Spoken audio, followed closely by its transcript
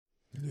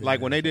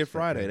Like when they did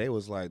Friday, they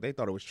was like they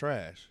thought it was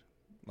trash.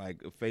 Like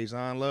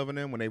Faison loving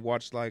them when they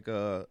watched like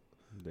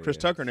Chris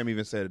Tucker and them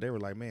even said it. They were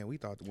like, man, we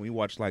thought when we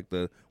watched like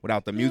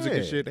without the music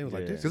and shit, they was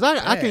like, this because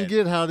I can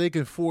get how they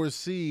can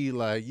foresee,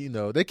 like, you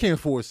know, they can't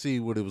foresee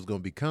what it was going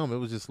to become. It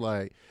was just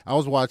like I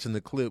was watching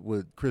the clip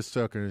with Chris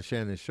Tucker and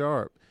Shannon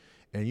Sharp,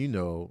 and you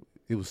know,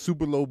 it was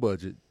super low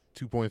budget,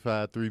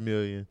 2.5, 3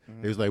 million.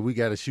 It was like, we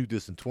got to shoot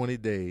this in 20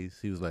 days.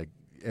 He was like,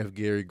 F.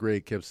 Gary Gray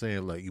kept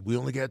saying, like, we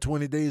only got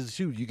 20 days to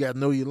shoot. You got to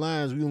know your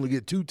lines. We only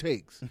get 2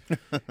 takes.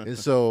 And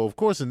so, of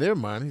course, in their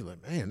mind, he's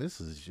like, man, this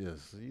is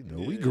just, you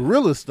know, we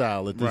guerrilla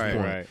style at this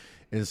point. Right.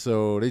 And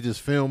so they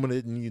just filming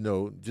it and, you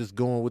know, just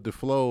going with the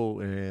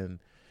flow. And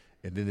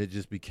then it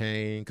just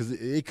became, because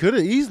it could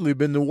have easily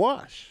been The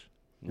Wash.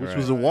 Which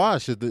was a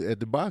wash at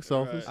the box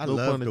office. I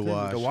love The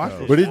Wash. The Wash,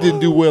 but it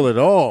didn't do well at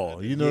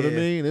all. You know what I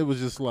mean? It was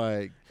just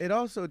like. It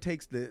also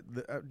takes the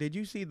did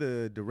you see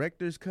the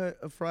director's cut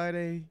of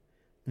Friday?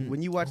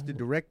 When you watch the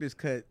director's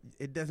cut,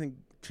 it doesn't,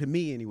 to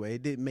me anyway,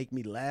 it didn't make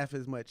me laugh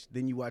as much.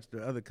 Then you watch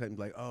the other cut and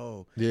be like,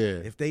 oh,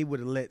 if they would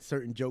have let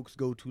certain jokes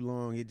go too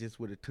long, it just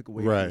would have took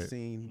away from the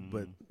scene.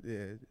 But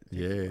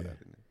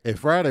And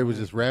Friday was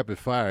just rapid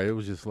fire. It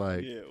was just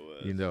like,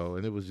 you know,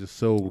 and it was just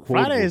so quotable.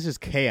 Friday is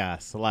just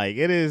chaos. Like,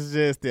 it is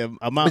just the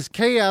amount. It's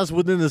chaos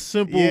within a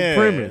simple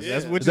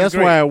premise. That's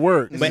why it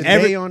works. But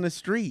every on the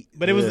street.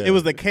 But it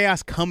was the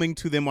chaos coming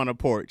to them on a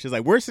porch. It's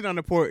like we're sitting on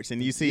the porch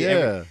and you see.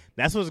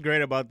 That's what's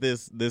great about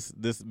this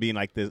being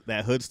like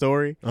that hood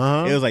story.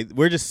 It was like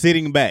we're just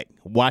sitting back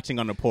watching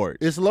on the porch.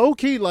 It's low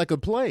key like a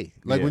play.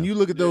 Like when you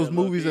look at those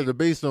movies that are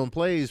based on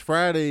plays,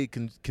 Friday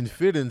can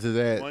fit into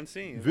that one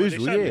scene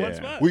visually.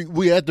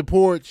 We at the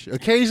porch.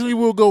 Occasionally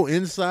we'll go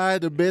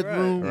inside the bedroom,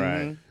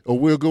 or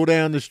we'll go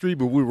down the street,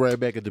 but we're right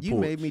back at the porch. You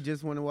made me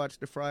just want to watch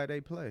the Friday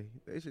play.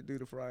 They should do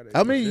the Friday.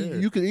 I mean,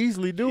 you could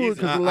easily do it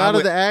because a lot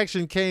of the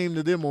action came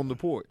to them on the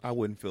porch. I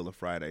wouldn't feel a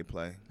Friday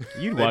play.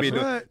 You'd watch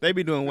it. They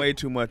be doing way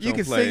too much. You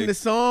can sing the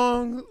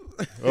song.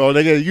 Oh,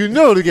 they got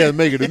to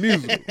make it a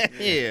musical.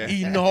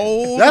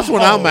 That's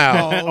when I'm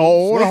out.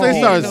 Once they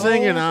start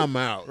singing, I'm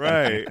out.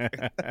 Right.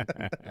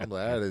 I'm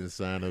like, I didn't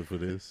sign up for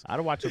this. I'd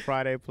watch a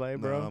Friday play,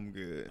 bro. No, I'm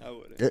good. I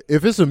wouldn't.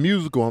 If it's a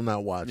musical, I'm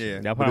not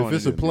watching. Yeah. But if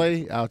it's a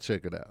play, I'll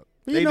check it out.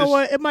 You know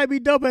what? It might be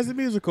dope as a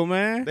musical,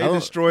 man. They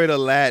destroyed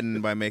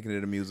Aladdin by making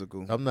it a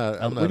musical. I'm not.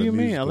 What do you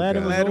mean?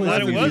 Aladdin was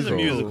a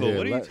musical. Yeah,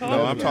 what are you talking about?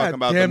 No, I'm talking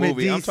about the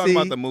movie. I'm talking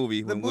about the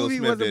movie when Will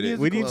Smith did it.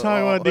 What are you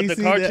talking about, DC? But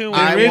the cartoon.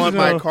 I want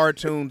my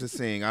cartoon to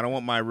sing. I don't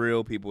want my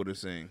real people to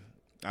sing.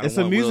 It's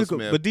a musical,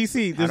 but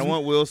DC. I don't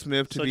want Will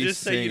Smith to be singing. So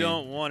just say you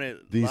don't want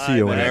it.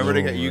 DC, whatever.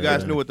 You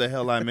guys knew what the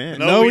hell I meant.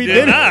 No, we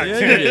did not.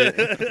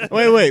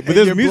 Wait, but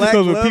there's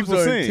musicals where people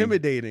sing.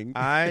 Intimidating.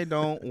 I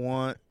don't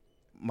want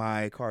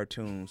my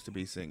cartoons to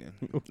be singing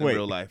in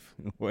real life.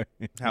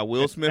 How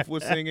Will Smith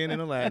was singing in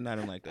Aladdin, I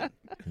didn't like that.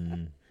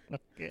 I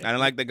didn't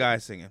like the guy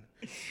singing.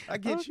 I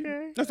get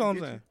you. That's all I'm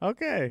saying.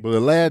 Okay. But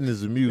Aladdin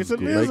is a musical.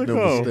 It's a musical.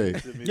 Make no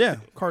mistake. Yeah,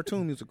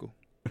 cartoon musical.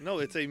 No,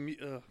 it's a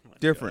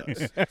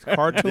difference.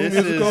 Cartoon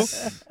musical.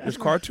 There's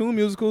cartoon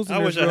musicals. And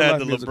I wish I had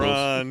the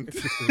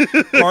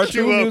LeBron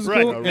cartoon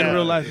musical and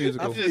real life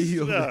musical.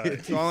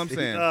 That's all I'm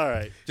saying. All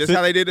right. Just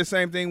how they did the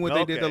same thing when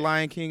they did the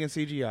Lion King and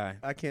CGI.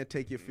 I can't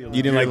take your feelings.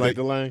 You didn't like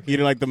the Lion King? You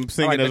didn't like them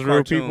singing as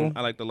real people?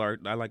 I like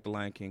the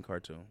Lion King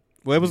cartoon.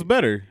 Well, it was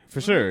better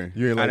for sure. I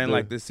didn't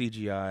like the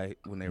CGI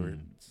when they were.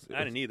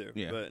 I didn't either.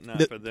 Yeah. But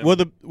not for them. Well,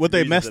 what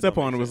they messed up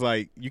on was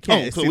like you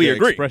can't see the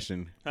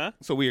expression. Huh?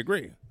 So we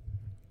agree.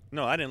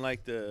 No, I didn't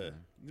like the.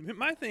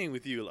 My thing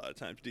with you a lot of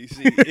times,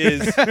 DC,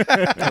 is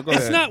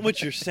it's not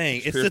what you're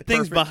saying. It's the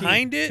things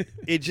behind it.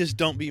 It just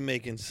don't be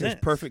making sense.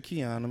 Here's perfect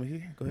Keon. Let me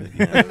hear. Go ahead.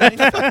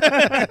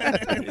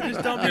 It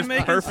just don't be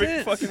making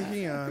perfect sense. Fucking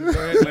Keon. Go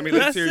ahead.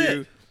 Let's hear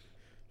you.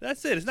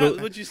 That's it. It's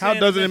not what you say. How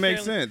doesn't it make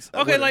sense?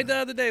 Okay, like the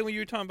other day when you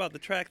were talking about the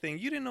track thing,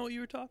 you didn't know what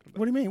you were talking about.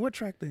 What do you mean? What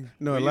track thing?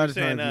 No, a lot of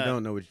times you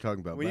don't know what you're talking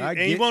about.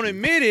 And you won't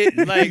admit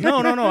it. Like no.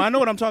 I know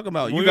what I'm talking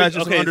about. You guys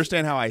just don't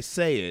understand how I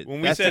say it.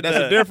 When we said that's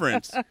the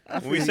difference.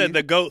 When we said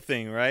the GOAT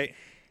thing, right?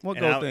 What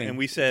GOAT thing? And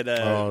we said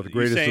the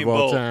greatest of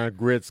all time,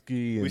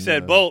 Gretzky. We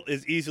said Bolt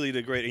is easily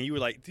the great, and you were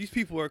like, these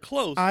people are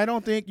close. I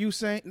don't think you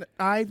saying.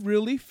 I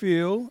really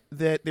feel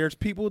that there's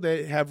people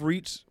that have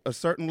reached a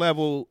certain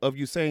level of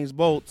Usain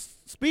Bolt's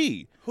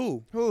speed.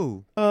 Who?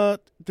 The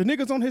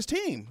niggas on his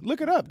team.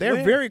 Look it up.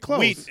 They're very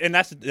close. And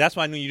that's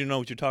why I knew you didn't know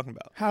what you're talking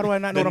about. How do I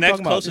not know what I'm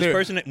talking about? The next closest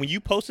person, when you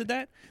posted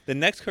that, the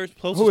next closest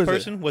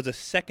person was a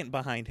second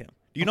behind him.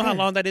 Do you know how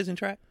long that is in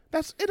track?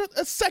 That's it.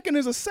 A second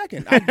is a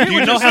second. Do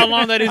you know how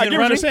long that is in running?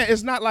 What you're saying.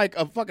 It's not like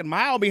a fucking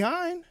mile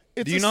behind.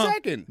 It's a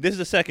second. This is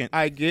a second.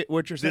 I get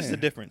what you're saying. This is the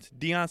difference.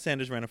 Deion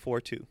Sanders ran a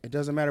 4.2. It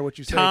doesn't matter what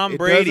you say. Tom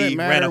Brady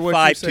ran a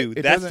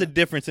 5.2. That's the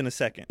difference in a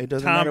second. It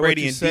doesn't Tom matter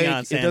Brady what you and say.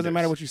 Deion Sanders. It doesn't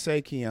matter what you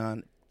say,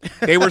 Keon.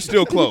 They were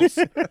still close.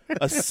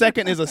 A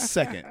second is a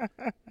second.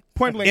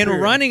 Point blank. In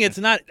running, it's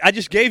not. I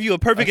just gave you a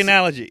perfect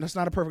analogy. That's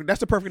not a perfect. That's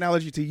the perfect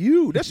analogy to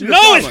you. That's your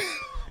no.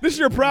 This is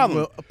your problem.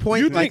 Well, a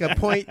point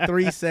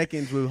 0.3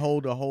 seconds will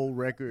hold a whole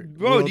record.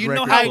 Bro, do you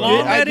know how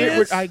long that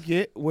is? I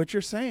get what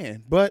you're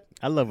saying, but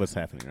I love what's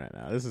happening right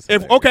now. This is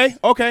if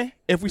okay.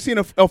 If we seen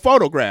a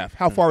photograph,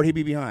 how far would he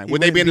be behind?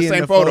 Would they be in the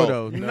same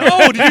photo?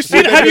 No, did you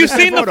see? Have you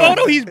seen the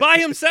photo? He's by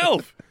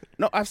himself.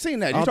 No, I've seen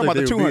that. I You're don't talking about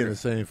think the they would 200. be in the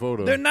same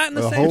photo. They're not in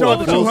the A same whole-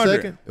 photo. A full 200.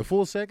 second? A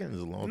full second is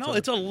a long time. No,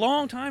 it's a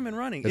long time in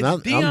running. And It's I'm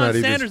not Deion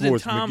even Sanders and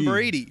Sports Tom McGee.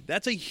 Brady.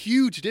 That's a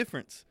huge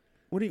difference.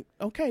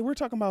 Okay, we're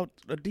talking about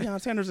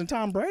Deion Sanders and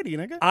Tom Brady,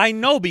 nigga. I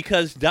know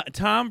because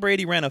Tom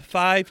Brady ran a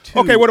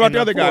 5.2. Okay, what about in the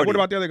other guy? 40. What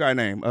about the other guy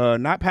name?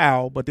 Not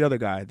Powell, but the other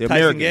guy, the Tyson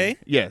American. Gay?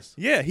 Yes.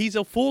 Yeah, he's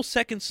a full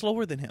second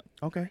slower than him.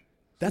 Okay.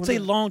 That's a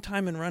long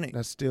time in running.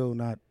 That's still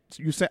not.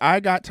 You say I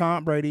got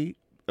Tom Brady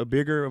a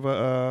bigger of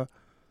a.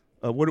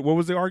 What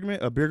was the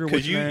argument? A bigger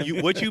Because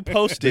which what you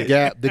posted,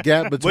 the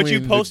gap between what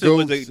you posted the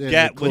was goats a and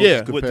gap the with, closest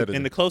with competitor.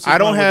 in the closest. I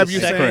don't one was have the you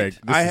second. saying. Craig,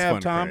 this I is have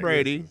fun, Tom Craig.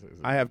 Brady.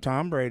 I have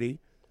Tom Brady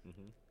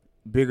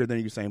bigger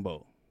than Usain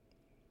Bolt.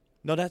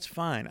 No, that's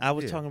fine. I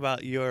was talking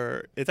about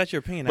your. If that's your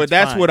opinion, But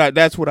that's that's fine.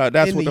 that's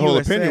In what the the whole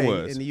USA, opinion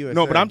was. in the USA.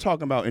 No, but I'm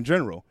talking about in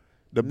general.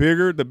 The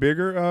bigger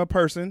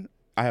person.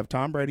 I have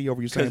Tom Brady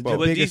over Usain Bolt.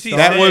 what biggest DC star.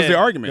 That was said- the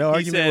argument. The He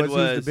argument said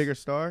was who's the bigger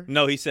star?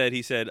 No, he said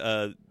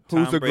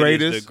Who's Tom the Brady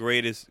greatest? is the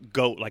greatest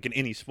GOAT, like in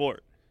any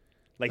sport.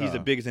 Like he's the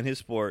biggest in his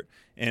sport.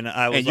 And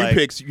I was And you like,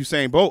 picked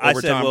Usain Bolt I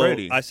over said, Tom well,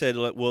 Brady. I said,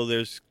 well,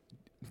 there's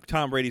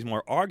Tom Brady's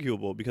more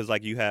arguable because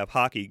like you have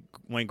hockey,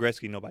 Wayne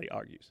Gretzky, nobody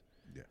argues.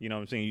 Yeah. You know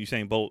what I'm saying?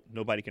 Usain Bolt,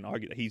 nobody can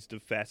argue that he's the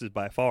fastest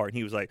by far. And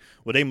he was like,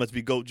 well, they must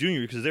be GOAT Junior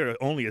because they're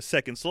only a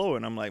second slower.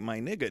 And I'm like, my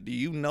nigga, do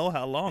you know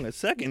how long a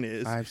second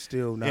is? I'm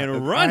still not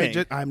in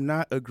running. I'm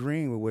not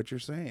agreeing with what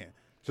you're saying.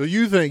 So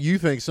you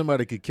think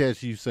somebody could catch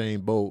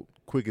Usain Bolt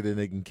quicker than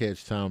they can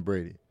catch Tom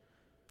Brady?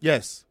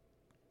 Yes.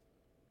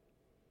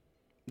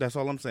 That's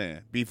all I'm saying.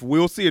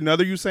 We'll see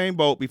another Usain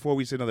Bolt before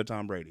we see another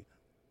Tom Brady.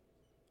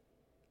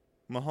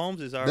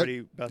 Mahomes is already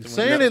about to win.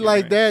 Saying the it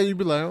like ring. that, you'd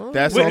be like, oh,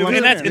 That's Wait, all I'm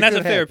and saying. that's a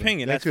It could fair happen.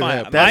 opinion. That That's could fine.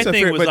 happen. That's My a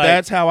thing fair, was but like,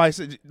 that's how I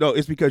said. No,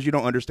 it's because you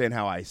don't understand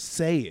how I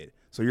say it.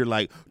 So you're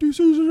like,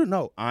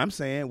 no. I'm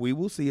saying we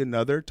will see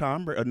another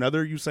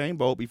Usain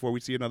Bolt before we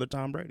see another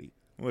Tom Brady.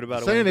 what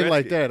about a saying Wayne it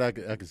like Gretzky? that, I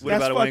could see. What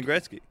about a That's Wayne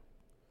Gretzky?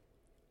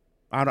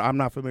 I'm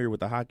not familiar with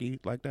the hockey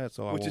like that,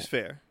 so Which is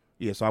fair.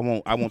 Yeah, so I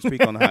won't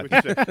speak on the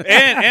hockey.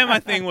 and my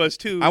thing was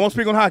too. I won't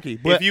speak on hockey.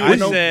 But If you I would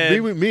know, say-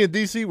 me and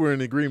DC were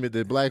in agreement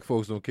that black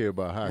folks don't care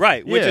about hockey.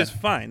 Right, which Yeah. is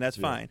fine. That's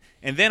fine.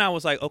 And then I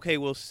was like, okay,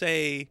 we'll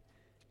say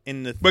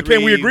in the. but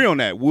can we agree on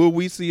that? Will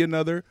we see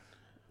another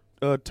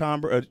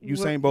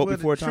Usain Bolt Well,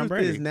 before the Tom truth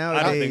Brady? is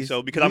nowadays, I don't think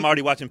so because I'm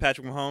already watching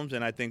Patrick Mahomes,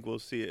 and I think we'll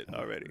see it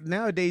already.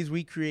 Nowadays,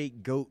 we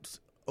create GOATs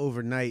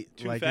overnight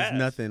Too like fast. it's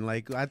nothing.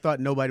 Like I thought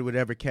nobody would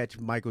ever catch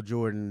Michael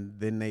Jordan.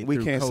 Then they we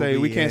threw can't Kobe say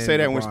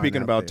that and when we're LeBron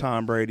speaking out about there.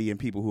 Tom Brady and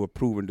people who are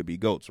proven to be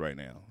GOATs right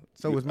now.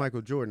 So was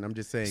Michael Jordan. I'm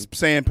just saying.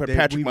 Saying that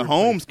Patrick we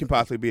Mahomes replaced can them.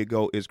 possibly be a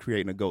GOAT is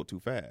creating a GOAT too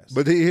fast.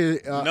 But No,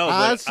 but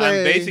I'd say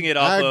I'm basing it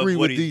off I of agree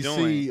what with he's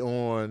DC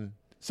on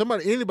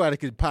anybody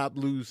could pop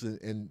loose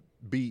and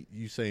beat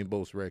Usain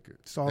Bolt's record.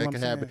 That's all that I'm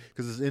can happen saying.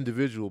 because it's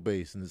individual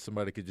based and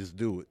somebody could just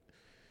do it.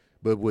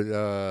 But with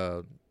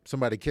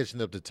somebody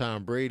catching up to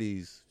Tom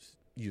Brady's,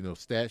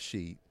 stat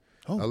sheet,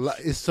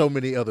 it's so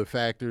many other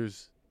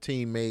factors,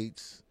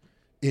 teammates,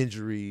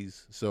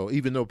 injuries. So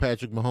even though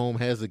Patrick Mahomes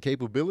has the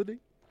capability,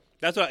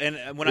 That's what.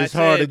 And when it's I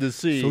said, harder to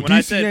see. so when I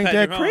DC said ain't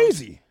Patrick that Mahomes-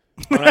 crazy.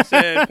 when I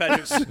said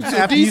Patrick,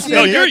 After you said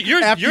no, it-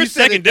 your after you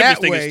said second it that difference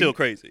thing is way- still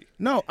crazy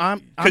No, I'm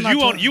because not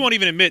talking- you won't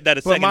even admit that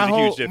a But second my is a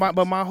whole huge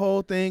difference. my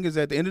whole thing is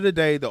at the end of the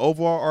day, the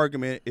overall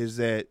argument is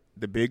that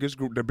the biggest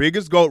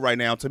GOAT right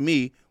now to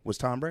me was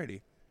Tom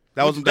Brady.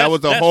 That was That's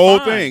the whole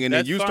fine. thing, and then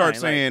That's you fine. start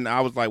Like- saying,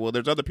 I was like, well,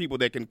 there's other people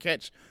that can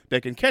catch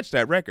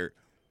that record.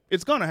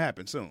 It's gonna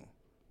happen soon.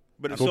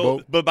 But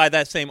Bolt. but by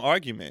that same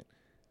argument,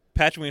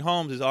 Patrick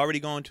Mahomes is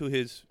already going to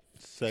his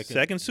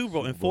second Super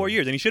Bowl in 4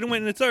 years, and he should have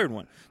went in the third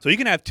one. So he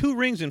can have 2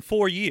 rings in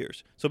 4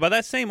 years. So by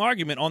that same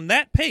argument, on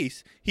that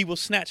pace, he will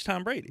snatch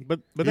Tom Brady. But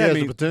He that has the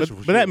means potential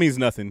but for that sure. means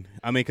nothing.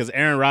 I mean, because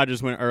Aaron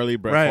Rodgers went early,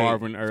 Brett Favre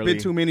went It's early.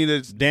 been too many.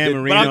 Dan that-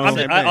 Marino. But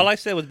Same all I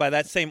said was by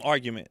that same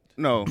argument.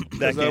 No, That can-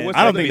 what's I the don't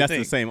other think that's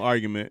thing? the same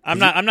argument. I'm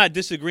not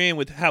disagreeing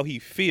with how he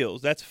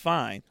feels. That's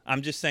fine.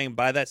 I'm just saying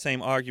by that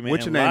same argument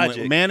What's your and name?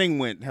 logic, Manning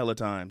went hella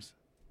times.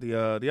 The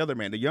other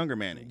man, the younger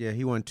Manning. Yeah,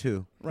 he won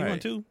 2. he won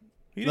Right. 2.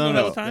 He No, didn't no,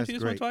 win all the time. that's He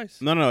just won great.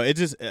 twice. No, it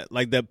just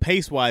like the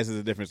pace wise is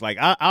a difference. Like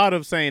out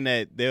of saying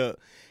that they'll,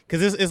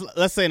 because it's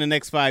let's say in the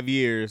next 5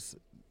 years,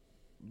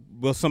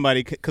 will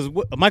somebody, because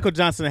Michael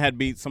Johnson had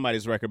beat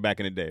somebody's record back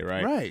in the day,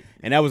 right? Right.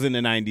 And that was in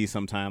the 90s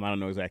sometime. I don't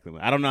know exactly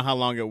when. I don't know how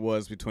long it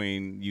was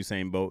between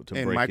Usain Bolt to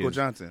And break Michael his-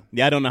 Johnson.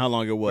 Yeah, I don't know how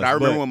long it was. But I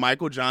remember when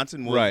Michael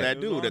Johnson was Right. that It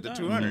was a dude long at the time.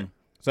 200.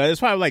 So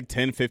it's probably like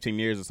 10, 15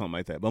 years or something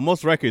like that. But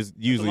most records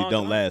usually long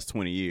don't time. last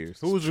 20 years.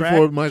 Who was Track-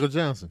 before Michael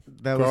Johnson?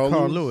 That was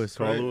Carl Lewis. Lewis,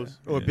 Carl right? Lewis.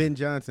 Or Ben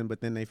Johnson,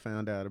 but then they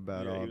found out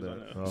about all he was on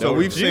the. that. So Oh.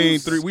 we've seen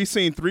Juice. we've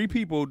seen 3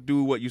 people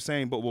do what you're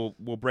saying, but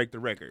we'll break the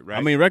record, right?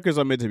 I mean, records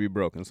are meant to be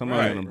broken.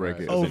 Somebody's Right. going to break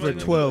Right. it. Over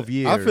Eventually. 12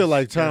 years. I feel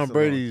like Tom That's a long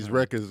Brady's time.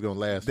 record is going to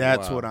last.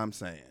 that's a while. what I'm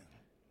saying.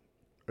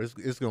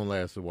 It's gonna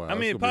last a while. I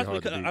mean, It's gonna be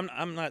possibly. hard to beat.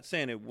 I'm not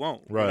saying it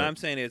won't. Right. What I'm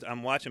saying is,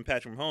 I'm watching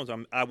Patrick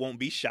Mahomes. I won't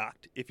be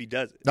shocked if he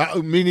does it.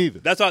 No, me neither.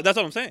 That's all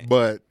I'm saying.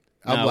 But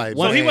I'm Now, like,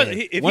 once- So he man,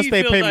 was. If once he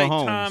they feels pay like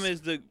Mahomes- Tom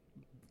is the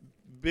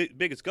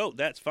biggest GOAT,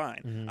 that's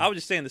fine. I was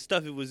just saying the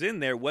stuff that was in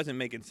there wasn't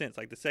making sense.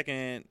 Like the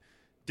second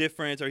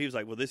difference, or he was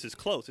like, "Well, this is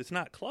close." It's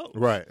not close.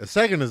 right. A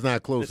second is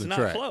not close It's in not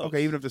track. close.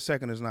 Okay, even if the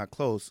second is not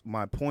close,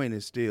 my point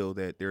is still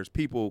that there's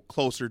people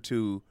closer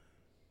to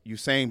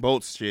Usain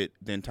Bolt's shit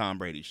than Tom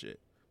Brady's shit.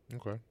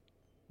 Okay.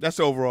 That's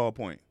the overall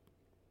point.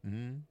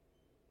 Mm-hmm.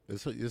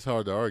 It's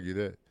hard to argue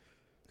that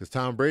because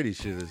Tom Brady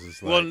shit is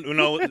just like. Well,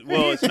 no.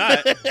 Well, it's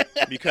not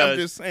because I'm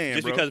just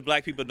saying, bro. because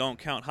black people don't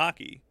count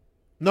hockey.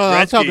 no, I'm Gretzky-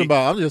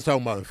 just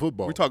talking about in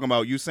football. We're talking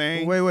about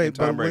Usain Wait, and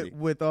Tom but Brady.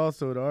 with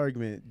also the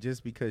argument,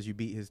 just because you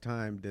beat his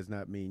time does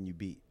not mean you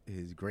beat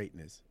his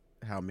greatness.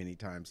 How many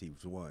times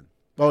he's won?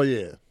 Oh yeah,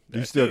 you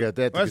That's still good. got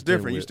that. to That's contend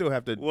different. You with. still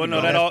have to. Well, you no,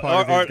 know, that that's all,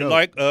 part of his or GOAT.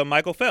 like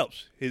Michael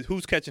Phelps.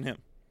 Who's catching him?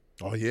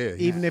 Oh yeah,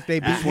 Even if they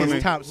beat Swimming.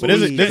 his top But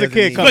there's a- speed, there's a doesn't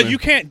kid mean- coming. But you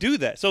can't do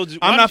that. So why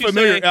I'm don't not you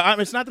familiar. say-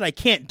 It's not that I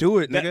can't do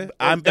it, nigga.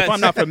 That- If that's-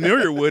 I'm not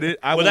familiar with it,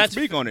 I Well, won't that's-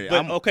 speak on it.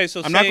 but, okay,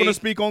 so I'm not say- going to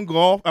speak on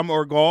golf. I'm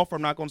not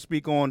going to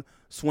speak on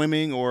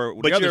swimming or.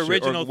 the But other your shit,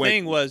 or original wait.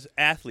 thing was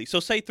athlete.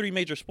 So say three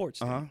major sports.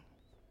 then. Uh-huh.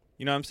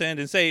 You know what I'm saying?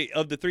 And say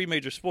of the three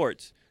major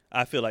sports,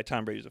 I feel like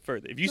Tom Brady's the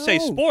further. If you say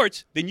No.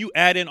 sports, then you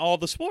add in all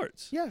the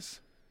sports. Yes.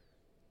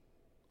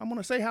 I'm going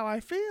to say how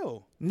I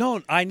feel.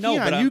 No, I know,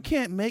 Keon, but you I'm,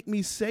 can't make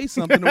me say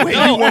something the way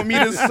No. you want me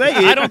to say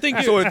it. I don't think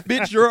so. you're- It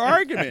fits your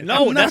argument.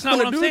 no, I'm that's not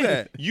not gonna what I'm do saying.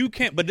 that. You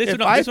can't. But this If is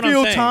what, I this is what feel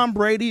I'm saying. Tom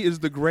Brady is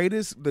the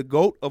greatest, the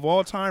GOAT of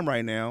all time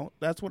right now,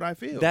 that's what I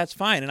feel. That's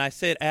fine. And I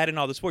said add in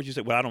all the sports. You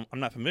said, well, I'm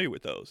not familiar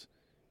with those.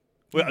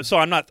 Well, so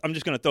I'm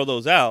just going to throw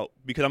those out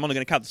because I'm only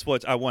going to count the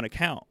sports I want to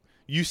count.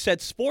 You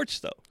said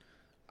sports though.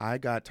 I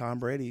got Tom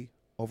Brady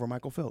over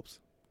Michael Phelps.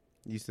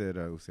 You said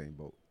Usain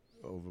Bolt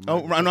over. Oh,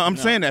 Michael right, no, I'm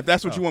Phelps. saying that. If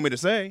that's what you want me to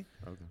say.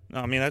 No,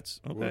 I mean that's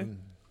okay.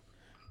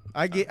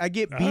 I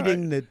get All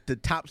beating the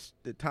top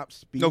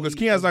speed. No, because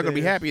Keon's not going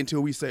to be of happy until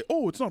we say,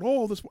 oh, it's not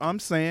all this. I'm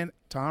saying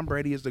Tom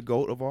Brady is the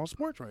GOAT of all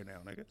sports right now,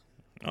 nigga.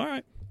 All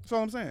right. That's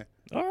all I'm saying.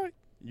 All right.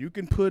 You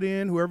can put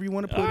in whoever you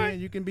want to put All right. in.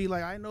 You can be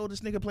like, I know this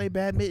nigga play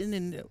badminton.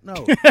 And no.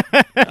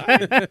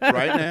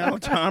 Right now,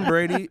 Tom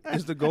Brady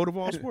is the GOAT of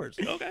all sports.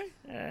 Okay.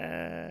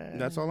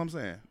 That's all I'm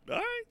saying. All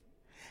right.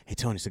 Hey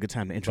Tony, it's a good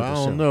time to intro I the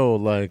show. don't know,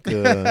 like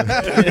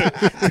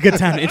It's a good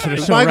time to intro the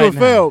show Michael right now.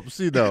 Phelps,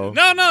 you know.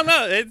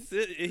 No.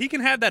 He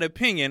can have that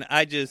opinion.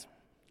 I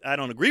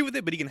don't agree with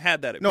it, but he can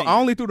have that No, opinion. I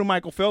only threw the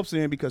Michael Phelps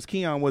in because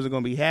Keon wasn't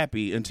going to be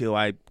happy until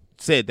I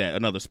said that,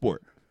 another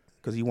sport.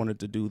 Because he wanted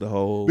to do the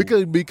whole.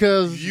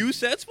 Because You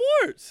said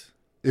sports.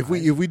 if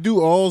we do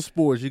all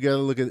sports, you got to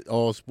look at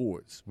all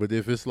sports. But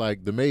if it's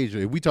like the major,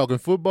 if we talking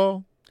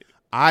football,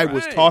 I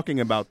was Right. talking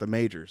about the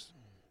majors.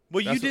 Well,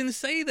 you That's didn't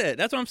say that.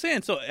 That's what I'm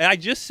saying. So I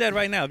just said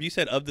right now, if you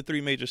said of the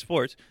three major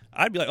sports,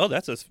 I'd be like, oh,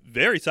 that's a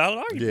very solid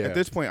argument. yeah. At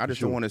this point, I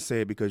just sure. don't want to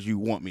say it because you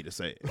want me to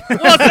say it.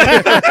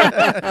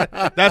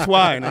 That's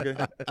why,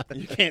 nigga.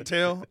 You can't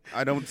tell?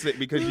 I don't say it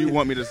because you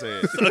want me to say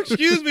it. So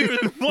excuse me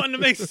for wanting to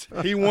make.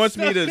 He wants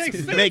me to Makes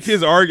sense. make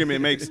his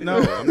argument make sense.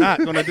 No, I'm not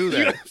going to do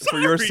that I'm for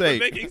your sorry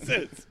sake. making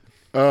sense.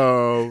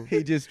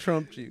 He just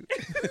trumped you.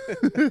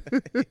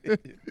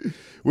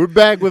 we're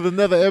back with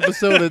another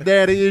episode of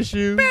Daddy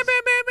Issues.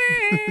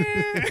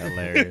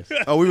 Hilarious.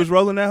 Oh, we was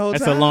rolling that whole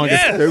That's time? the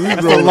longest. Yes.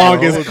 That's the rolling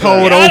longest the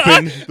whole cold Yeah,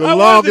 open. The I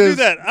wanted to do longest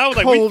that. I was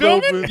like, we cold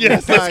filming? open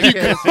Yes, let's keep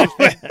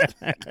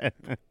podcast.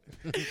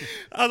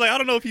 I was like, I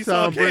don't know if he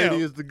saw Tom Brady Cam.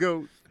 is the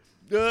GOAT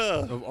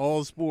Ugh. of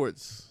all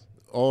sports,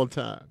 all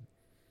time.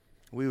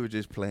 We were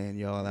just playing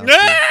y'all out.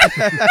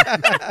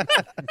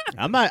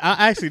 I'm not.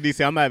 I actually,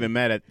 DC, I'm not even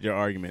mad at your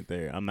argument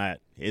there. I'm not.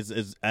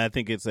 I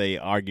think it's a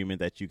argument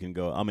that you can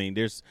go. I mean,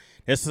 there's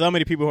so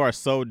many people who are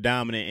so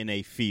dominant in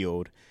a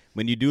field.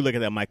 When you do look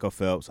at that Michael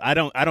Phelps, I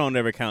don't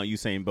ever count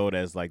Usain Bolt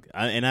as like,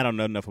 and I don't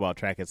know enough about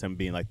track as him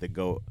being like the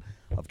GOAT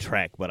of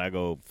track. But I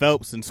go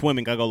Phelps and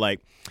swimming. I go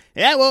like,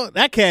 yeah, well,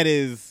 that cat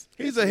is.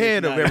 He's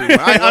ahead of everyone.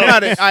 I'm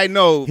not. I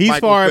know He's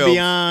Michael far Phelps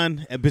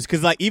beyond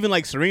because like even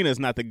like Serena's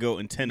not the GOAT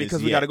in tennis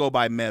because we yet. got to go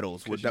by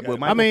medals with, you with gotta-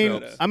 Michael I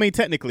Phelps. mean,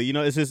 technically, you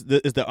know, it's just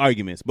it's the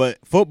arguments. But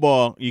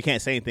football, you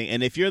can't say anything.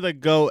 And if you're the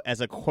GOAT as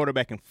a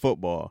quarterback in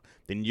football,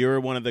 then you're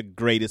one of the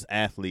greatest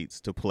athletes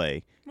to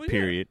play. Well, yeah.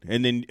 Period.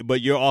 And then, but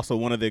you're also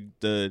one of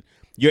the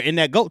you're in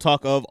that GOAT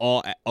talk of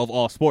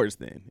all sports.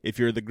 Then, if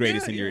you're the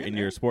greatest Yeah, in yeah.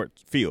 your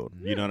sports field,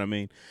 you know what I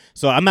mean.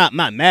 So I'm not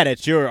mad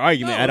at your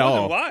argument No, at it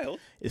wasn't all. wild.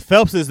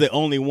 Phelps is the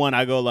only one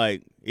I go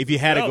like. If you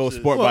had to go Phelps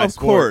is- sport Well, by of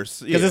sport, course,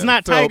 because yeah. it's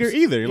not Phelps, Tiger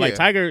either. Like yeah.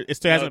 Tiger, it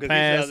still No, hasn't 'cause he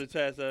passed.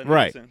 still hasn't passed,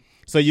 Right. Nicholson.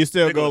 So you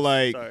still go Nicholas,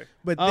 like. sorry.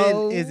 But then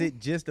Oh. is it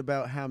just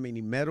about how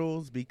many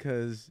medals?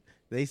 Because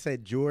they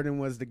said Jordan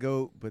was the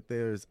GOAT, but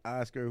there's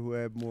Oscar who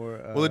had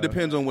more. Well, it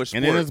depends on which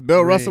sport. And then it's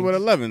Bill Russell with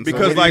rings. 11. so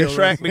because what do like you-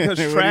 track, what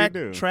do you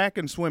do? track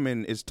and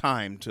swimming is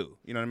time too.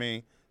 You know what I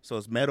mean? So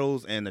it's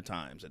medals and the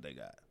times that they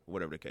got,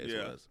 whatever the case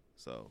Yeah. was.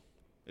 So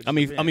I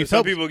mean, Some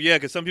Phelps, people,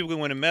 because some people can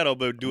win a medal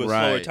but do a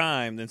Right. slower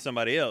time than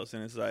somebody else,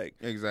 and it's like,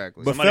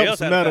 Exactly. but somebody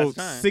Phelps else had a medaled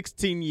fast time.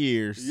 16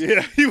 years.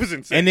 yeah, he was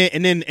insane.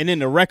 And then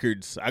the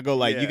records. I go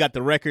like, Yeah. you got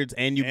the records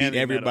and you And beat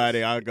the everybody.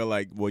 medals. I go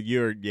like, well,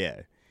 you're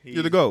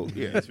You're the GOAT.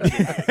 Yeah.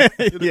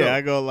 yeah.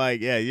 I go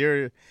like, yeah,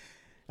 you're.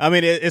 I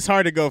mean, it's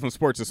hard to go from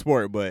sport to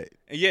sport, but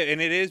Yeah,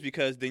 and it is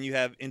because then you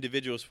have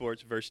individual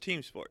sports versus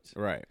team sports.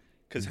 right.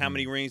 Because how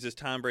many rings does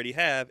Tom Brady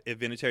have if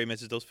Vinatieri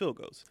misses those field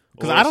goals?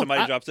 'Cause Or I don't-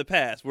 somebody I- drops a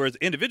pass. Whereas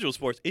individual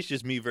sports, it's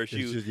just me versus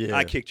you. just- yeah.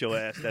 I kicked your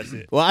ass. That's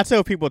it. Well, I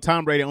tell people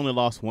Tom Brady only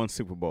lost one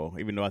Super Bowl,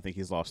 even though I think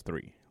he's lost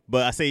 3.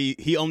 But I say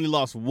he only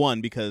lost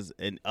one because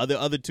in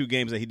other 2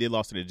 games that he did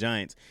lost to the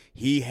Giants,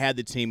 he had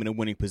the team in a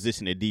winning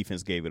position. The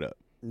defense gave it up.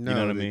 No, You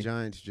know what I the mean?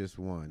 Giants just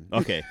won.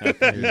 Okay. You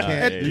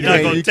can't- You're you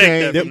not going you to take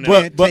can't- that from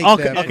But- them. but take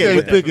okay, that okay, from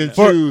but them. pick and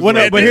For- choose. well, no,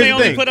 right but And here's they the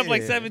only thing. put up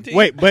like Yeah. 17.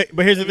 Wait, but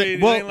here's the I mean, thing.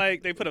 it Well, ain't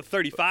like they put up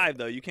 35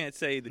 though. You can't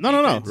say the No.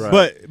 defense-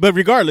 Right. But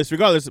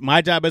regardless,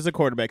 my job as a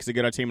quarterback is to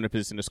get our team in a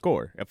position to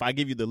score. If I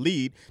give you the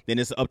lead, then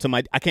it's up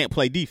to I can't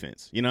play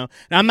defense. You know.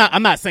 Now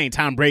I'm not saying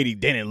Tom Brady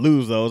didn't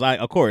lose those.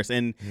 Of course,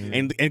 and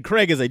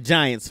Craig is a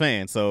Giants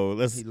fan, so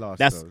He lost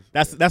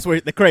that's where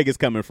the Craig is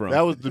coming from.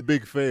 That was the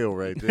big fail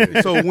right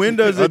there. So when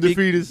does it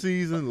Undefeated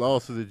season,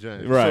 lost to the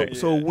Giants. Right.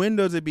 So when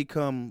does it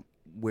become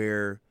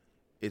where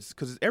it's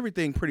because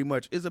everything pretty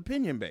much is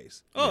opinion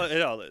based? Oh,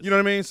 it all is. You know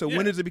what I mean? So Yeah.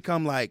 when does it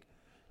become like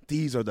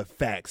these are the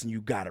facts and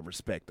you gotta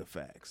respect the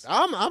facts?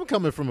 I'm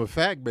coming from a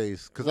fact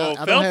base because Well, I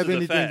don't Phelps have is a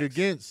anything fact.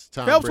 against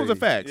Tom Phelps Brady. was a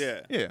fact. Yeah.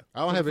 Yeah. I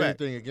don't Was have a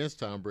fact. anything against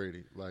Tom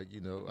Brady. Like, I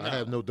No.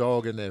 have no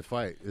dog in that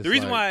fight. It's The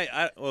reason like,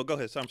 why go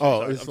ahead. I'm so Oh,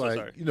 sorry. it's I'm so like,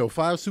 sorry.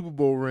 5 Super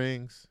Bowl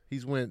rings.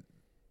 He's went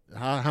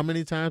how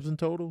many times in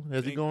total has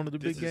he think gone to the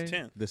this big is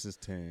game? 10. This is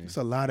 10. It's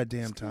a lot of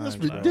damn times.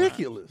 That's bro.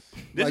 ridiculous.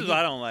 This Like, is what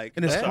I don't like.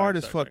 And it's Sorry, hard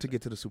as sorry, fuck sorry. to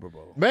get to the Super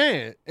Bowl.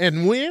 Man,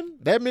 and win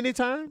that many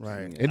times?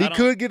 Right. And he I don't-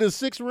 could get a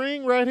 6th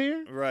ring right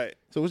here. Right.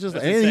 So it's just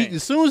That's and insane.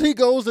 as soon as he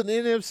goes to the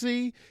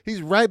NFC,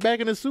 he's right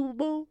back in the Super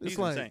Bowl. It's He's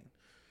like insane.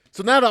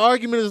 so now the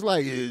argument is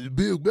like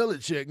Bill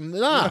Belichick.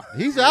 Nah,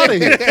 he's out of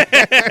here.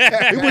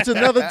 He went to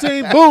another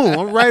team. Boom,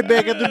 I'm right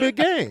back at the big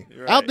game.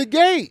 Right. Out the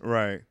gate.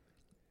 Right.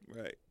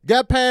 Right.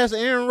 Got past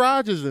Aaron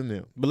Rodgers in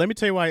them. But let me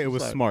tell you why it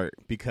was like- smart,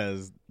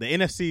 because the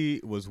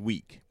NFC was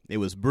weak. It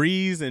was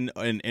Breeze and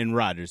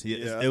Rodgers.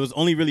 Yeah. It was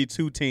only really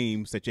 2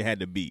 teams that you had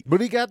to beat. But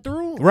he got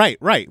through 'em.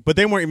 Right. But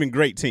they weren't even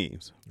great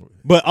teams.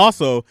 But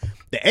also,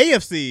 the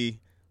AFC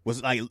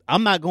was like,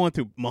 I'm not going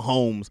through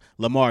Mahomes,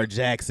 Lamar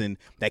Jackson,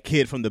 that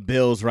kid from the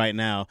Bills right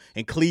now.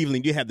 In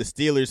Cleveland, you have the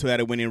Steelers who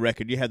had a winning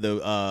record. You had the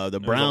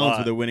Browns lot.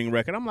 with a winning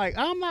record. I'm like,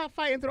 I'm not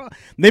fighting through.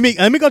 Let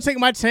me go take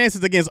my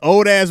chances against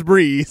old ass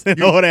Breeze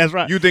and old ass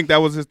Rodgers. You think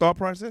that was his thought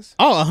process?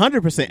 Oh,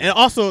 100%. And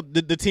also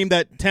the team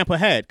that Tampa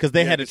had, because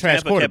they Yeah, had a 'cause trash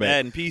Tampa kept quarterback.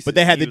 adding pieces. But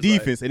they had He the was like-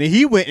 defense. And then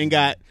he went and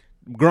got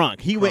Gronk.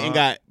 He went and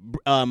got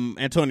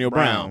Antonio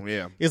Brown.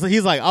 Yeah.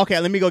 He's like, okay,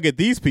 let me go get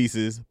these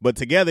pieces. But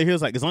together, he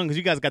was like, as long as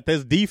you guys got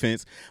this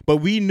defense. But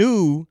we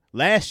knew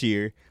last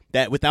year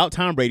that without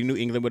Tom Brady, New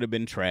England would have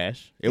been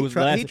trash. It was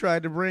He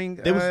tried to bring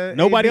There was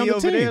nobody AB on the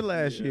over team. there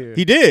last year.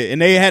 He did,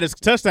 and they had his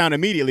touchdown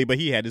immediately, but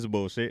he had his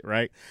bullshit,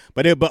 right?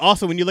 But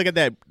also when you look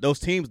at those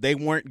teams, they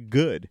weren't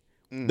good.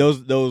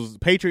 Those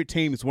Patriot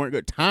teams weren't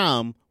good.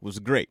 Tom was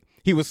great.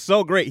 He was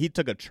so great. He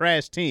took a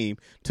trash team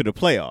to the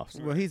playoffs.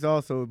 Well, he's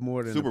also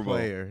more than Super a Bowl.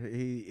 player.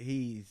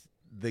 He's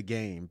the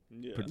game.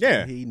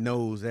 Yeah. He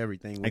knows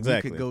everything. When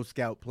Exactly. You could go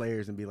scout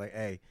players and be like,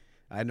 hey,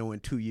 I know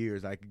in 2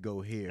 years I could go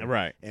here.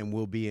 Right. And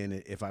we'll be in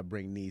it if I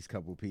bring these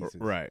couple pieces.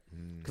 Right.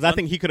 Because I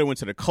think he could have went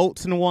to the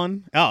Colts and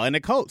won. Oh, and the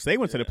Colts, they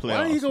went to the playoffs.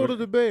 Why did he go to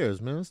the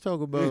Bears, man? Let's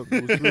talk about what's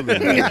really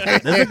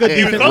There's a good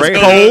He was defense. supposed to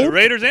It's go to cold.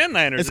 Raiders and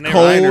Niners. It's and they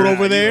cold were-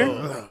 over Nah, there. you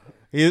old.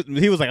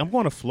 He was like, I'm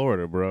going to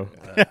Florida, bro.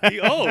 He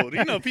old.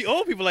 Old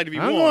people like to be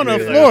I'm warm. going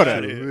to He's like, Florida. "I'm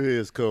outta It here."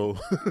 is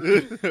cold.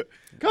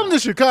 Come to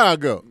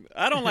Chicago.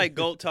 I don't like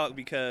GOAT talk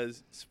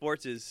because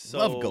sports is so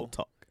Love GOAT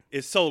talk.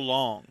 It's so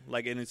long,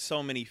 like, and it's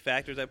so many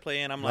factors that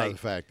play in. I'm A lot like, of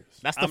factors.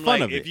 That's the I'm fun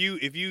like, of it.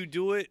 if you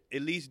do it,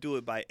 at least do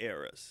it by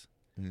eras.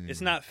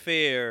 It's not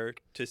fair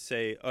to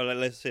say, or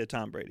let's say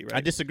Tom Brady, right? I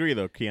disagree,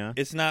 though, Keon.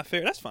 It's not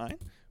fair. That's fine,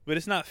 but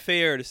it's not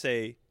fair to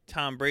say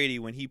Tom Brady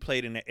when he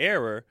played in an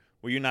era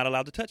where you're not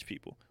allowed to touch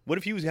people. What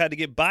if he had to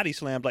get body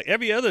slammed like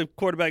every other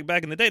quarterback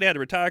back in the day? They had to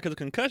retire because of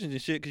concussions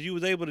and shit because you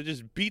was able to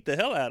just beat the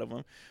hell out of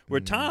him. Where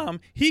Tom,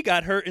 he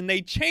got hurt and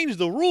they changed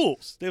the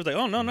rules. They was like,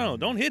 oh no,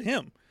 don't hit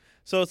him.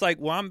 So it's like,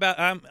 well,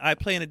 I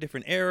play in a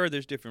different era.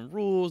 There's different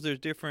rules. There's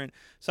different.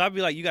 So I'd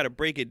be like, you got to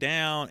break it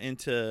down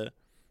into,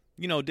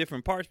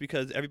 different parts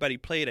because everybody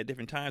played at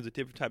different times with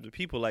different types of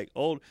people. Like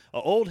an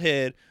old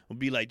head will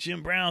be like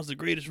Jim Brown's the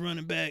greatest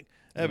running back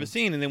ever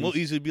seen, and then we'll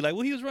easily be like,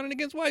 well, he was running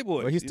against white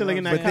boys. Well, he's You still know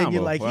in what I'm that But then combo.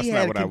 you're like, Well, he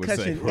that's had not a what I would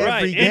say. concussion Right,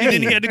 every and then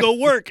game. he had to go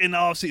work and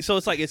all. So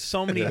it's like it's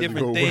so many Had to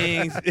different go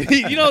things.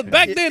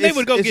 Back then they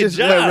would go it's get just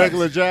jobs. Like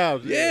regular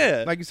jobs.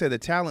 Yeah, Like you said, the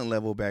talent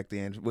level back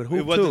then with hoop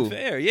it wasn't too.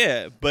 fair.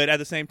 Yeah, but at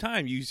the same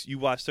time, you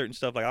watch certain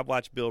stuff. Like I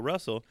watched Bill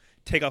Russell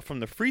take off from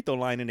the free throw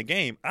line in the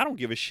game. I don't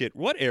give a shit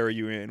what era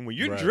you're in. When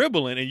you're Right.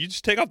 dribbling and you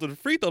just take off to the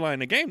free throw line in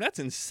the game, that's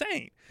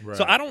insane. Right.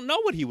 So I don't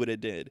know what he would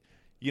have did.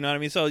 You know what I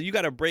mean? So you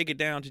got to break it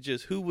down to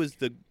just who was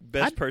the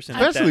best person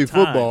especially at that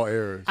time. football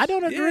eras. I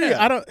don't agree.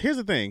 Yeah. Here's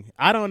the thing.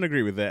 I don't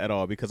agree with that at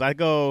all because I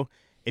go.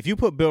 If you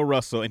put Bill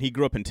Russell and he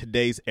grew up in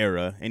today's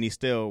era and he's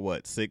still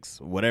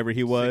whatever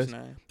he was,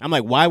 6'9". I'm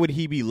like, why would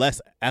he be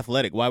less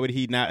athletic? Why would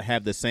he not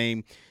have the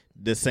same?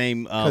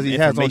 Because he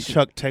has those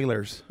Chuck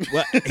Taylors.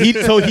 Well,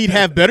 he'd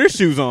have better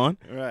shoes on,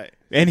 Right.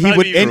 and he Probably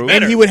would be even and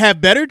better. he would have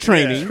better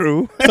training.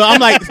 True. So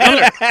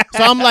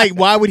I'm like,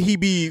 why would he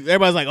be?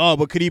 Everybody's like, oh,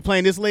 but could he play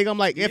in this league? I'm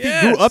like, if he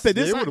grew up at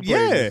They this, would've yeah.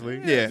 played this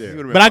league. Yeah.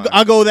 Yeah. But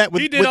I go that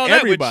with He did with all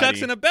that everybody. with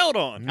chucks and a belt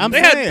on. I'm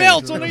they saying. had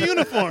belts on their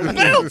uniform.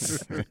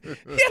 Belts. He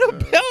had a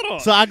belt on.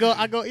 So I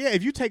go. Yeah,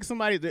 if you take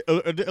somebody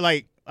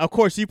like, of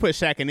course, you put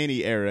Shaq in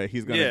any era,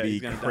 he's gonna Yeah, be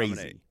he's gonna crazy,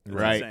 dominate. It's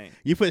right? insane.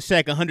 You put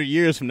Shaq 100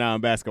 years from now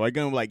in basketball, you're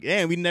gonna be like,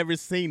 yeah, we never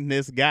seen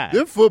this guy.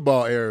 Them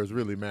football eras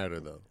really matter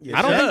though. Yeah,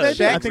 I don't think they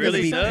do. I Shaq's think gonna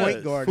it be does.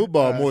 point guard.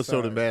 Football more so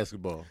sorry. than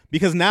basketball.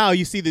 Because now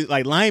you see the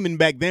linemen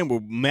back then were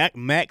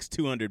max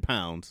 200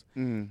 pounds.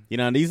 Mm. You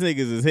know, and these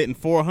niggas is hitting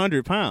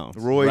 400 pounds.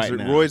 right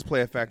now. Roy's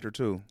play a factor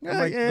too. Yeah,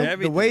 Like, yeah.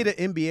 the way the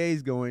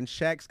NBA's going,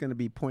 Shaq's going to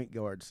be point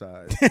guard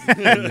size. in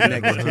the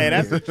next 2 Hey,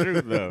 that's the years.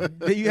 truth though.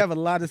 Then you have a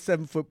lot of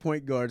 7-foot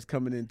point guards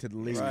coming into the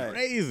league. Right.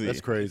 Crazy.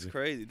 That's crazy. It's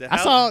crazy. I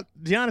saw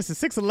Giannis at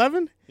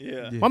 6'11".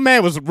 Yeah. Yeah. My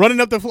man was running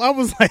up the floor. I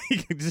was like,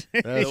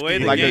 The way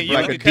the Like a- game, you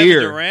like look a at Kevin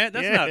deer. Durant,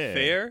 that's not Yeah.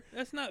 fair.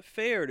 That's not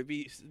fair to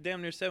be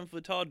damn near 7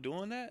 foot tall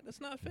doing that.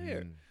 That's not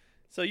fair.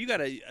 So you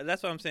gotta.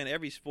 That's what I'm saying.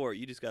 Every sport,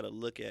 you just gotta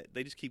look at.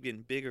 They just keep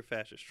getting bigger,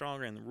 faster,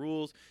 stronger, and the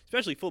rules,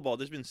 especially football.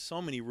 There's been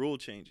so many rule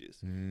changes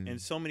and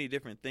so many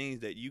different things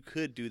that you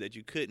could do that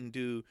you couldn't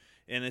do,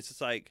 and it's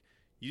just like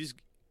you just.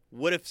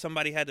 What if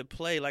somebody had to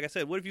play? Like I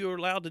said, what if you were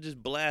allowed to just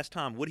blast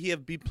Tom? Would he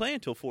be playing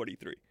till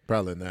 43?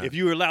 Probably not. If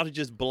you were allowed to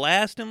just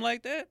blast him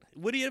like that,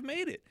 would he have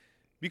made it?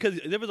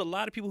 Because there was a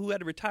lot of people who had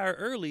to retire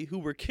early who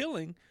were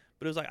killing,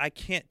 but it was like, I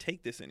can't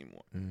take this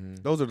anymore.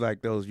 Those are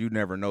like those you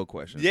never know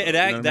questions. Yeah, though. You know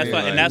what I that's mean?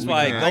 why, and that's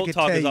why I GOAT can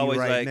Talk tell is you always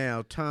right like,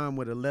 now, Tom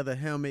with a leather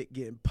helmet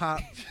getting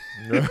popped.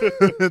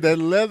 That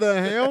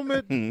leather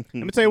helmet. let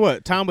me tell you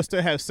what, Tom would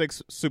still have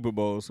 6 Super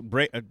Bowls.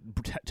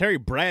 Terry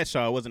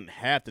Bradshaw wasn't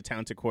half the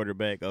talented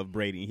quarterback of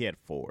Brady. He had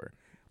 4.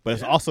 But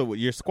it's also with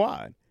your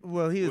squad.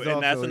 Well, he is also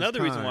and that's his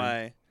another reason time.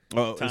 why.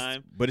 Oh,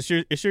 Time. but it's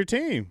your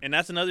team. And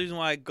that's another reason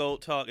why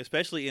GOAT Talk,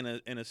 especially in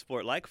a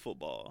sport like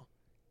football,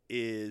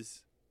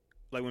 is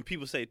like when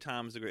people say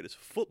Tom is the greatest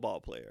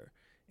football player,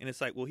 and it's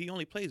like, well, he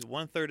only plays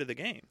 1/3 of the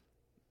game.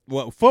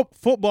 Well,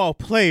 football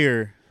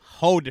player,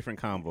 whole different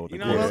combo. You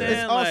know what I'm Well, saying?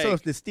 it's also Like-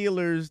 if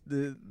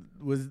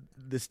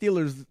the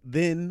Steelers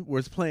then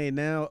was playing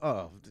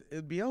now,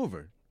 it'd be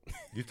over.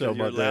 You You're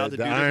talking allowed about to the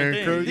do Iron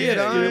different Curtain? things. Yeah,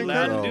 the you're Iron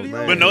allowed Curtain. to do Oh,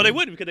 But man. no, they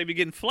wouldn't because they'd be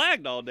getting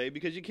flagged all day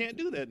because you can't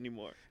do that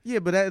anymore. Yeah,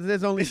 but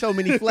there's only so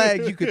many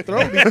flags you could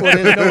throw before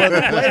there's no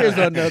other players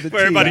on the other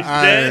Where team. everybody's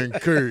Iron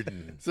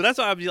Curtain. So that's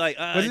why I'd be like,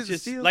 Was it's it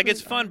just the Steelers like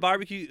it's or- fun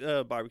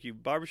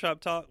barbershop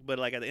talk, but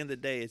like at the end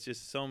of the day, it's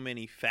just so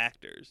many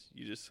factors.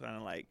 You just kind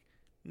of like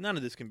none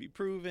of this can be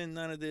proven,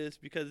 none of this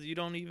because you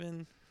don't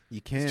even.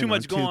 You can. It's too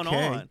much going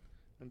 2K. on.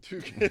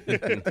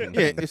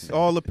 Yeah, it's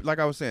all like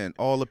I was saying,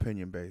 all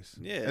opinion based.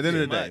 Yeah, At the end of the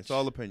pretty day, much. it's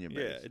all opinion Yeah,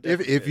 based. it If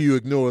definitely you is.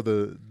 ignore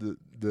the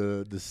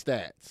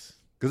stats,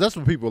 because that's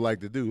what people like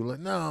to do.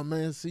 Like, no,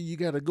 man, see, you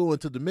got to go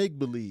into the make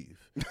believe.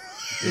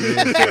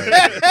 Because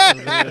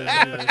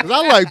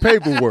I like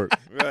paperwork.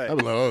 Right. I'm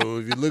like, oh,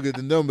 if you look at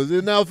the numbers,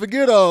 then now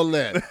forget all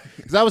that.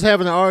 Because I was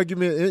having an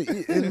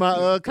argument in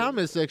my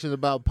comment section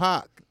about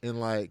Pac, and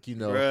like, you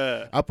know,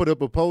 Bruh. I put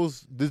up a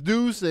post. This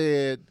dude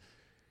said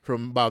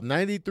from about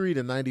 93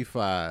 to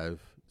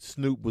 95,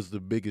 Snoop was the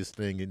biggest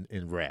thing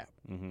in rap.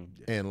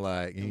 And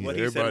like, And what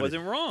he said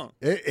wasn't wrong.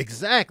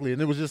 Exactly,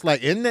 and it was just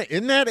like in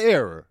that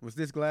era, Was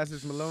this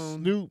Glasses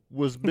Malone? Snoop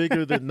was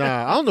bigger than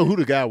I don't know who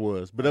the guy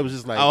was, but it was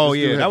just like, Oh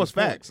this dude yeah, had that a was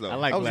point. facts though. I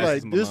like I was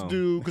Glasses like, this Malone.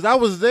 dude, because I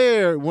was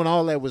there when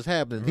all that was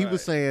happening. He was Right.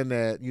 saying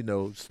that, you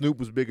know, Snoop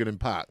was bigger than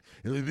Pac.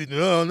 And it'd be,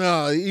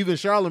 no, even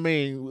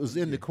Charlemagne was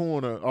in the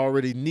corner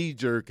already knee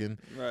jerking.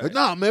 Right. Like,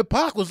 no, man,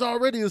 Pac was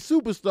already a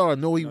superstar.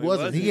 No, he No, he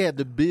wasn't. He wasn't. had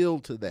to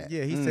build to that.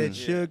 Yeah, he said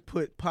Suge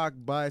put Pac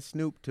by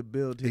Snoop to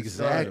build his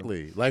stardom.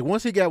 Exactly. Like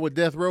once he got with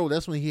Death Row,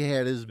 that's when he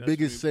had his That's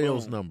biggest when he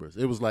sales boom. numbers.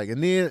 It was like,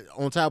 and then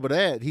on top of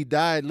that, he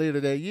died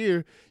later that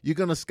year. You're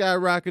gonna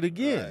skyrocket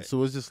again. Right.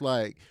 So it's just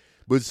like,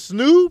 but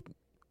Snoop,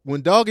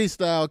 when Doggy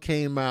Style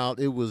came out,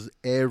 it was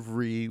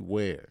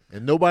everywhere,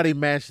 and nobody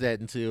matched that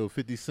until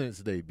 50 Cent's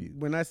debut.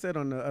 When I said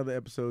on the other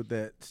episode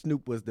that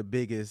Snoop was the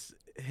biggest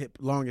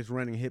longest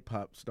running hip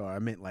hop star, I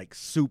meant like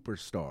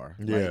superstar.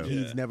 Yeah. Like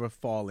he's Yeah. never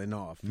fallen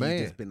off. Man.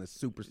 He's just been a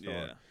superstar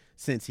Yeah.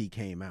 since he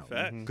came out.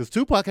 Fact. Because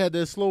Tupac had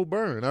that slow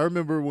burn. I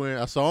remember when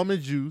I saw him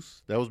in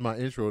Juice. That was my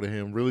intro to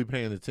him, really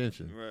paying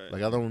attention. Right.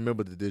 Like I don't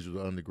remember the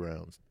Digital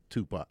Underground's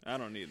Tupac. I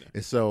don't either.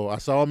 And so I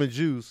saw him in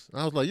Juice.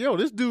 And I was like, yo,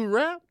 this dude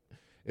rap?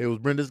 It was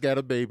Brenda's Got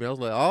a Baby. I was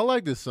like, oh, I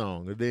like this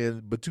song. And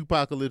then, but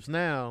Tupacalypse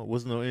Now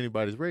wasn't on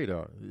anybody's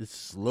radar. It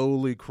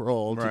slowly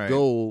crawled to Right.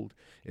 gold.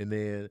 And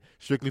then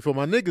Strictly for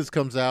My Niggas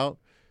comes out.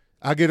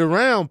 I get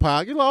around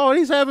Pac. You're like, oh,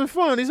 he's having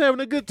fun. He's having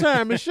a good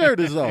time. His shirt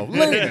is off.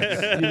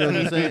 Ladies. You know what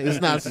I'm saying?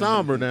 It's not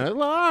somber now. It's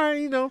like, all right,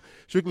 you know,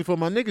 strictly for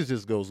my niggas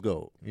just goes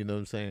gold. You know what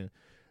I'm saying?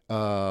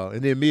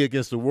 And then Me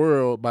Against the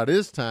World. By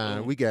this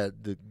time, we got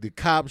the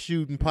cop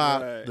shooting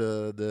Pac, Right.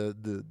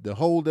 the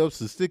holdups,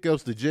 the stick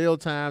ups, the jail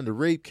time, the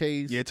rape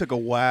case. Yeah, it took a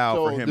while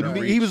So for him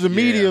to he was a reach-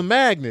 media yeah.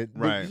 magnet.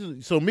 Right.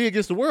 So Me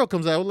Against the World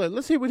comes out. Like,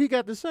 let's hear what he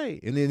got to say.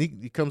 And then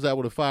he comes out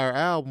with a fire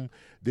album.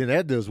 Then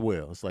that does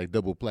well. It's like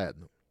double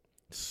platinum.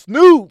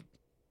 Snoop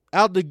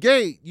out the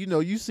gate. You know,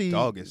 you see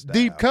Doggy style.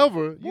 deep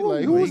cover. You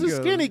like, who There was you the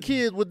go. skinny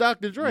kid with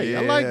Dr. Dre?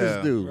 I like this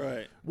Yeah. dude.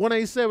 Right.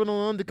 187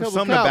 on Undercover There's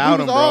something Cop. about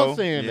we him, was all bro.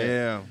 saying that.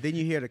 Yeah. Then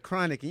you hear the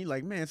Chronic, and you're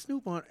like, man,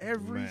 Snoop on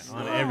every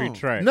on every song.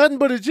 track. Nothing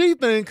but a G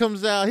thing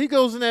comes out. He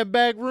goes in that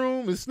back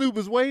room and Snoop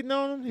is waiting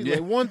on him. He's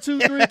like 1, 2,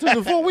 3 to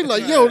the 4. We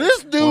like, yo,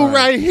 this dude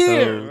right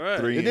here. Right.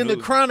 Three And then the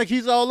two. Chronic,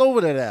 he's all over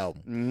that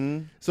album. Mm-hmm.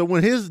 So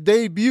when his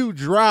debut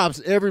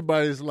drops,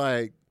 everybody's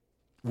like,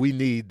 we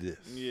need this.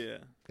 Yeah.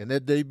 And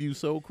that debut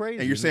so crazy.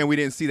 And you're saying we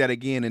didn't see that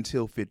again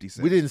until 50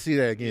 Cent. we didn't see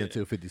that again Yeah.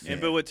 until 50 Cent.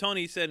 And but what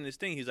Tony said in this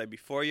thing, he's like,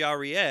 before y'all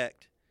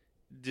react,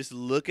 just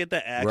look at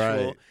the actual.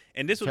 Right.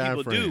 And this is what Time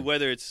people do, frame.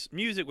 whether it's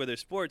music, whether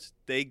it's sports,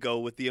 they go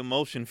with the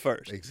emotion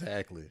first.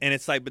 Exactly. And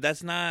it's like, but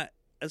that's not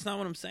what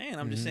I'm saying.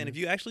 I'm just saying, if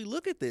you actually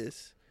look at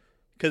this,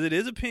 because it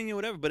is opinion,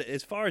 whatever. But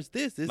as far as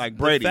this like the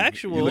Brady.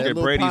 factual, You look That at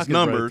little Brady's pocket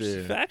right numbers.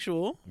 there.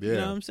 factual. You Yeah.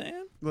 know what I'm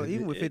saying? Well,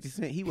 even with It's- 50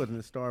 Cent, he wasn't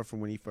a star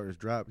from when he first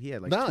dropped. He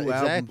had like No, 2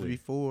 albums exactly.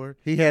 before.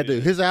 He had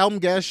his album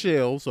got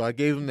shelved, so I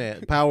gave him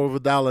that. Power of a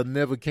Dollar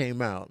never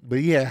came out. But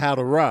he had How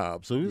to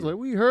Rob. So he was like,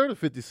 we heard of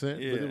 50 Cent.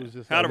 Yeah. But it was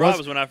just How like, to Rob once-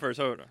 was when I first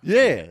heard him.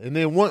 Yeah. And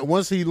then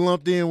once he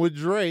lumped in with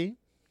Dre,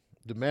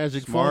 the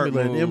Magic Smart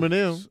Formula, and moves.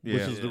 Eminem, Yeah.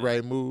 which was the Yeah.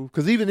 right move.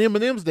 Because even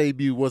Eminem's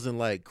debut wasn't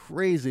like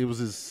crazy. It was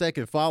his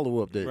second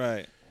follow-up that,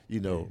 Right.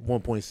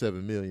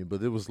 1.7 million.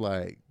 But it was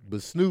like,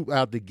 but Snoop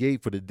out the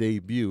gate for the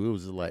debut, it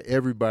was just like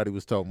everybody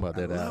was talking about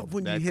I that love album.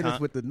 when you That hit us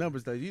con- with the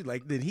numbers though. You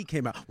like then he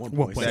came out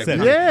 1.7.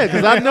 1.7. Yeah,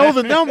 because I know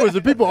the numbers.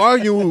 And people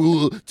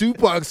argue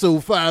Tupac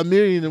sold 5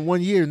 million in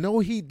 1 year. No,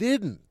 he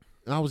didn't.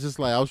 And I was just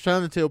like, I was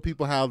trying to tell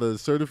people how the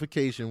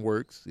certification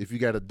works. If you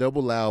got a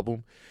double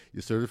album,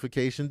 your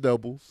certification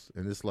doubles,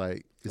 and it's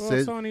like it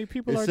says Sony,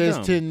 people are it says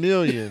dumb. 10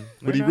 million,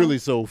 but he know? really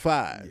sold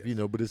 5. You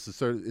know, but it's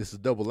a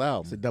double It's a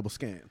album. double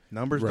scan.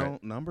 Numbers Right.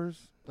 don't numbers.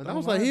 And I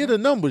was like, here are the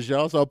numbers,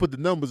 y'all. So I put the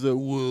numbers up.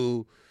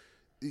 Well,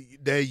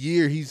 that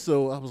year he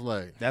sold. I was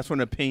like, That's when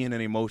opinion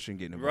and emotion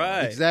get involved.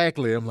 Right.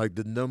 exactly. I'm like,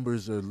 the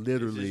numbers are This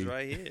literally is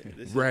right here.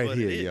 This is right what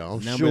here, it is. y'all.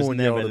 I'm Numbers showing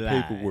y'all never the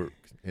lie. paperwork.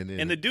 And then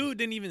And the dude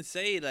didn't even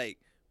say like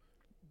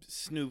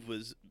Snoop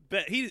was.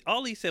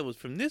 All he said was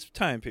from this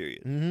time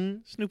period,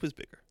 Mhm. Snoop was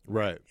bigger,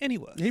 Right. and he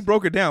was. He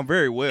broke it down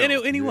very well. and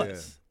he Yeah.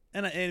 was.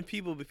 And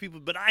people,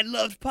 but I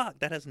loved Pac.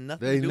 That has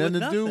nothing That ain't to do with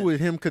nothing to do nothing. with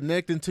him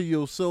connecting to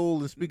your soul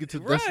and speaking to.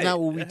 That's Right. not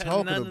what we It has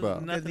talking nothing-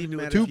 about. nothing to do with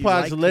matter if you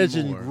Tupac's liked him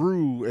legend more.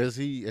 grew as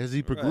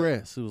he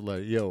progressed. It was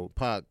like, yo,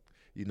 Pac,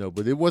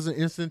 but it wasn't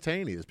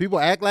instantaneous. People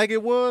act like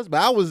it was,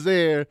 but I was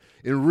there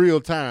in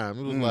real time.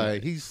 It was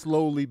like he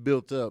slowly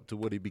built up to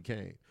what he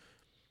became.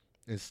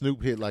 And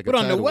Snoop hit like But a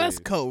on the tidal West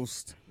wave.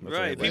 Coast,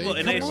 Right, Like, people,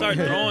 and they come start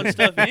on. throwing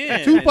stuff in.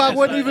 and Tupac it's wasn't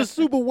like- even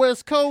super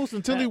West Coast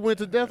until he went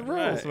to Death Row.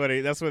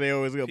 Right. that's where they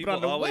always go. People but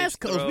on the always West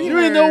Coast, throw- we You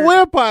didn't know were-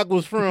 where Pac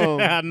was from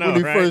I know, when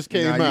he right? first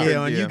came Nah, out.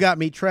 Yeah, when Yeah. you got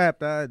me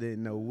trapped, I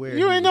didn't know where.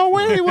 You he ain't was know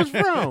where from. he was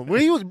from.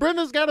 When he was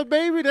Brenda's Got a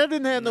Baby, that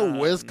didn't have no Nah,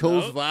 West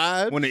Coast nope.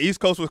 vibe. When the East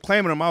Coast was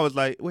claiming him, I was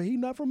like, "Wait, he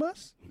not from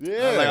us?"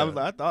 Yeah. I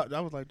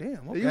was like,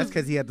 "Damn." Okay. That's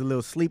because he had the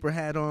little sleeper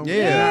hat on. Yeah.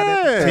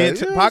 Yeah.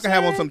 Pac You know what I'm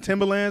have on saying? some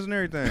Timberlands and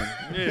everything.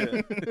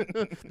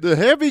 Yeah, The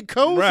heavy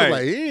coast, Right.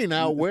 like he ain't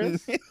out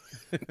west.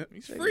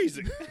 he's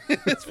freezing.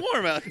 It's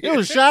warm out It here.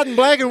 was shot in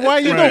black and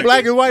white. You know, Right.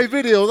 black and white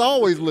videos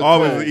always look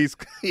Always cold. the East.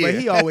 But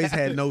he always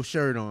had no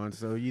shirt on,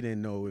 so you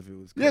didn't know if it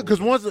was. Yeah, cold.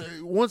 because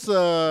once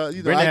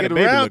Brenda I Had a Get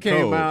Baby Around looked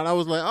came cold. out, I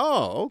was like,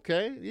 oh,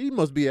 okay, he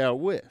must be out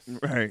west.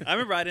 right. I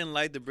remember I didn't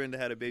like the Brenda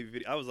Had a Baby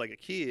video. I was like a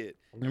kid.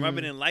 I remember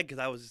I didn't like because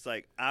I was just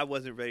like I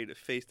wasn't ready to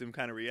face them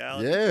kind of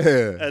reality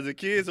Yeah. as a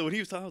kid. So when he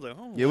was talking, I was like,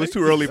 oh, It was what?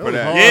 too early for That was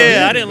that. hard.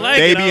 Yeah, Oh, I didn't like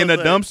it. Baby I in the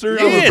was like, dumpster.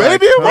 Yeah, I was baby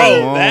like, in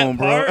bro, come that on,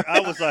 bro. part, I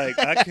was like,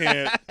 I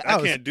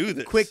can't do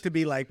this. quick to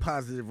be like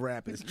positive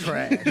rap is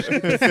trash.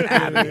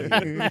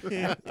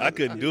 I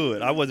couldn't do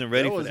it. I wasn't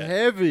ready That for was that.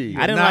 heavy.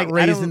 I didn't Not like I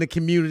raised didn't- in the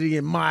community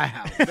in my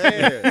house.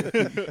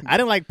 I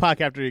didn't like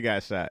Pac after he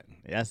got shot.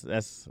 That's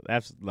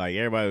like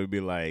everybody would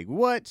be like,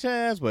 "What,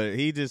 Chaz?" But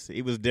he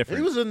was different.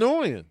 He was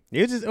annoying.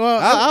 He was just well.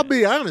 I'll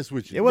be honest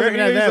with you. It wasn't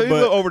He's even that, a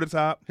little but over the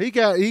top. He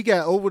got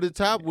over the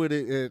top with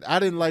it, and I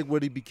didn't like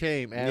what he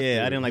became after.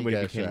 yeah, I didn't like what he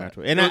got became shot.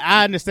 after. And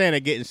I understand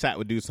that getting shot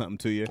would do something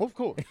to you. Of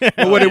course.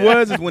 But what it yeah.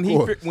 was is when he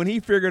course. when he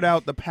figured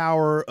out the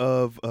power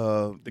of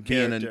the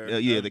character.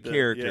 the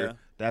character. Yeah.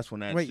 That's when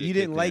that. Wait, shit you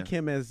didn't kicked like in.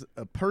 him as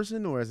a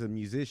person or as a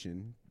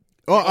musician?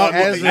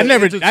 as I an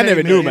never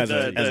knew him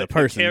entertainment, as a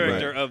person. The but-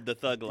 character of the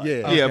thug life.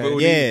 Yeah. Yeah, Okay. but when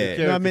Yeah.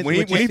 he, No, I meant when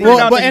he what you figured said.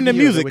 out Well, the and the videos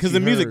music, what because you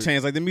the music heard.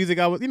 changed. Like the music,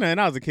 I was, and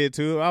I was a kid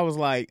too. I was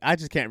like, I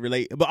just can't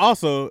relate. But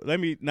also, let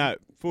me not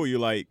fool you.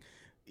 Like,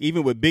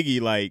 even with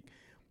Biggie, like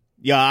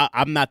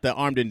I'm not the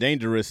armed and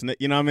dangerous.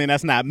 You know what I mean?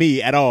 That's not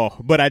me at all.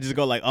 But I just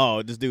go like,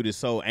 oh, this dude is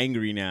so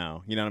angry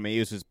now. You know what I mean? It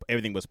was just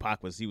everything was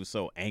Pac was he was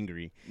so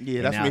angry. Yeah,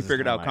 And that's now when he it's just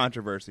figured out like-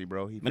 controversy,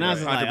 bro. He But now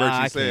figured it's out just like,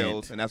 controversy I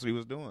sells, can't. and that's what he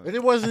was doing. And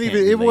it wasn't I even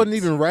can't it wasn't relate.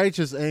 even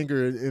righteous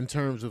anger in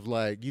terms of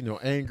like,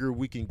 anger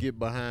we can get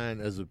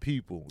behind as a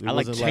people. It I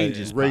like wasn't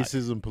changes,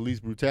 racism, police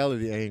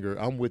brutality anger.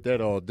 I'm with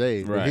that all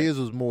day. But Right. his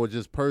was more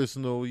just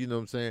personal, you know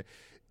what I'm saying?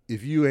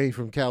 If you ain't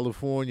from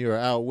California or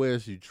out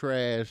west, you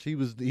trash. He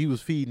was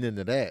feeding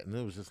into that, and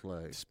it was just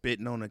like,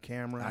 Spitting on the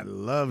camera. I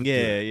loved Yeah,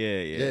 it.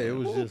 yeah. yeah, it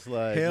was just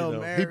like Hail he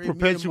Mary, me and my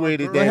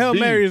perpetuated girl. that But Hail beat.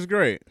 Mary is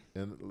great.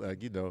 And like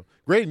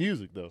great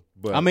music though.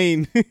 But I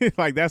mean,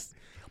 like that's.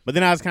 But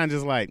then I was kind of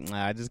just like,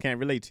 nah, I just can't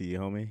relate to you,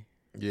 homie.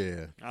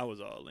 yeah, I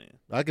was all in.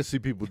 I could see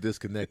people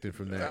disconnecting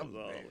from I that was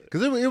all in.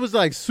 because it was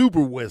like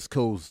super West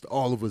Coast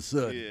all of a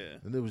sudden, Yeah.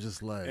 and it was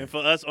just like, And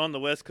for us on the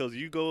West Coast,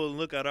 you go and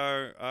look at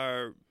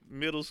our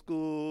middle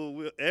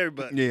school,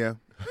 everybody. Yeah.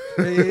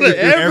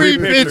 Every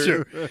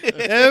picture.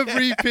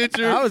 Every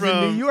picture I was from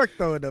in New York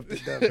throwing up the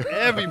stuff.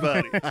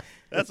 everybody.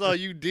 That's all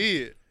you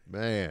did.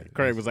 man,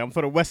 Craig was like, I'm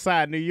for the West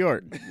Side, New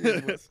York.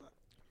 and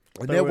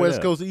Throw that it West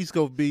up. Coast East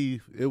Coast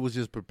beef, it was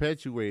just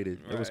perpetuated.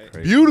 It was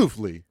crazy.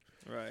 Beautifully.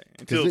 Right.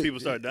 Until it- people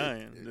start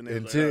dying. Then they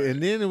was like, Until, all right.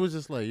 and then it was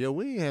just like, yo,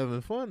 we ain't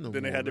having fun no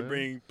Then they more, had to man.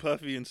 bring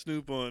Puffy and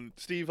Snoop on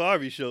Steve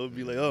Harvey's show and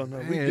be like, oh, no,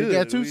 we Man, good. it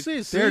got too We-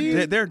 serious.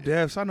 Their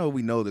deaths, I know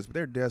we know this, but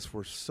their deaths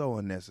were so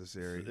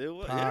unnecessary. It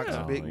was- Pac's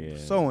yeah. big, Oh, yeah.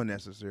 so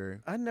unnecessary.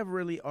 I never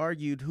really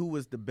argued who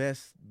was the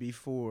best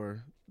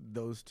before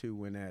those two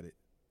went at it.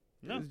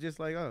 No. It was just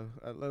like, oh,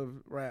 I love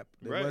rap.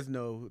 There Right. was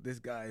no, this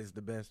guy is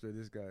the best or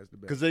this guy is the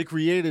best. Because they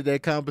created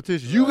that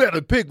competition. You got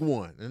to pick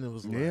one. And it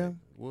was like, Yeah.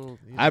 well,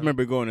 I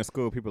remember going to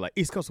school. People like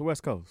East Coast or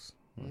West Coast.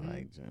 I'm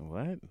like,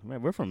 what?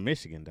 Man, we're from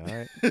Michigan, dog.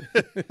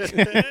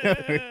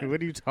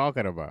 What are you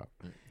talking about?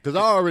 Because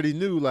I already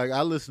knew, like,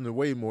 I listened to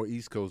way more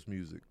East Coast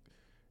music,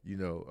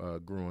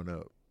 growing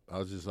up. I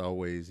was just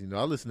always,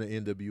 I listened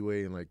to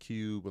NWA and, like,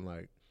 Cube and,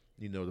 like,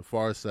 the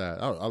Far Side.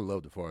 I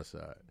love the Far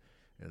Side.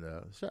 And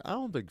I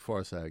don't think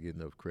Far Side get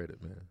enough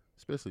credit, man,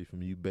 especially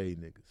from you Bay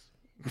niggas.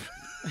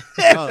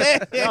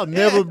 Y'all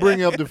never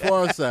bring up the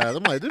Far Side.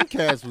 I'm like, them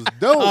cats was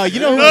dope. You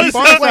know man. who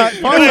Far Side-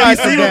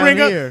 DC will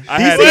bring up?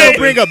 DC will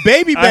bring up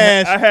Baby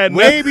Bash I had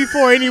way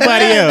before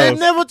anybody They else.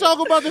 never talk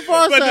about the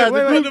Far But Side.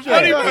 the, group the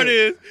funny chat. part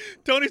is,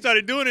 Tony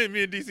started doing it, and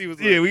me and DC was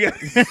like, Yeah, we got.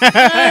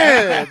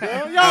 Yeah, bro.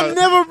 Y'all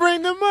never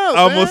bring them up.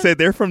 I almost man. said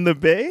they're from the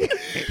Bay.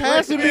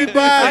 Passing me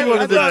by is one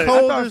of the I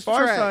coldest thought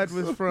tracks.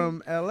 Farside was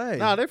from L.A.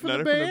 Nah, they're from No,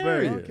 the they're Bay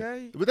from the Bay. Area.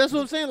 Okay. But that's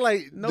what I'm saying.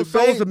 Like No the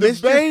Souls Bay, of the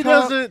Mischief Bay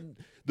talk?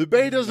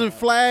 doesn't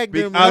flag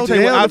them. I'll no tell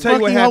you what. damn I'll tell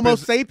you what fucking Homo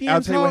happens. sapien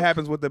I'll tell you what talk?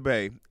 happens with the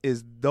Bay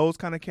is those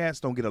kind of cats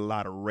don't get a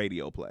lot of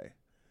radio play,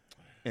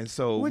 and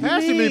so What do you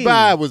Passing me mean?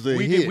 by was a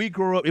we hit. we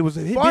grew up. It was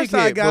a hit, big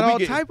Farside hit, got but we all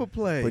get- type of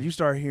play. But you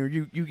start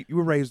hearing you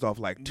were raised off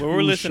like but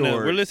we're listening.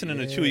 short. We're listening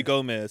to Chewy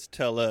Gomez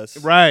tell us,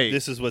 Right.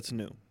 This is what's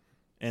new,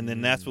 and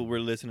then that's what we're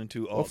listening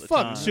to all Well, the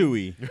fuck time.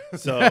 Chewy.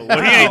 So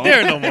well, he ain't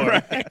there no more.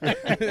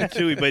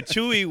 Chewy, but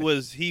Chewy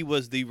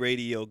was the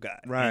radio guy,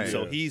 Right. And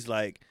so he's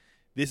like,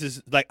 this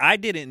is like I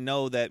didn't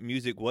know that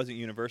music wasn't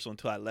universal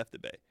until I left the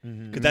Bay,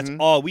 because that's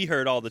all we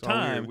heard all the all we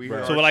heard. time. We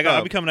heard So our like I'll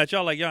stuff. be coming at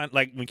y'all like y'all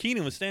like when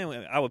Keenan was staying,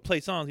 I would play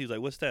songs. He was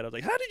like, "What's that?" I was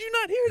like, "How did you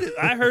not hear this?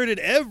 I heard it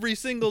every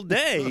single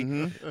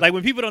day." Like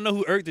when people don't know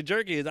who Irk the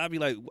Jerk is, I'll be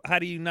like, "How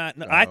do you not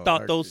know?" I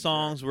thought Irk those the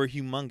songs were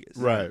humongous,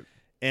 right.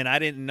 And I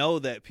didn't know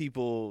that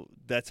people.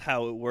 That's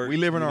how it works. We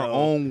live in you our know.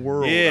 own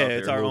world. Yeah, out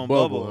it's there. our Little own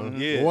bubble. huh?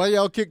 Yeah. Why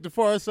y'all kick the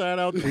Far Side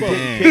out the bubble?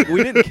 Damn.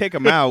 We didn't kick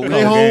them out. We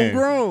They don't- damn.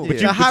 homegrown. But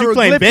But you playing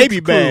hieroglyphics Baby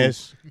crew.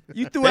 Bash.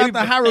 You threw out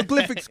the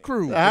hieroglyphics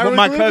crew. But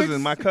my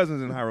Hieroglyphics?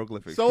 cousins in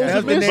hieroglyphics. Souls Cats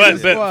of was-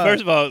 Mischief. But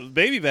first of all,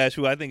 Baby Bash,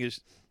 who I think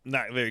is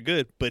not very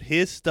good, but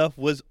his stuff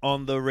was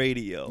on the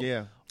radio.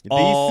 yeah.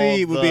 All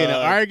DC would be in an the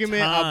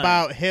argument time.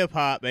 about hip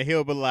hop, and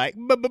he'll be like,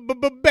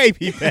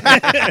 "Baby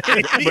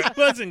Bash." He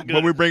wasn't good.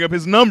 But we bring up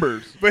his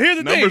numbers. But here's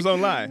the Numbers thing.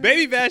 don't lie.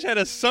 Baby Bash had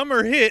a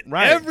summer hit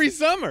Right. every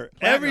summer.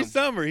 Every Platinum.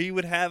 summer he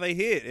would have a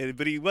hit,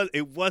 but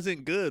it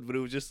wasn't good. But it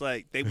was just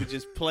like they would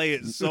just play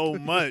it so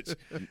much.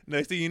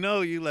 Next thing you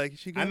know, you like.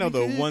 She I got know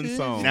me the one shaking.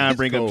 song. Now I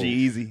bring up cold.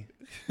 G-Eazy.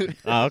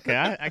 Oh, okay,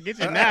 I get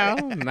you now.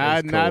 Now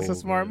it's a cold,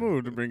 smart man.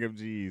 move to bring up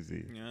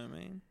G-Eazy. You know what I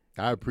mean?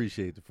 I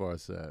appreciate the Far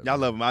Side. Y'all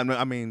love them.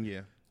 I mean,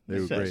 yeah. They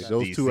were Shut great. up,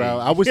 Those DC. 2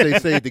 hours. I wish they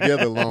stayed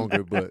together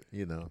longer, but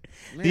Man,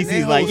 DC's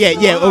they like, whole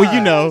yeah, oh,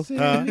 you know.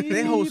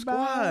 They whole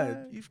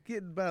squad. You forget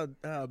about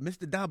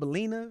Mr.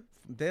 Dabalina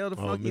from Dale the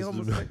Funky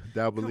Homo. Mr.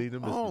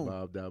 Dabalina, Come Mr. on.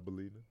 Bob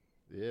Dabalina.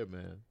 Yeah,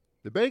 man.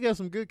 The Bay got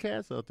some good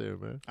cats out there,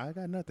 man. I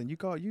got nothing.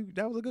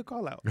 That was a good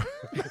call out.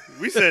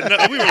 We said no,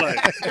 we were like,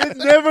 It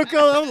never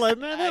comes. I'm like,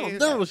 man, that'll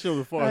never show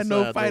the Far I had Side.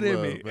 no fight in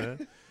love, me.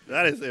 man.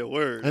 I didn't say a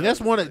word. And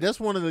that's one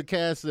of the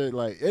cats that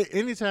like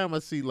anytime I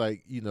see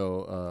like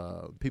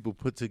people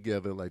put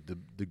together like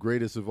the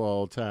greatest of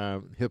all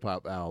time hip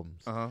hop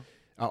albums, Uh huh.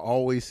 I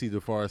always see the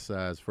Far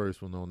Side's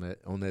first one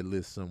on that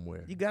list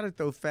somewhere. You got to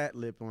throw Fat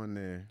Lip on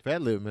there.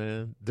 Fat Lip,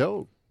 man,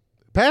 dope.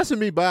 Passing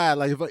me by,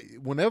 like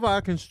whenever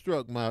I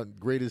construct my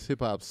greatest hip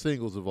hop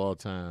singles of all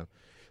time,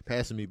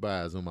 Passing Me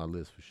By is on my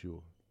list for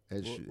sure.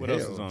 What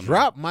else is on there?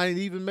 Drop might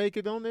even make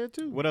it on there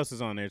too. What else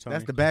is on there, Tony?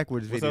 That's the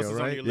backwards What video, else is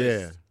on right? your Yeah,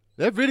 list?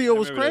 that video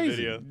was I remember that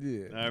crazy.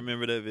 video. Yeah. I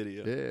remember that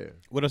video. Yeah,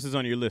 What else is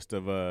on your list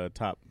of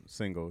top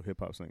hip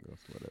hop singles?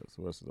 What else?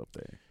 What else is up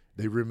there?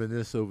 They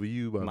Reminisce Over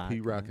You by My P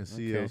Rock and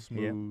CL okay,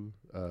 Smooth.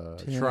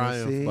 Tennessee.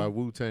 Triumph by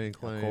Wu-Tang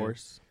Clan. Of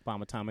course,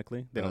 Bomb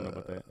Atomically. They don't know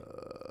about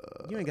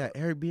that. You ain't got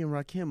Eric B. and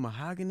Rakim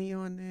Mahogany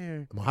on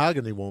there.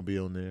 Mahogany won't be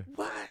on there,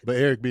 What? but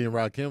Eric B and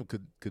Rakim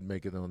could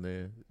make it on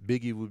there.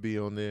 Biggie would be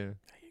on there.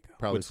 There you go.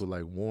 Probably What's- for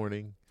like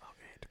Warning.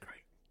 Okay,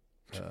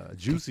 great.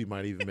 Juicy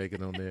might even make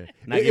it on there.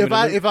 Not giving it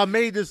a- if I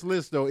made this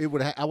list though,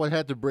 I would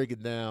have to break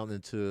it down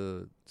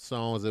into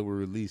songs that were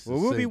released. Well,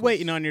 as we'll be singles.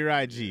 waiting on your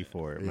IG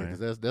for it, Yeah, man.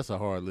 'cause that's a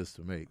hard list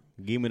to make.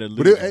 Give me the.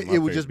 But Losers, it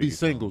would my just be favorite Biggie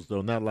song. singles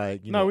though, not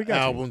like No, we got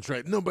you. album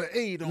track number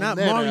 8 on Not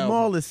that Marley album.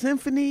 Marl, The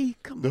Symphony.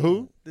 Come The on.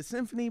 who? The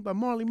Symphony by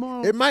Marley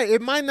Marl. It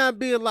might not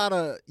be a lot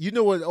of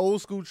what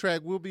old school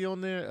track will be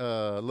on there.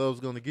 Love's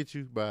Gonna Get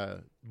You by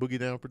Boogie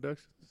Down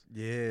Productions.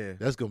 Yeah.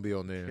 That's gonna be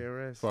on there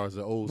KRS. as far as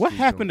the old. What school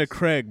happened to joints.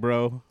 Craig,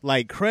 bro?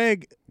 Like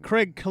Craig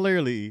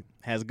clearly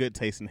has good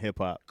taste in hip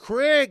hop.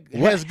 Craig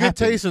What has good happened?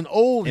 taste in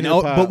old And hip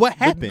old- hop. but what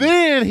happened?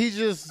 then he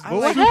just I But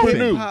like what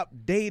happened? hip hop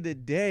day to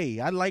day.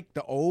 I like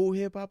the old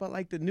hip hop. I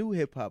like the new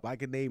hip hop. I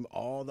can name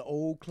all the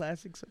old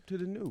classics up to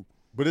the new.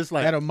 But it's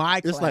like That are my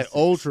it's like classics.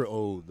 ultra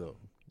old though.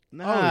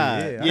 Nah,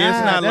 yeah. Yeah,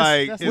 it's nah, not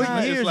like that's it's, not-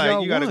 What it's years like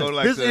y'all you got to go want?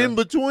 like this the, in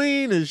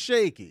between is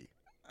shaky.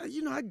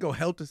 You know, I go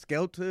Helter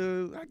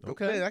Skelter.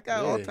 I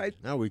got all Yeah. types.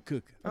 Now we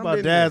cooking. How about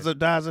in Daz there. of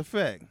Daz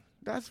Effect?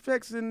 That's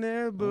Effects in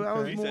there, but I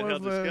was He more said of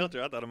Helter a.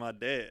 Skelter. I thought of my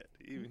dad.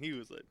 Even he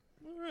was like,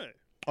 all right.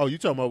 Oh, you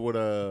talking about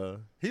what?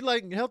 He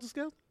like Helter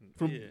Skelter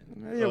from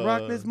Yeah,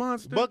 Rock This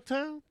Monster.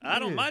 Bucktown. I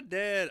don't. Yeah. My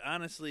dad,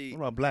 honestly, What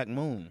about Black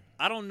Moon?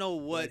 I don't know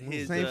what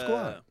his Same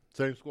squad.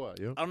 Same squad.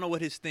 Yeah. I don't know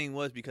what his thing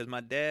was because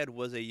my dad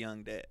was a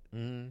young dad,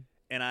 Mm-hmm.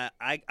 and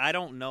I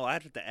don't know. I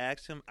have to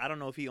ask him. I don't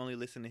know if he only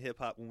listened to hip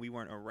hop when we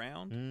weren't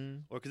around, Mm-hmm.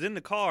 or because in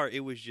the car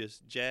it was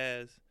just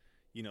jazz,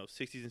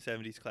 60s and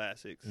 70s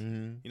classics.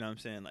 Mm-hmm. You know what I'm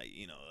saying? Like,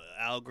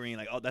 Al Green,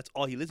 like, that's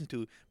all he listened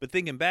to. But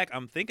thinking back,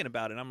 I'm thinking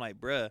about it. I'm like,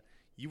 bruh,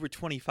 you were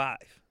 25.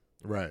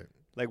 Right.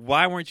 Like,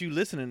 why weren't you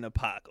listening to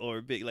Pac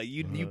or Big? Like,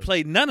 you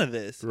played none of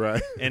this.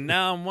 Right. And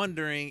now I'm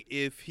wondering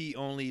if he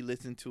only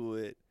listened to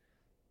it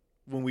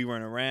when we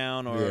weren't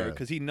around, or Yeah.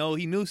 because he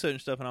knew certain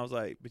stuff. And I was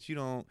like, but you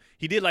don't.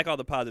 He did like all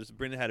the positives.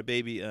 Brenda Had a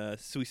Baby,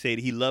 Sweet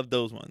Sadie. He loved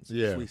those ones.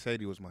 Yeah. Sweet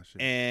Sadie was my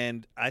shit.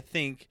 And I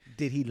think,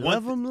 Did he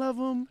One love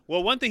him?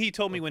 well, one thing he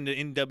told me when the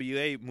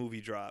NWA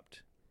movie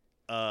dropped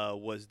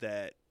was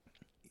that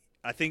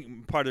I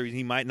think part of the reason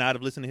he might not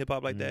have listened to hip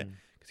hop like that,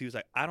 because he was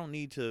like, I don't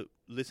need to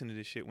listen to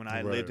this shit when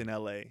I lived in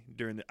LA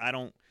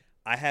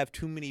I have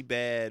too many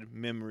bad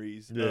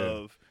memories Yeah.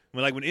 of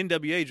when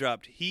NWA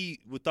dropped. He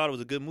thought it was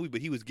a good movie,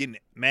 but he was getting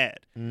mad.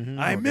 Mm-hmm.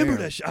 I remember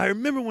damn. that. I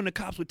remember when the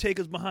cops would take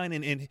us behind,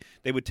 and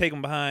they would take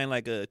them behind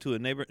to a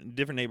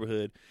different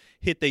neighborhood,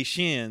 hit their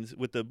shins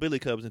with the billy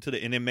clubs and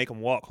then make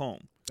them walk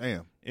home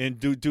Damn. and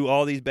do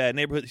all these bad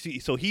neighborhoods.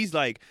 So he's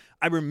like,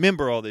 I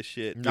remember all this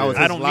shit. That was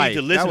I his don't life. need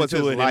to That listen was to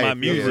his it in life. my Yeah.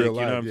 music. Real You know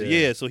life, what I'm saying? yeah.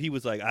 Yeah. So he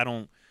was like, I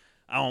don't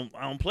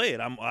play it.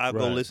 I'll go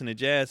Right. listen to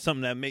jazz,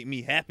 something that make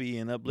me happy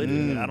and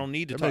uplifting. And I don't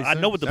need to That talk. makes I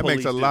know what the That police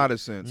makes a do. lot of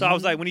sense. So I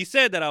was like, when he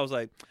said that, I was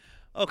like,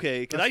 okay,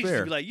 because I That's used to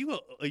fair. be like, you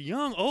a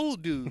young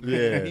old dude. Yeah.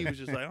 And he was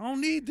just like, I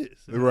don't need this.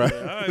 And I Right.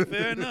 was like, all right,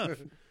 fair enough.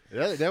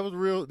 That was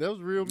real. That was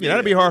real. Yeah,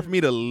 that'd be hard for me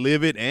to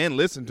live it and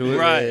listen to it.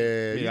 Right. Yeah,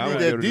 Yeah, you I need would that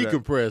be able to do that.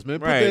 decompress, man.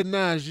 Put Right. that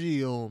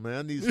 9G on, man.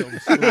 I need something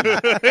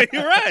smooth.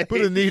 You're right.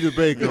 Put Anita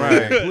Baker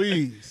Right. on,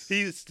 please.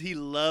 He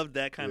loved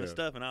that kind of Yeah.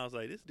 stuff, and I was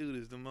like, this dude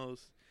is the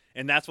most.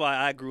 And that's why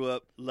I grew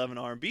up loving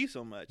R&B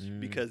so much,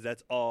 because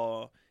that's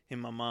all him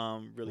and my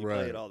mom really Right.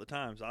 played all the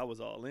time. So I was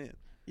all in.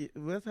 Yeah,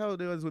 well, that's how it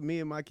was with me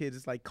and my kids.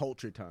 It's like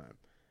culture time.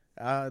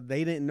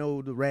 They didn't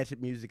know the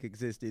ratchet music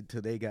existed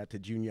till they got to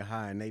junior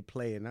high, and they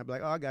play it. And I'd be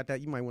like, oh, I got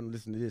that. You might want to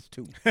listen to this,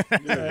 too.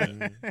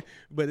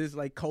 But it's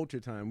like culture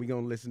time. We're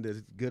going to listen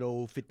to good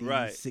old 50s,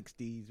 Right.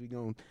 60s. We're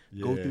going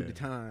to go through Yeah. the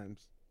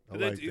times. I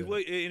like that.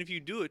 And if you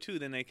do it too,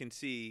 then they can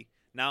see.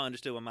 Now I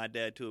understood why my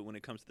dad do it when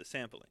it comes to the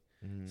sampling.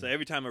 So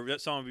every time a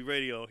song be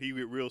radio, he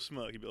get real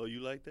smug. He'd be, oh,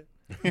 you like that?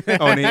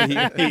 Oh, and then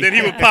And then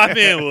he would pop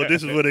in, well,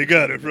 this is where they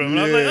got it from. And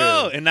I was like,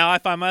 Yeah. oh. And now I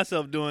find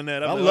myself doing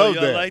that. I'm I like, love oh,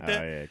 y'all that. like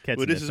that? Oh, yeah. Catching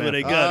Well, this the is where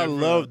they sample. got I it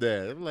from. love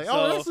that. I'm like,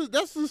 So-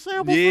 that's the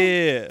sample.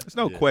 Yeah. there's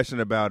no question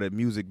about it.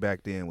 Music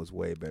back then was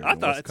way better I than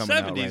thought what's coming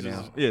out 70s right was-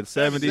 now. Yeah,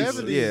 70s.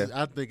 70s,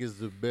 Yeah. I think is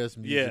the best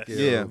music Yes.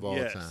 era Yeah. of all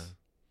Yes. time.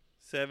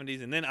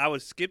 70s, and then I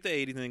would skip the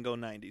 80s and then go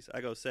 90s.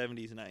 I go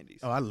 70s, 90s.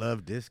 Oh, I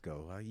love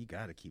disco. You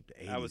got to keep the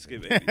 80s. I would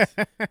skip in.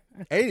 80s.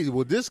 80s.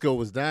 Well, disco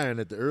was dying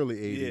at the early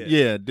 80s.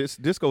 Yeah,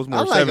 disco's more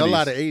I like 70s. a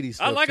lot of 80s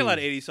stuff. I like a too. lot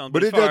of 80s songs,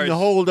 but as it far doesn't as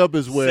hold up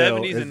as well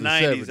 70s as and the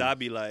 90s, 70s. I'd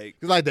be like,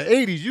 'Cause like the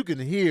 80s, you can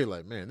hear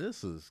like, man,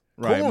 this is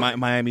Right, corny.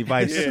 Miami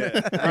Vice. Yeah,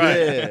 right.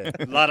 Yeah.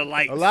 A lot of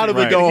lights. A lot of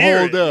and it you don't can hear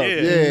hold it. up.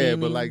 Yeah. Yeah,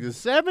 but like the The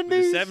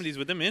 70s. 70s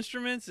with them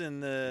instruments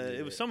and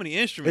it was so many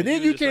instruments. And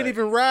then It you was can't just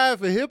even ride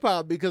for hip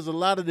hop because a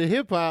lot of the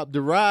hip hop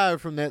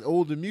derived from that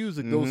older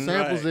music. Those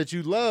samples Right. that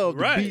you love,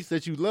 the Right. beats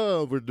that you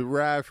love, were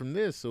derived from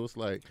this. So it's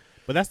like,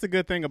 But that's the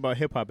good thing about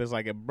hip hop is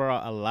like it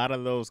brought a lot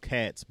of those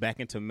cats back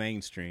into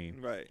mainstream,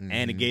 right.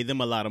 and it gave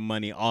them a lot of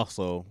money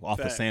also off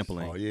the Facts.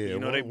 sampling. oh yeah, You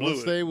know, they blew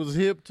once it. they was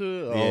hip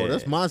to, oh, Yeah.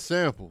 that's my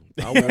sample.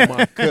 I want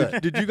my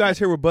cut. Did you guys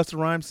hear what Busta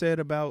Rhymes said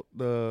about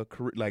the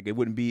like it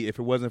wouldn't be if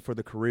it wasn't for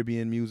the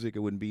Caribbean music, it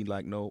wouldn't be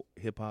like no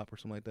hip hop or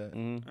something like that.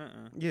 Mhm.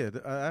 Yeah,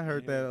 I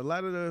heard that a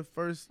lot of the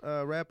first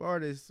rap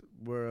artists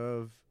were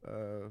of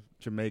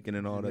Jamaican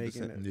and all that.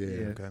 Jamaican,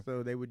 Yeah, okay.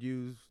 So they would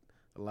use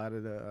a lot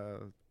of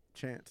the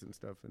chants and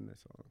stuff in their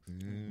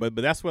songs. But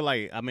that's what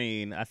like I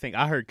mean I think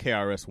I heard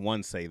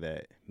KRS-One say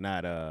that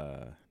not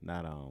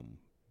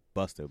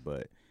Busta,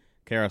 but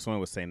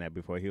KRS-One was saying that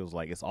before. He was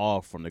like it's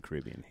all from the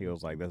Caribbean. He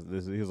was like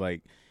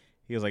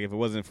he was like if it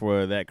wasn't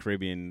for that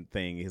Caribbean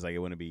thing, he's like it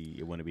wouldn't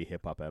be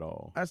hip hop at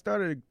all. I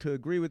started to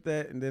agree with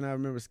that, and then I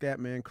remember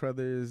Scatman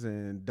Crothers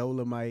and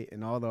Dolomite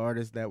and all the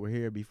artists that were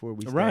here before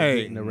we started Right.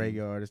 getting the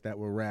reggae artists that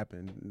were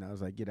rapping. And I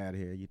was like, get out of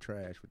here. You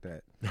trash with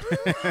that.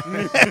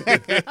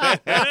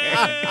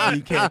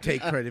 You can't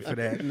take credit for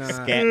that. Nah.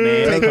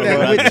 Scatman Take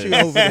that with you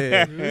Crothers. over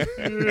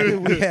there.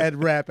 We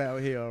had rap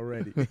out here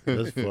already.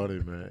 That's funny,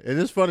 man. And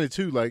it's funny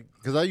too, like,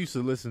 because I used to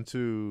listen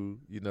to,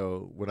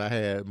 when I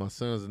had my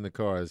sons in the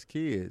car as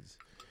kids,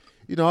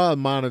 I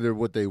monitor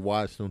what they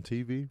watched on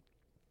TV.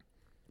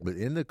 But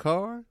in the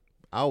car,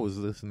 I was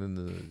listening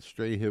to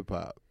straight hip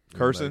hop.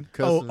 Cursing?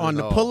 Oh, on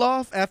the pull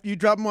off after you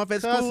drop them off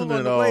at Cussing school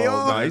on it the way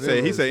all, off? No,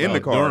 man. he said in the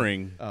car.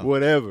 During. Oh.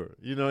 Whatever.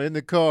 In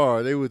the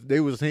car, they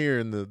was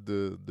hearing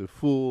the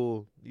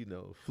full,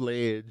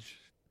 fledged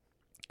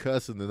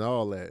cussing and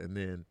all that. And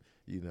then,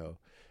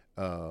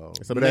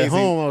 It's but amazing. at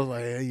home, I was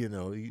like,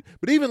 hey,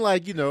 but even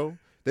like,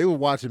 they were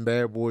watching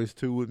Bad Boys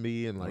 2 with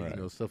me and like,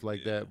 Right. stuff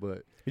like that.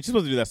 But You're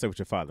supposed to do that stuff with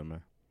your father,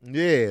 man.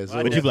 yeah.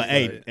 So But you be like,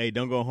 Right. hey,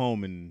 don't go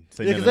home and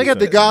say yeah, none because of they this got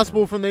the stuff.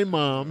 gospel from their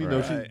mom.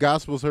 Right.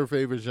 Gospel's her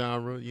favorite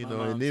genre. My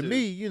mom And then too.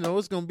 me,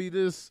 it's gonna be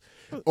this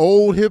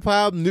old hip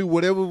hop, new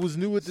whatever was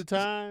new at the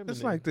time. It's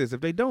and like this.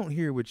 If they don't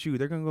hear it with you,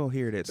 they're gonna go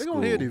hear it at They're school.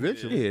 gonna hear it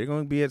eventually. Yeah, they're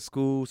gonna be at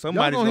school. y'all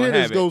Somebody's gonna hear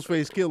gonna this have it.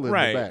 Ghostface Killer in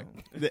Right.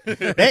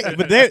 the back.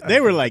 But they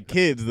were like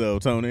kids though,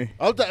 Tony.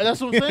 That's what I'm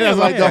saying. That's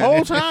like what the I'm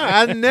whole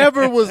time, I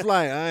never was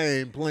like, I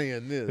ain't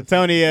playing this.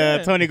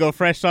 Tony go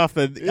fresh off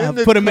the In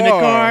the put him in the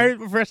car.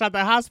 car, fresh out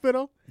the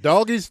hospital.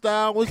 Doggy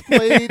Style was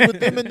played with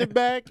them in the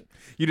back.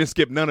 You didn't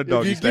skip none of If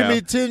doggy you style. give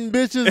me 10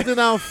 bitches, then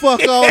I'll fuck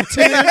all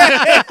 10.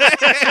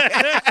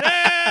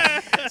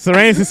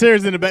 Serene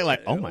Sincere's in the back,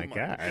 like, oh my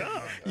god.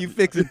 You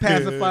fixing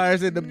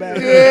pacifiers in the back.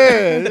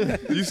 Yeah.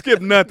 You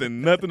skip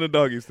nothing of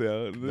doggy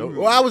style.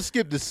 Well, I would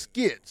skip the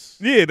skits.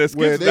 Yeah, the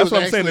Where skits. they That's was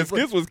what I'm saying. The actually-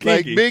 skits was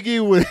like kinky.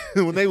 Biggie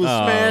when they was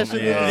Oh, smashing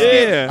man. in the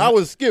skit, Yeah. I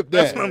would skip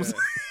that. That's what I'm saying.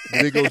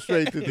 They go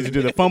straight to Did you the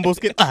do the fumble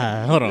skit?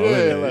 Hold on.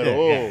 yeah, like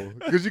whoa,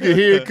 because you can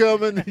hear it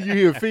coming. You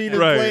hear Phoenix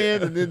Right.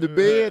 playing, and then the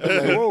bed.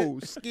 I'm like, whoa,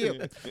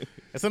 skip.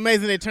 It's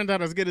amazing they turned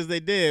out as good as they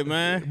did,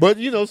 man. But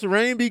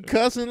Serene be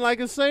cussing like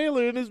a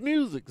sailor in his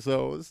music,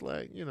 so it's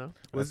like Was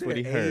That's there what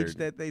an he age heard.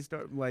 that they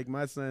start? Like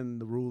my son,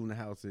 the rule in the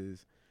house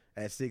is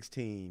at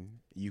 16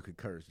 you could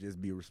curse.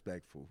 Just be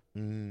respectful.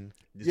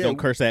 Just don't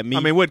curse at me. I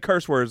mean, what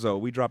curse words though?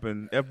 We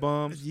dropping f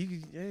bombs.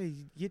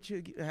 Get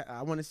your.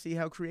 I want to see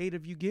how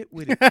creative you get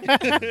with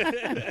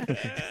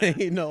it.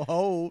 Ain't no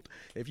hold.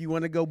 If you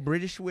want to go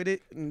British with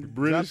it and drop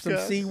British some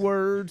cuss? c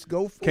words,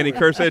 go for Can it. he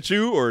curse at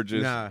you or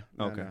just? Nah.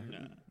 Okay.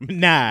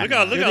 nah. Look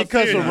how Can he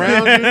cuss serious.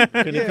 around you?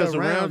 Can he Yeah, cuss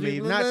around around me,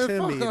 you? not Man, to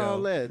fuck me,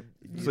 all though. that.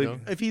 So- You know?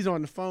 If he's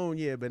on the phone,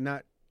 yeah, but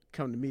not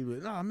come to me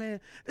with, oh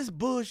man, this is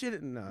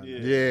bullshit. Nah.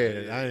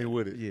 Yeah, I ain't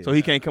with it. Yeah. So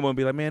he can't come up and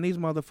be like, man, these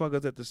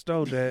motherfuckers at the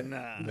store, Dad.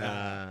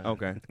 Nah.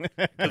 Okay.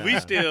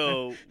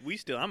 Because we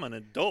still, I'm an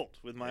adult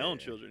with my own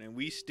children, and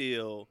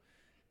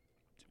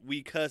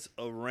we cuss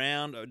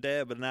around our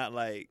dad, but not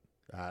like.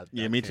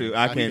 Yeah, me too.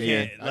 I can't-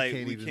 yeah. I Like,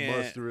 can't we even can't-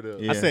 muster it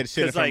up. Yeah. I said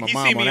shit in Because front like of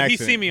my mom on he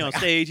accident. see me on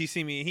stage,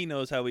 he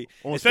knows how we.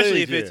 On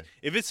Especially stage,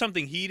 if it's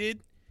something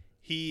heated,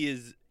 he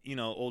is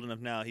old enough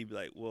now. He'd be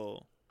like,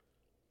 well,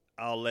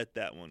 I'll let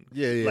that one.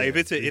 Yeah, yeah. Like if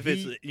it's If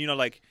he-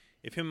 like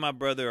if him and my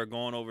brother are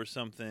going over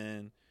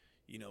something,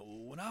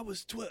 when I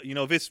was 12,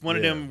 if it's one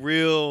of Yeah. them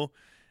real.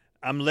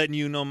 I'm letting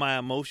you know my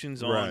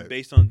emotions on Right.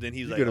 based on. Then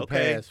he's You like, get a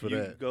okay, pass for you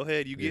that. go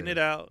ahead, you getting Yeah. it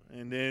out,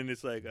 and then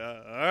it's like,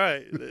 all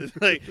right,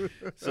 like,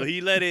 so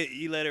he let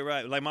it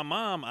ride. Like my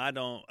mom, I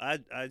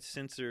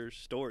censor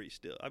stories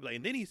still. I'm like,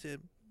 and then he said,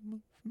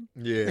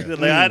 Yeah.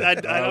 like, I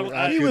don't.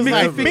 I He could was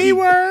never like, be- B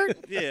word.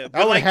 yeah, I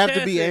would like have to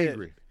Chad be said,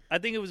 angry. I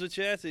think it was with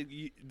Chad said,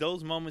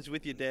 those moments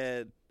with your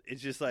dad,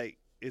 it's just like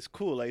it's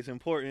cool. Like it's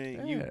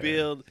important. You Yeah.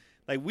 build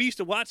like we used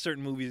to watch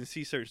certain movies and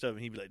see certain stuff, and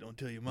he'd be like, "Don't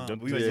tell your mom."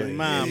 Don't We tell was your like,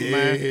 mom, Yeah.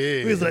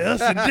 man. We was like, us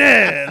and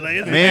dad, like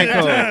it's Man a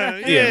code.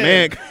 time. Yeah,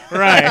 man.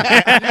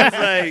 Right. It's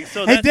like,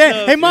 so Hey, that dad.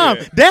 stuff- Hey, mom.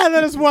 yeah. Dad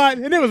let us watch,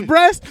 and it was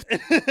breast,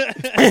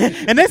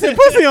 and they said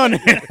pussy on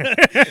there.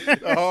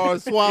 A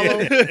hard swallow.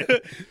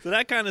 So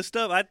that kind of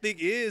stuff, I think,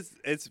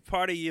 it's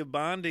part of your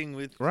bonding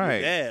with your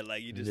Right. dad.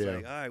 Like you just Yeah.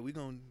 like, all right, we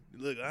gonna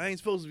look. I ain't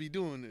supposed to be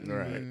doing this.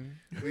 Right.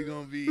 We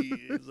gonna be.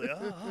 It's like,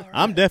 oh, all right.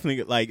 I'm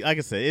definitely like I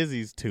said,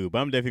 Izzy's too, but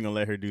I'm definitely gonna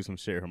let her do some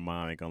shit her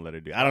mom ain't gonna let her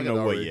do. I don't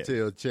know what yet,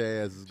 Tell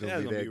Chaz is gonna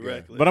Chad's be gonna that be guy.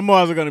 reckless. but I'm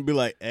also gonna be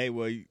like, hey,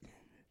 well, you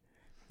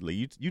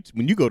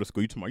when you go to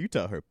school tomorrow, you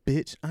tell her,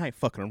 bitch, I ain't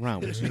fucking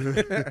around with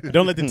you.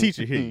 Don't let the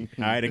teacher hear you.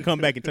 All right, and come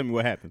back and tell me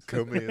what happens.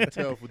 Come in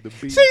tough with the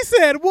beat. She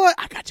said, what?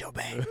 I got your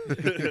back.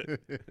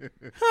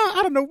 Huh, I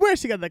don't know where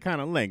she got that kind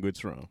of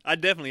language from. I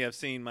definitely have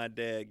seen my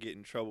dad get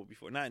in trouble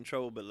before. Not in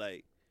trouble, but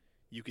like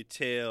you could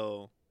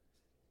tell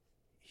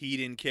he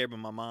didn't care, but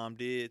my mom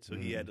did, so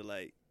he had to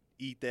like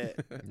eat that.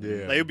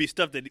 Yeah. Like it would be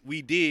stuff that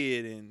we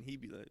did, and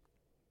he'd be like,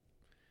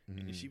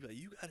 Mm-hmm. and she'd be like,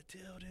 "You gotta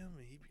tell them,"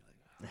 and he'd be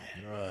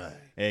like, Right.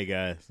 Hey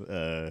guys,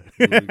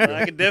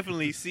 I can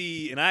definitely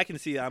see, and I can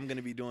see I'm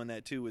gonna be doing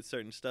that too with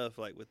certain stuff,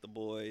 like with the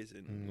boys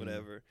and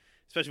whatever.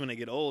 Especially when they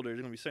get older, there's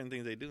gonna be certain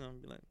things they do. I'm gonna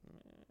be like,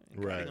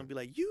 Right. They're gonna be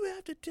like, you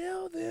have to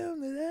tell them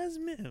that that's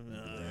me.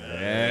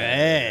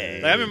 hey.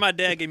 Like, I remember my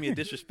dad gave me a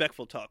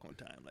disrespectful talk one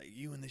time. Like,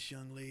 you and this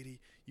young lady,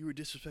 you were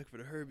disrespectful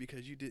to her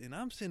because you did. And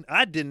I'm saying,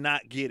 I did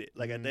not get it.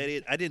 Like, I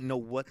didn't know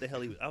what the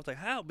hell he was. I was like,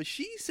 how? But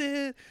she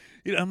said,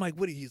 you know, I'm like,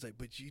 what? He's like,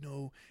 but you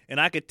know, and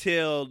I could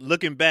tell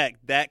looking back,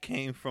 that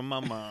came from my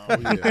mom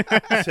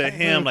to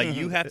him. Like,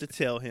 you have to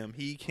tell him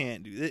he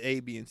can't do this, A,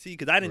 B, and C.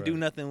 Because I didn't do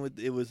nothing with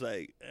it. Was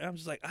like, I'm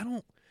just like, I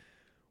don't.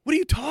 What are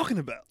you talking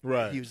about?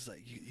 Right. He was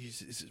like,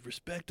 he's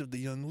respect of the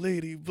young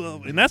lady, blah,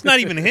 blah. And that's not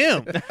even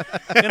him.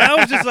 And I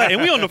was just like,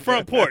 and we on the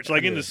front porch,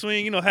 like in the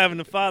swing, you know, having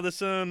the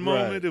father-son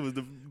moment. Right. It was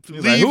the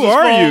leaves like, who was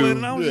are falling, you?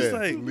 and I was just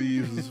like,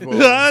 leaves is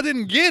falling. I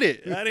didn't get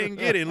it.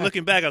 And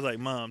looking back, I was like,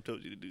 Mom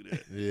told you to do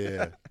that.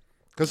 Yeah.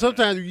 Because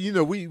sometimes, you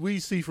know, we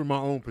see from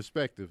our own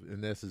perspective,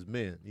 and that's as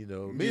men. You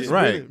know, me and,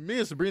 Right. me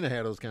and Sabrina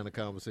had those kind of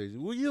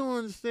conversations. Well, you don't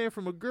understand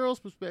from a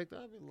girl's perspective.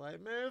 I'd be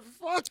like, man,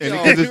 fuck And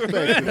y'all because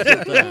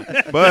perspective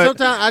sometimes. But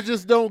Sometimes I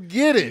just don't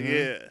get it.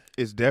 Yeah.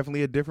 it's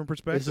definitely a different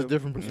perspective. It's a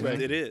different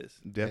perspective. It is.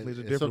 Definitely And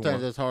a different sometimes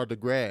one. that's hard to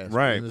grasp.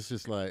 Right. And it's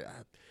just like,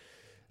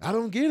 I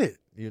don't get it.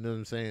 You know what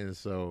I'm saying?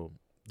 So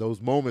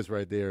those moments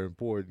right there are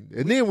important.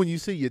 And then when you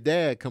see your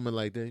dad coming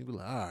like that, you be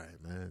like, all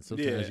right, man.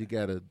 Sometimes Yeah. you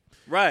got to,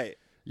 Right.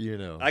 you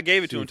know. I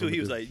gave it to see him, too. from a He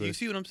was different like, you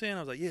see what I'm saying? I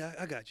was like, yeah,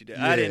 I got you, Dad.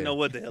 Yeah. I didn't know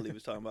what the hell he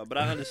was talking about, but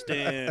I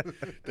understand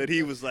that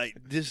he was like,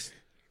 just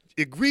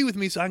agree with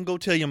me so I can go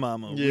tell your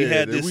mama. We Yeah,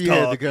 had that this we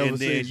had the talk, and then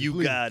conversation, you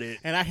please. got it.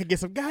 And I could get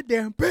some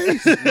goddamn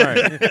peace.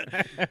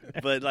 Right.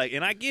 But like,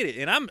 and I get it,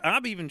 and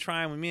I'm even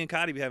trying when me and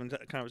Cotty be having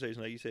conversations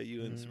like you said,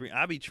 you and Sabrina.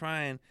 I be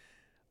trying.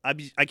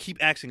 I keep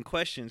asking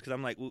questions because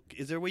I'm like, well,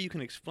 is there a way you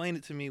can explain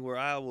it to me where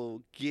I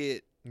will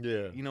get,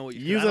 Yeah. you know, what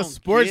you Use I a don't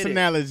sports get it.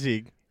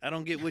 analogy. I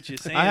don't get what you're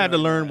saying. I had to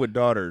right learn now. with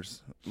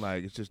daughters.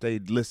 Like it's just they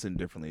listen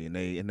differently, and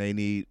they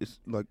need it's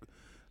like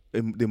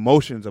the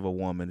emotions of a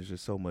woman is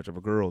just so much of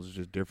a girl's is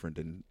just different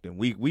than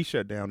we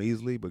shut down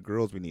easily, but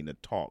girls we need to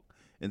talk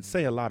and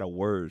say a lot of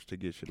words to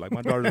get shit. Like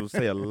my daughters will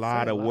say a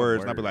lot of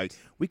words, and I'll be like,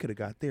 we could have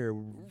got there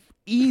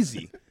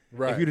easy.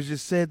 Right. If you'd have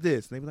just said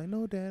this, and they'd be like,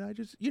 "No, Dad,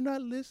 you're not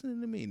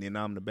listening to me." And then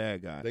I'm the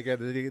bad guy. They got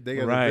to Right,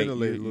 ventilate a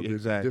little bit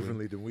exactly.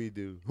 differently than we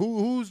do.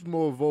 Who's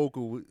more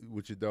vocal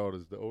with your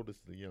daughters, the oldest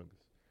or the youngest?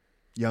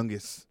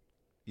 Youngest,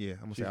 yeah, I'm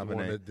gonna She's say the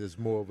one Alvin. that's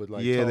more of a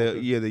like Yeah, talker.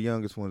 the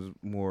youngest one's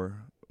more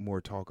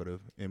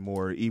talkative and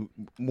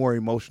more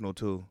emotional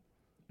too.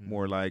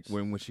 More like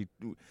when she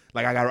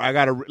like I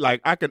gotta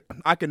like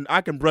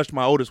I can brush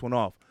my oldest one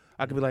off.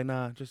 I can be like,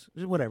 nah, just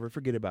whatever,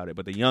 forget about it.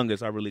 But the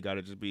youngest, I really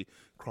gotta just be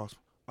cross.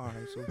 All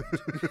right,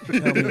 so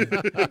tell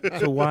me,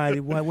 so why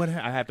what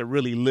I have to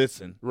really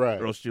listen,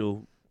 Right. Or else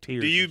she'll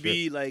tears. Do you and shit.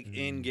 be like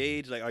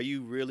engaged? Like, are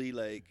you really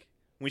like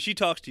when she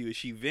talks to you? Is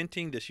she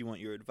venting? Does she want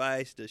your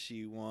advice? Does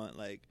she want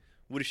like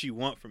what does she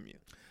want from you?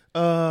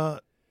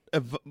 a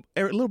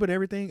little bit of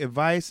everything,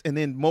 advice, and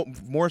then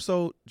more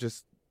so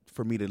just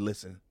for me to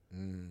listen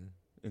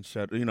and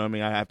shut. You know what I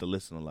mean? I have to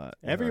listen a lot.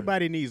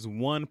 Everybody needs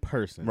one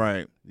person.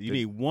 Right. You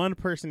need one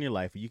person in your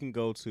life. You can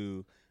go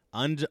to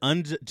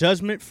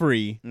judgment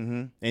free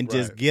Mm-hmm. and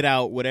just Right. get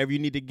out whatever you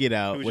need to get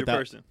out. Who's without, your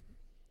person?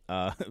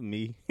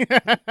 Me.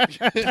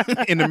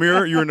 In the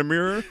mirror, you're in the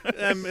mirror.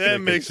 That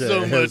makes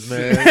so Chaz, much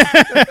man. sense.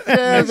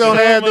 Chaz don't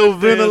have no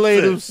much damn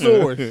ventilative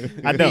source.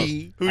 I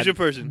don't. Who's your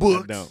person?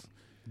 I don't.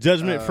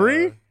 Judgment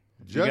free? You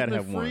gotta Judgment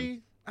have one.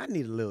 free. I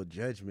need a little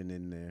judgment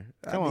in there.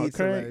 Come I on, need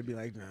somebody Craig. to be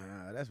like,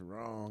 nah, that's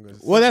wrong. or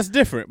Well, that's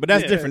different. But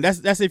that's Yeah. different.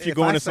 That's if you're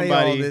going I to say all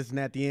somebody. this and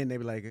at the end they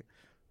be like,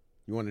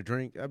 you want a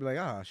drink? I'd be like,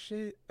 oh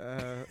shit,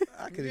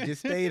 I could have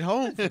just stayed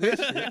home for this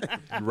shit.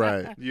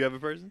 Right. Do you have a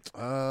person?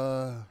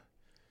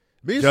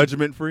 Me and,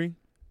 Judgment free.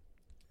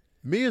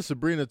 me and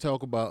Sabrina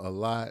talk about a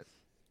lot,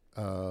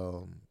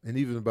 and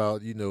even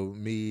about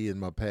me and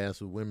my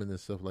past with women and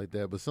stuff like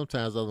that. But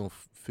sometimes I don't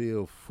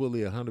feel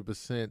fully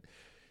 100%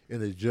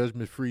 in a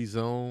judgment-free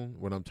zone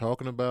when I'm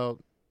talking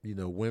about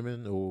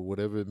women or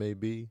whatever it may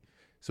be.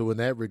 So in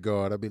that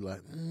regard, I'd be like,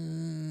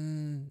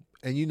 and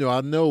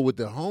I know with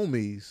the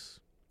homies,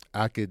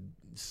 I could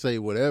say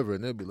whatever,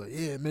 and they'll be like,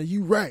 "Yeah, man,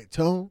 you right,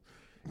 Tone."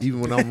 Even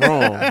when I'm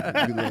wrong,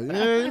 be like,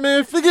 "Yeah,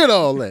 man, forget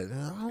all that."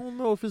 I don't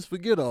know if it's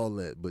forget all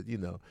that, but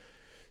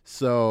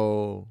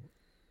so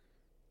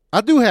I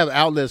do have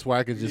outlets where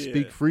I can just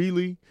speak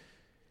freely.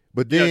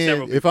 But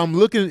then if I'm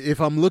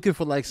looking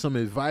for like some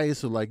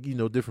advice or like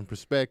different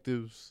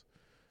perspectives,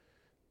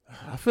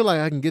 I feel like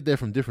I can get that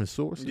from different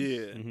sources.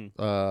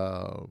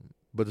 Yeah.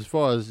 But as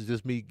far as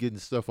just me getting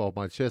stuff off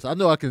my chest, I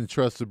know I can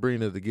trust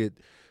Sabrina to get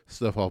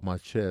stuff off my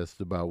chest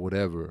about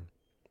whatever,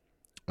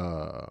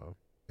 and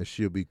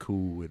she'll be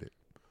cool with it.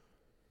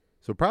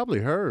 So probably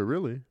her,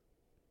 really.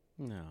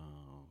 No.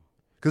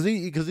 Because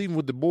even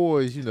with the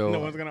boys, No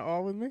one's gonna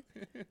all with me.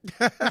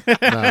 Nah, man,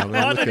 I look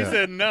thought he out.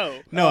 said no.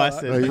 No, I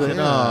said. Oh, you said, I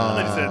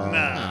thought he said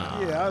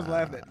nah. Yeah, I was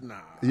laughing at nah.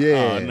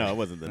 Yeah. Oh, no, it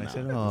wasn't the no. I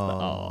said, It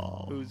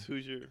was the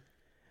Who's your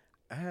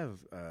I have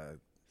a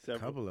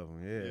several? couple of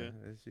them. Yeah,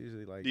 Yeah. it's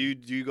usually like Do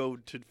you go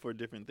for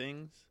different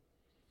things?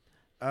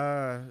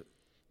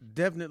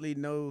 definitely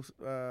no.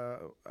 I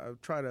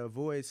try to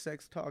avoid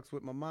sex talks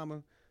with my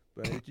mama,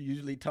 but I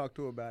usually talk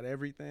to her about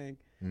everything.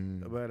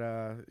 Mm, But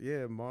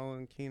yeah,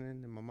 Marlon,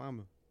 Keenan, and my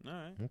mama. All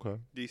right. okay.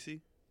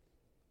 DC.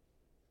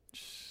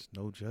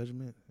 No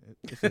judgment.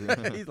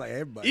 He's like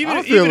everybody. Even,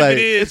 I feel even like if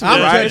it is it's I'm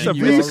variety. variety, It's a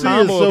you big DC already- is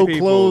combo so of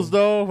people. closed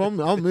off.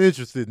 I'm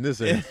interested in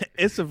this.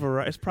 It's a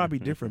variety. It's probably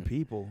different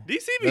people.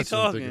 DC be That's what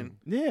I'm talking.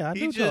 thinking. Yeah, I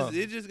do talk.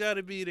 It just got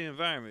to be the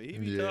environment. He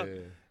be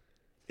talking.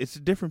 It's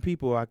different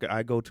people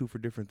I go to for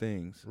different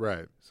things.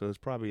 Right. So it's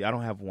probably I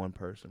don't have one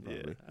person Yeah.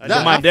 probably. I But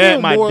know- my I dad,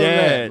 feel my more of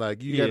dad, that.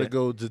 Like you got to yeah.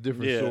 go to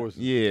different Yeah. sources.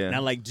 Yeah,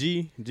 Not like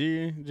G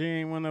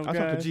ain't one of I those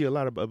talk to guys. G a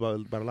lot about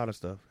a lot of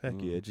stuff. Heck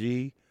yeah,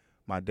 G,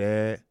 my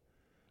dad.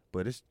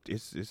 But it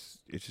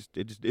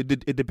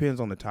depends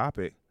on the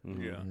topic.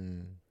 Mhm. Yeah.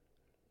 Mm.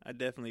 I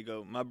definitely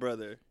go. My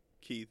brother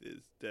Keith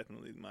is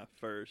definitely my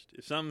first.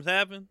 If something's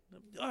happened,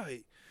 all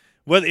right.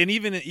 Well, and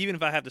even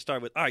if I have to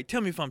start with, all right,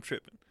 tell me if I'm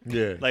tripping.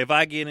 Yeah. Like if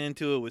I get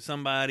into it with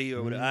somebody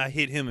or whatever, I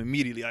hit him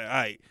immediately. Like, all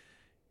right,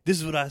 this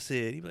is what I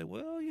said. He'd be like,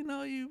 well, you.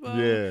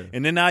 Yeah.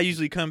 And then I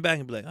usually come back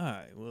and be like, all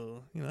right,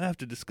 well,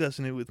 after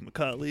discussing it with my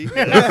colleague,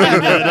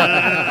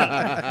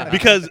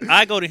 because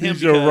I go to him.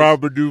 He's your because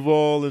Robert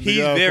Duvall. And he's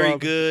the very Godfather.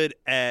 good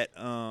at.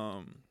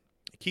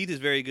 Keith is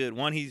very good.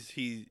 One,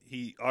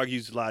 he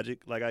argues logic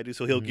like I do,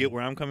 so he'll get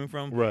where I'm coming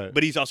from. Right.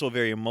 But he's also a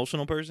very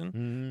emotional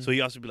person, Mhm. so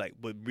he also be like,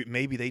 but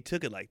maybe they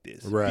took it like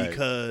this, Right.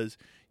 Because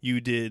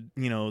you did,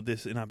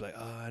 this, and I'm like,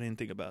 oh, I didn't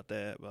think about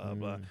that. Blah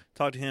blah.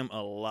 Talk to him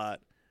a lot.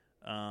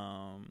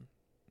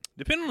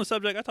 Depending on the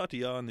subject, I talk to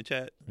y'all in the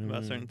chat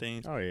about certain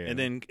things. Oh, yeah. And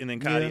then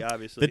Cotty,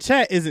 obviously. The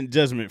chat isn't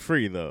judgment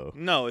free though.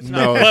 No, it's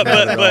No, not. it's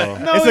not at all.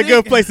 No, It's a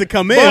good place to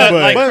come in, But,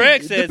 but like but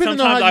Craig said, depending on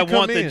sometimes how I you come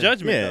want the in.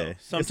 judgment. Yeah. Though.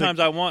 It's Sometimes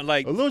I want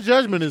like A little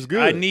judgment is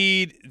good. I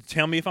need.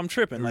 Tell me if I'm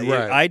tripping. Like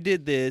Right. I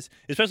did this,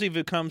 especially if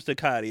it comes to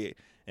Cotty,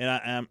 and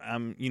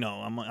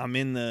I'm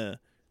in the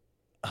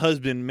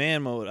husband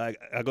man mode. I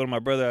go to my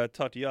brother. I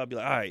talk to y'all. I be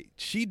like, all right,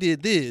 she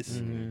did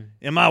this.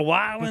 Am I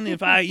wilding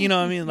if I, what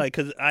I mean? Like,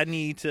 because I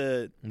need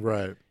to.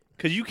 Right.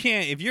 Because you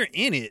can't, if you're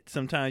in it,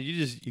 sometimes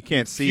you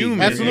can't see.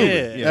 human. Absolutely.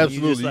 Yeah. You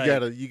Absolutely. just You like-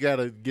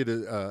 gotta get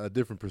a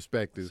different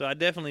perspective. So I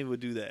definitely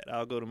would do that.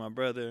 I'll go to my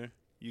brother.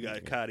 You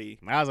got Cotty.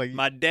 I was like,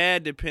 My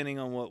dad, depending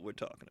on what we're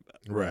talking about.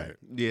 right.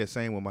 Yeah,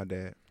 same with my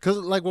dad. Because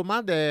like with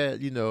my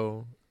dad, I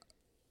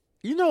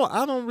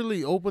don't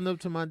really open up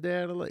to my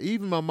dad a lot.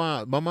 Even my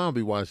mom. My mom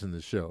be watching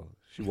the show.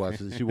 She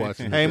watches. Hey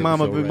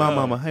mama, episode my right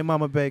mama. Hey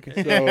mama, bacon.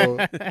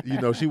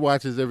 So she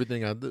watches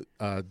everything I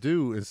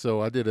do, and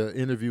so I did an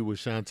interview with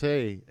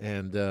Shantae,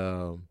 and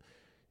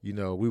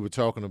we were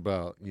talking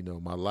about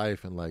my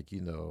life and like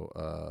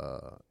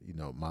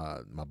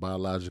my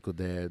biological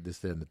dad, this,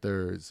 that, and the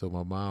third. So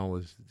my mom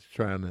was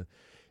trying to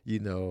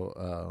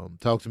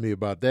talk to me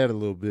about that a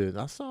little bit. And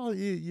I saw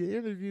your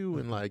interview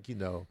and like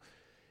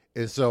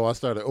and so I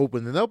started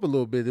opening up a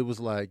little bit. It was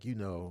like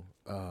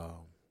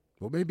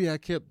well, maybe I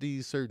kept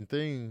these certain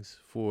things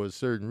for a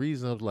certain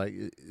reason. I was like,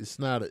 it's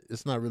not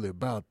really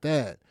about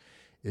that.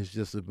 It's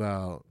just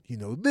about,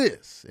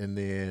 this.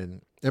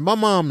 And my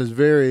mom is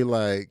very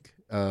like,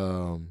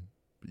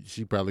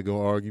 she probably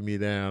gonna argue me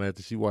down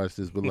after she watched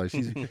this, but like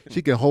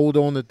she can hold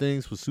on to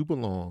things for super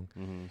long,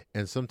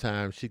 and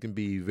sometimes she can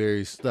be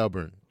very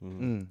stubborn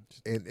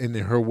in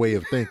her way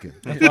of thinking.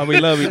 That's why we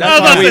love each.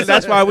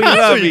 That's why we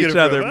love each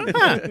other.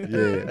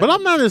 Yeah, but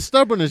I'm not as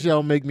stubborn as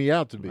y'all make me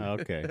out to be.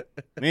 okay.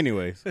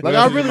 Anyways, Like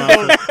I really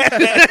don't.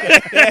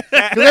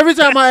 Because every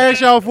time I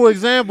ask y'all for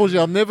examples,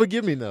 y'all never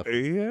give me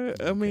nothing. Yeah,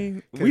 I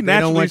mean, 'Cause we they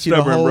don't naturally want you to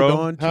stubborn, hold bro.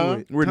 on to Huh?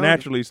 it. We're Tony,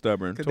 naturally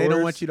stubborn. Because they don't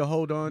Taurus- want you to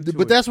hold on to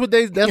But it. that's what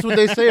they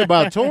say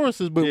about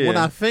Tauruses. But when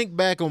Yeah. I think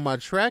back on my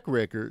track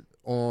record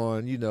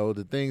on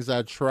the things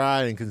I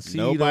try and concede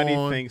nobody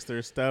on, thinks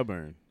they're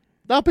stubborn.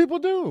 No, people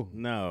do.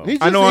 No. He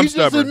just, I know I'm he just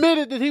stubborn.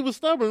 admitted that he was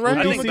stubborn right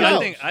Well, on I the think, DC I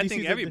couch. think, I DC's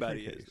think a everybody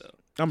different is case.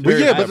 though. I'm But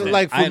very yeah, but stubborn.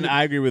 like for,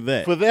 I agree with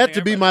that. for that I to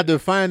think be my everybody-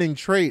 defining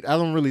trait, I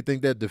don't really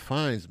think that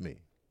defines me.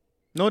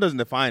 No, it doesn't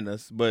define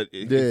us, but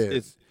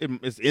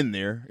it's in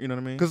there. You know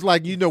what I mean? Because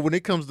like when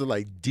it comes to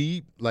like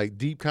deep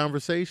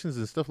conversations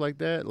and stuff like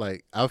that,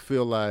 like I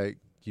feel like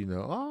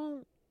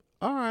oh,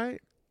 all right,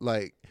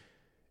 like,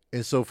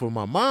 and so for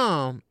my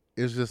mom,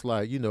 it's just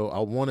like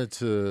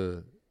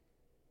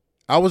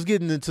I was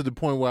getting into the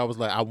point where I was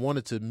like I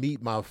wanted to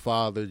meet my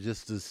father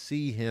just to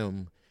see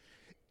him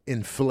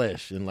in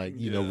flesh and like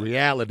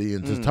reality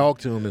and just talk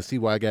to him and see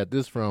where I got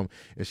this from.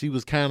 And she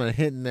was kind of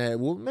hinting at,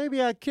 well,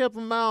 maybe I kept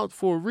him out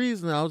for a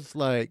reason. I was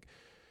like,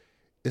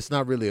 it's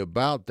not really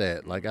about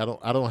that. Like I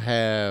don't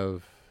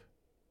have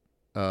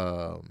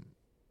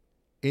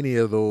any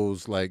of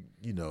those, like,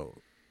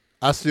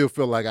 I still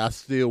feel like I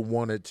still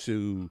wanted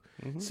to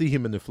see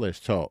him in the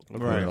flesh talk.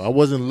 Right. I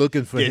wasn't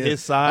looking for Get him.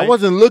 his side. I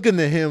wasn't looking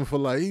to him for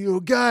like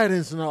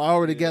guidance, and I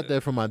already got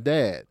that from my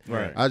dad.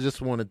 Right. I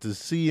just wanted to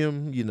see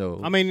him,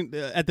 I mean,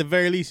 at the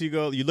very least,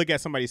 you look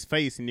at somebody's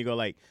face and you go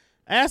like,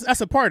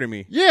 that's a part of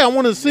me. Yeah, I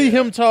want to see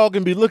him talk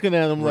and be looking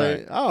at him Right.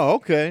 like, oh,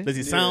 okay. Does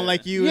he sound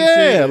like you? Yeah,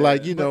 and shit?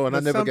 like, and I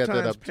But never got that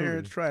sometimes opportunity.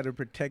 parents try to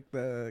protect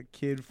the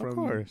kid from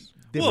course.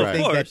 different Well, of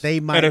things that course. they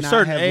At might a not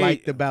certain have age-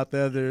 liked about the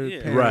other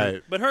Yeah. parent.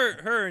 Right. But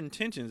her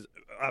intentions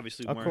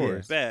obviously Of weren't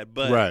course. bad.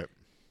 But Right,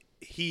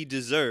 he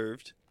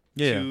deserved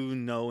Yeah. to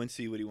know and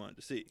see what he wanted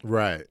to see.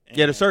 right.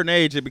 Yeah, at a certain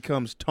age, it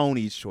becomes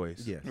Tony's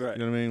choice. Yes. Right.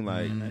 You know what I mean?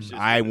 Like, That's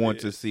just I what it want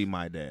to is. see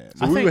my dad.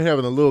 So I we think- were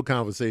having a little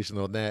conversation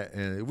on that,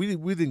 and we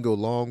didn't go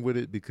long with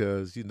it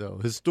because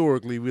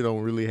historically we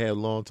don't really have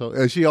long talk.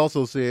 And she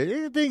also said,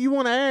 anything you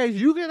want to ask,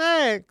 you can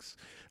ask.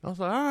 I was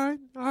like,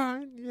 all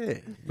right, yeah.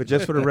 But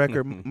just for the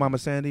record, Mama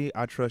Sandy,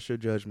 I trust your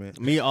judgment.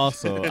 Me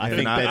also. I And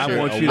think I that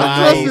want you're you a to I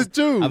know- trust wise, it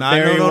too. a Nah,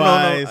 very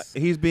wise,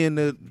 He's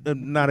being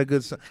not a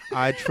good son.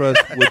 I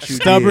trust what you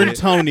stubborn did.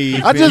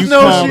 Tony. I just You know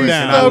calm she's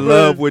down. And I stubborn.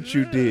 love what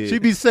you did. She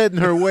be setting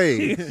her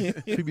ways.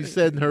 She be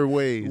setting her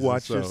ways.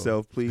 Watch So-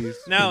 yourself, please.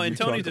 Now, when in you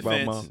Tony's talk about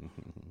defense, Mom.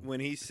 when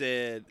he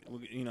said,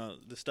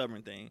 the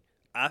stubborn thing,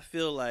 I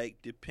feel like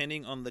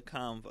depending on the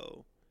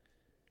convo,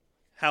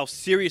 how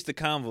serious the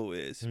convo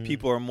is,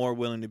 people are more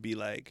willing to be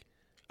like,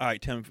 all right,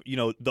 tell me,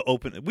 the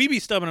open. We be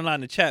stubborn a lot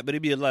in the chat, but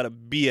it'd be a lot of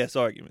BS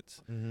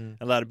arguments.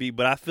 A lot of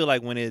But I feel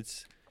like when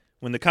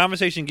the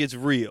conversation gets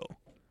real,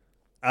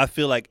 I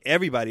feel like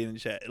everybody in the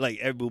chat, like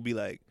everybody will be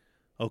like,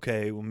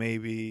 okay, well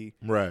maybe,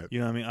 Right. you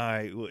know what I mean? All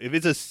right, well, if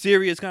it's a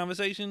serious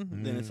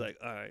conversation, then it's like,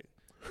 all right,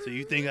 so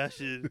you think I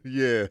should,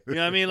 Yeah. you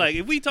know what I mean? Like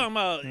if we talking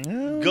about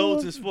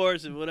goats and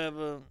sports and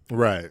whatever,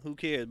 Right. who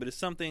cares? But it's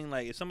something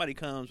like if somebody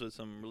comes with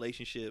some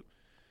relationship,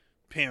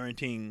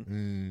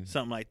 parenting,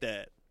 something like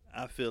that,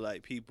 I feel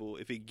like people,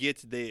 if it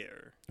gets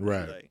there,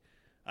 Right. like,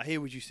 I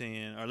hear what you're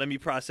saying, or let me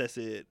process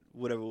it,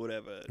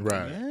 whatever.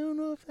 Right. I don't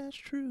know if that's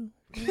true.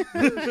 just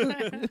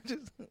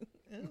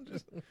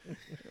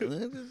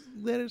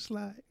let it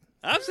slide.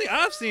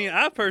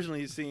 I've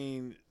personally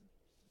seen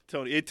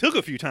Tony. It took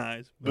a few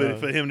times, but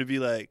for him to be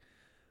like,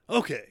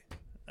 okay,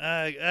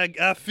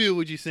 I feel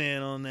what you're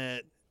saying on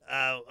that.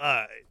 All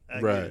right, I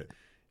get Right. it.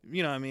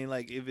 You know what I mean?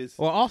 Like if it's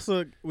Well,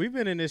 also, we've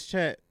been in this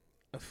chat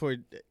for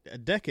a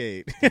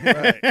decade.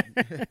 right.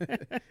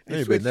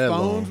 Ain't been that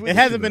long. It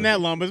hasn't been that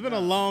long, but it's been a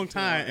long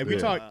time. And we Yeah.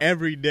 talk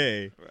every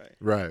day. Right.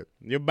 Right.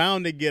 You're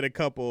bound to get a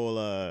couple,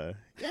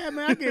 yeah,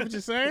 man, I get what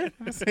you're saying.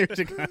 I see what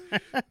you're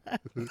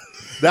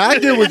Now, I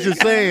get what you're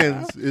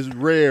saying is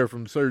rare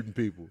from certain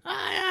people.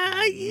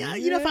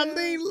 if I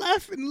lean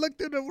left and look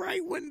through the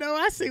right window,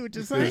 I see what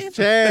you're saying.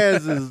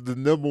 Because Chaz is the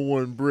number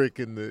one brick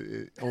on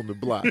the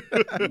block.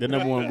 The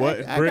number one what?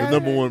 The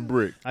number one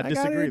brick. I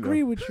disagree,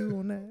 though. with you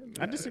on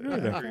that. I disagree,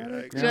 though.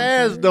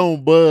 Chaz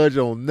don't budge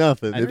on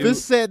nothing. I If do.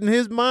 it's set in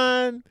his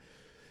mind,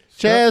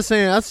 Chaz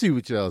saying, I see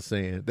what y'all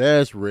saying.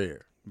 That's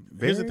rare.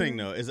 Here's the thing,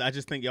 though, is I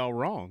just think y'all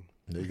wrong.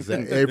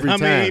 Exactly. Every I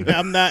time. mean,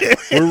 I'm not.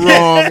 We're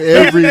wrong every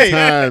Here's the thing.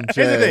 time,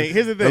 Chaz.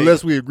 Here's the thing.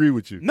 Unless we agree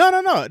with you. No,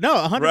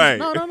 100%. Right.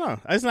 No.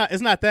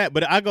 It's not that.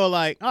 But I go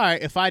like, all right,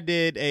 if I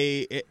did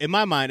in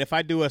my mind, if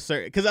I do a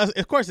certain, because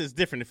of course it's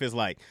different. If it's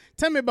like,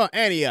 tell me about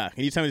Antioch,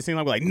 and you tell me the scene,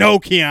 I'm like, no,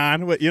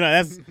 Keon. But,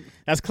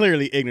 that's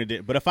clearly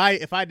ignorant. But if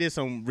I did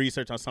some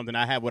research on something,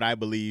 I have what I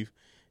believe,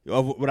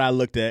 of what I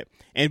looked at,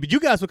 and you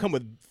guys would come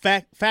with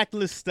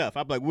factless stuff.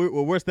 I'm like,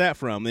 where's that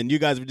from? And you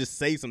guys would just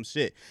say some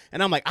shit,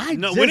 and I'm like,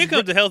 When it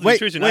comes to health and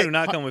nutrition, I do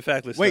not come with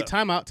factless Wait,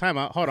 stuff. time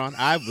out. Hold on.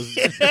 I was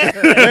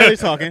barely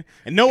talking,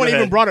 and no one Go even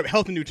ahead. brought up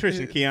health and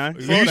nutrition, Keon.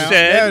 Slow You down.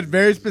 said- That was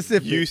very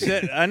specific. You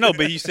said I know,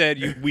 but you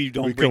said we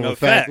don't We bring come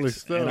up with factless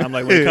facts. stuff. And I'm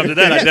like, when it comes to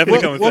that, I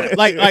definitely come with facts.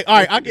 like, all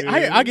right,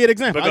 I get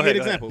example. But go I'll get ahead,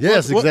 go example. ahead.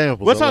 Yes,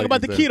 examples. We'll I talk like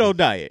about the examples. keto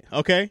diet,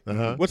 okay?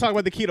 Uh-huh. We'll talk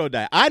about the keto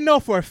diet. I know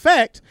for a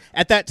fact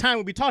at that time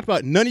when we talked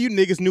about, none of you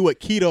niggas knew what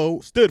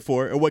keto stood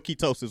for or what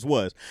ketosis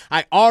was.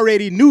 I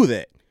already knew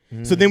that.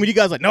 So then when you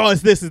guys like, no,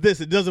 it's this,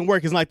 it doesn't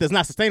work, it's like that's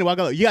not sustainable. I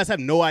go, you guys have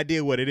no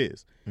idea what it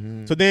is.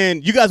 So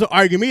then you guys will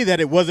argue me that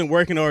it wasn't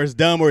working or it's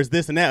dumb or it's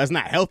this and that, or it's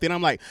not healthy. And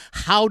I'm like,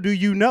 how do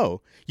you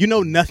know? You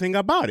know nothing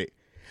about it.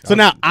 So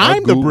now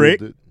I'm the Googled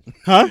brick, it.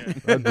 huh? I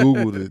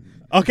googled it.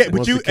 Okay, but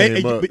Once you it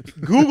came up. but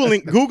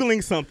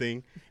googling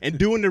something and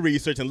doing the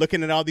research and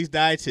looking at all these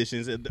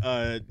dietitians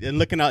and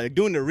looking out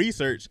doing the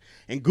research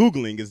and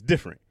googling is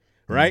different,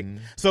 right?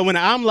 Mm-hmm. So when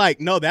I'm like,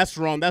 no, that's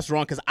wrong,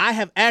 because I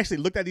have actually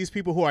looked at these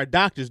people who are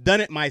doctors,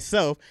 done it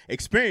myself,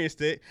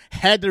 experienced it,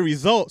 had the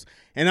results,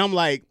 and I'm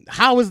like,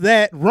 how is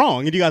that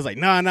wrong? And you guys are like,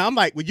 no. I'm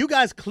like, well, you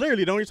guys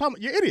clearly don't know what you're talking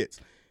about. You're idiots.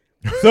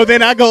 So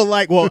then I go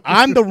like, well,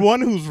 I'm the one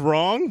who's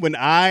wrong when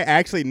I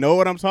actually know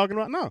what I'm talking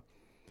about. No.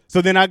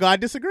 So then I go, I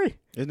disagree.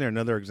 Isn't there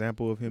another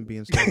example of him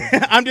being stubborn?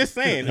 I'm just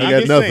saying. I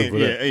got nothing for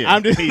that.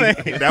 I'm just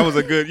saying. That was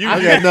a good. I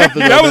got nothing.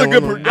 That was a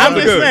good. one. That I'm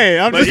was just good. saying.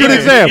 I'm But just Good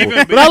even- saying. example.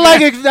 even- But I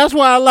like that's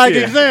why I like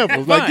Yeah.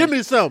 examples. Like, Fine. give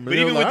me something. But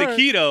And even I'm with like,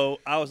 the all right. keto,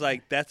 I was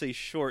like, that's a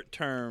short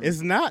term.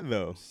 It's not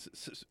though.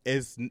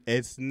 It's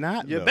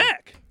not. You're though.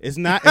 back. It's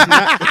not. It's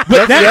not.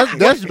 But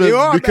That's you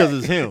are because back.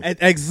 it's him.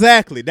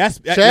 Exactly. That's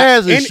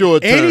Chaz is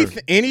short term.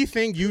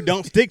 Anything you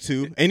don't stick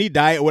to, any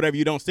diet, whatever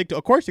you don't stick to,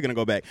 of course you're gonna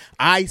go back.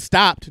 I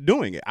stopped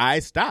doing it. I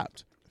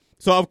stopped.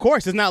 So of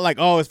course it's not like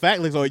it's fat,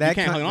 so you can't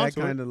hang on that to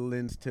it. kind of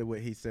lends to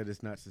what he said.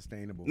 It's not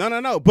sustainable.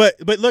 No. But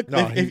look,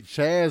 No, if-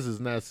 Chaz is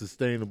not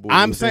sustainable.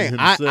 I'm within saying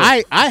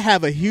himself. I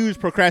have a huge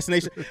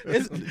procrastination.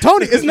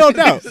 Tony, it's no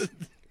doubt.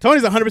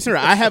 Tony's 100%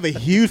 right. I have a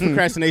huge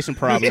procrastination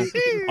problem.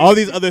 All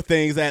these other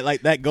things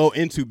that go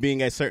into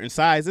being a certain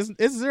size,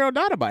 it's zero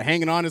doubt about it.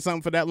 Hanging on to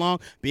something for that long,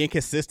 being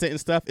consistent and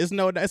stuff. It's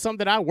something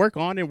that I work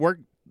on and work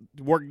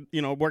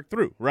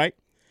through, right?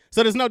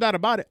 So there's no doubt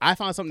about it. I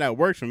found something that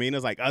works for me, and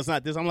it's like, it's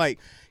not this. I'm like,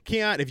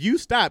 Keon, if you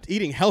stopped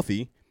eating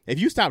healthy, if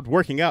you stopped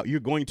working out, you're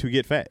going to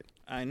get fat.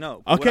 I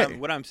know. Okay.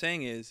 What I'm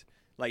saying is,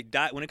 like,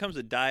 when it comes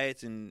to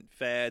diets and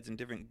fads and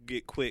different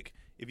get quick,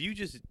 if you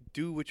just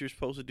do what you're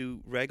supposed to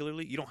do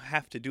regularly, you don't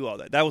have to do all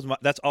that.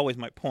 That's always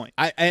my point.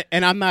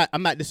 And I'm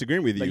not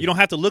disagreeing with you. Like, you don't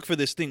have to look for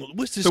this thing.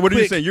 What's this? So what are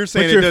you quick? saying? You're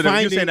saying you're you're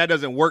finding- saying that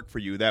doesn't work for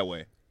you that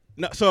way.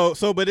 No,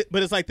 but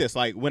it's like this.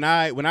 Like when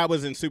I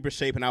was in super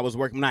shape and I was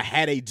working, when I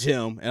had a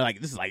gym, and like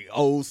this is like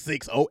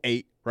 06,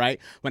 08, right?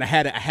 When I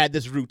had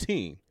this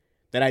routine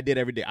that I did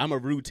every day. I'm a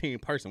routine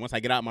person. Once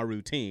I get out my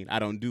routine, I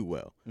don't do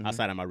well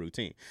outside of my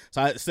routine.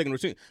 So I stick in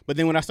routine. But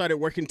then when I started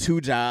working 2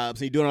 jobs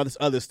and you're doing all this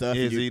other stuff,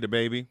 and Izzy, the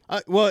baby.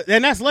 well,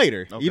 and that's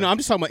later. Okay. I'm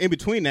just talking about in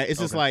between that.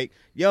 It's just like,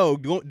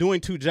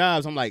 doing 2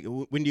 jobs. I'm like,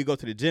 when do you go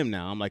to the gym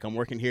now? I'm like, I'm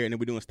working here and then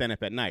we're doing stand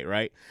up at night,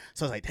 right?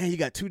 So I was like, dang, you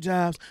got 2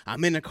 jobs.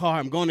 I'm in the car.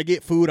 I'm going to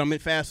get food. I'm in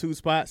fast food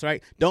spots,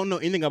 right? Don't know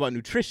anything about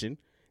nutrition.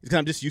 It's because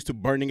I'm just used to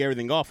burning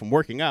everything off from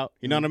working out.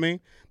 You know what I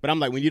mean? But I'm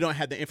like, when you don't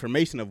have the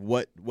information of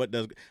what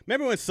does.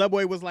 Remember when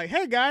Subway was like,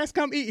 "Hey guys,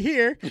 come eat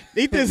here,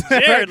 eat this,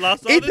 Jared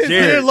lost all eat this this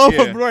Jared, here loaf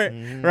yeah. of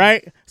bread,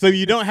 right?" So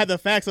you don't have the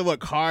facts of what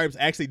carbs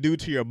actually do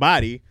to your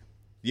body.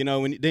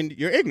 Then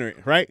you're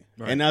ignorant, right?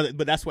 And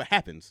but that's what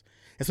happens.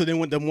 And so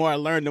then the more I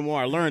learn,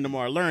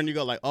 you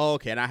go like, oh,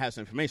 okay, and I have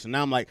some information.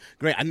 Now I'm like,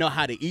 great, I know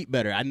how to eat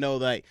better. I know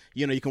that,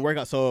 you can work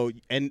out. So,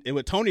 and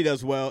what Tony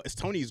does well is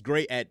Tony's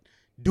great at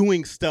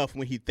doing stuff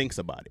when he thinks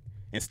about it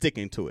and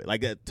sticking to it.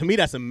 Like that, to me,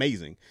 that's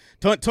amazing.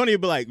 Tony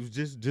would be like,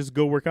 just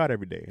go work out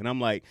every day. And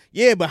I'm like,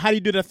 yeah, but how do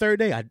you do the third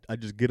day? I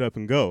just get up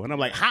and go. And I'm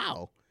like,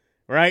 how?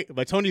 Right?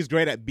 But Tony's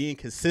great at being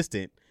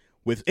consistent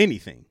with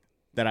anything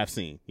that I've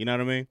seen. You know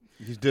what I mean?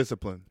 He's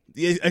disciplined.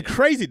 It's a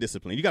crazy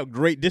discipline. You got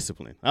great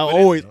discipline. I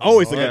always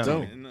look yeah. at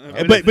Tony.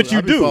 But But you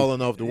I be do.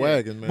 falling off the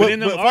wagon, man. But in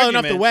them But falling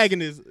off the arguments,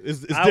 wagon is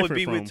I different would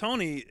be from. with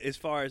Tony as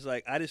far as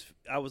like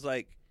I was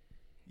like,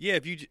 yeah,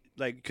 if you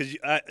like, because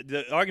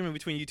the argument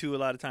between you two a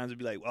lot of times would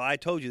be like, well, I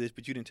told you this,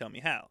 but you didn't tell me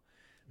how.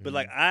 But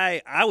like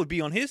I would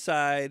be on his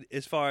side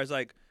as far as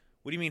like,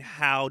 what do you mean?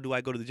 How do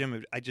I go to the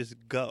gym? I just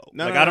go.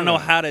 No, like no, I don't no, know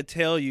no. how to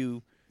tell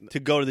you to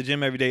go to the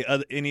gym every day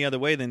any other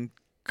way than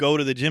go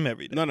to the gym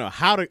every day. No.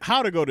 How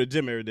to go to the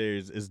gym every day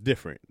is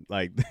different.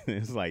 Like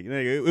it's like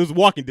it was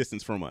walking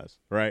distance from us,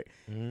 right?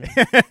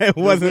 It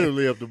wasn't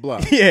literally up the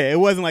block. Yeah, it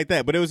wasn't like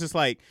that. But it was just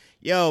like,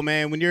 yo,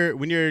 man, when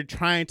you're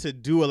trying to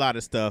do a lot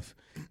of stuff,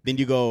 then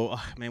you go,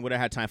 oh, man, what I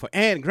had time for.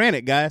 And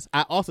granted, guys,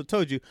 I also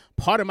told you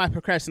part of my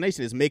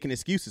procrastination is making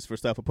excuses for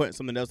stuff or putting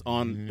something else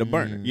on the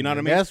burner. You know what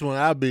I mean? That's when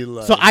I be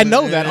like, So I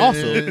know that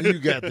also. You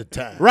got the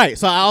time. Right.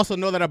 So I also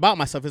know that about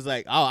myself. It's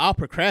like, I'll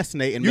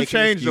procrastinate and You make an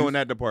changed excuse. though in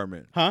that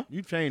department. Huh?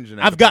 You changed in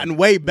that I've gotten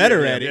way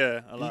better Yeah, at it.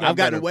 yeah, a lot. I've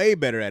gotten better. way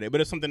better at it, but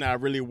it's something that I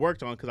really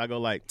worked on because I go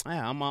like,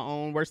 I'm my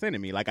own worst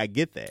enemy. Like I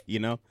get that,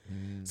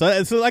 So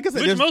like I said,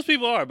 Which there's most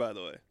people are, by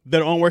the way.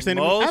 their own worst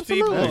enemy. Most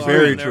Absolutely. people That's are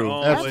very in their true.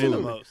 own way the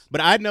Absolutely. most.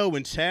 But I know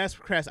when Chaz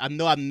procrastinates, I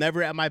know I'm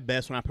never at my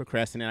best when I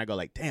procrastinate. I go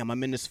like, damn,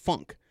 I'm in this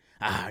funk.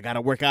 I gotta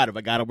work out of it.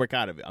 I gotta work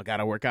out of it.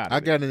 I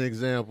got an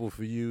example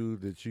for you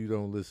that you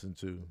don't listen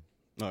to.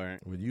 All right.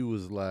 When you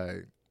was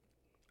like,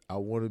 I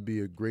want to be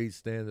a great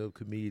stand-up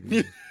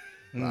comedian,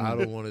 but I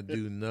don't want to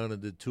do none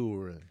of the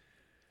touring.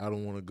 I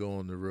don't want to go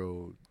on the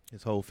road.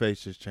 His whole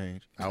face just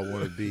changed. I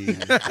want to be.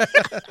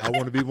 I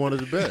want to be one of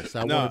the best.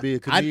 I No, want to be a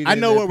comedian. I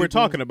know that what we're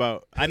people- talking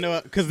about. I know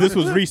because this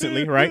was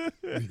recently, right?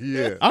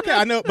 Yeah. Okay,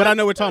 I know, but I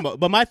know what we're talking about.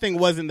 But my thing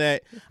wasn't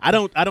that I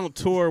don't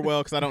tour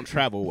well because I don't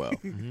travel well,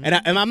 and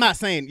I'm not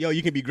saying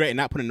you can be great and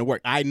not put in the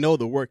work. I know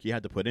the work you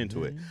have to put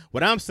into it.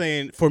 What I'm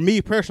saying for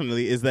me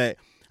personally is that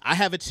I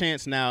have a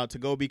chance now to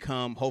go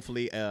become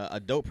hopefully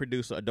a dope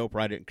producer, a dope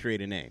writer, and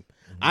create a name.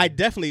 I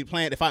definitely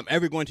plan if I'm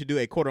ever going to do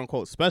a quote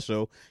unquote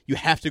special, you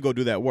have to go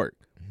do that work.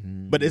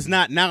 But it's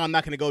not now. I'm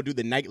not going to go do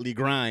the nightly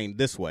grind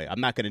this way.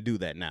 I'm not going to do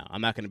that now. I'm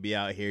not going to be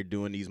out here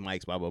doing these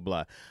mics, blah blah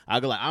blah.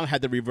 I don't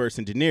have to reverse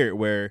engineer it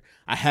where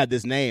I have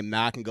this name.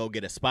 Now I can go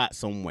get a spot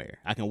somewhere.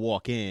 I can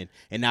walk in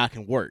and now I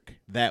can work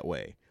that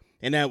way.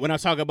 And then when I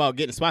talk about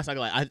getting spots,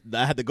 I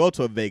had to go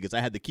to a Vegas.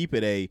 I had to keep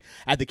it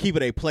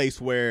a place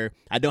where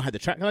I don't have to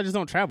travel. I just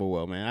don't travel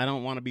well, man. I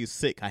don't want to be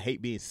sick. I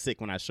hate being sick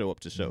when I show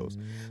up to shows.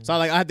 So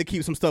I had to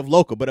keep some stuff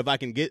local. But if I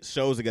can get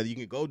shows together, you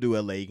can go do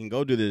LA, you can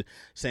go do the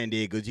San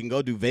Diego's, you can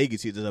go do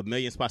Vegas. There's a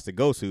million spots to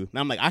go to.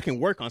 Now I'm like, I can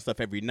work on stuff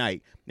every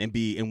night and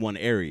be in one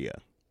area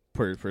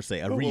per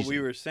se, a But region. what we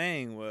were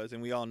saying was,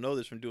 and we all know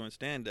this from doing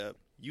stand-up,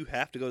 you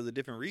have to go to the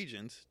different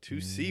regions to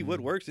see what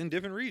works in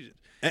different regions.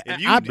 If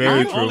you,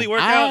 Very true. only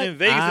work out in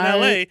Vegas and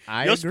LA,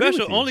 I your agree special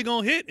with you. only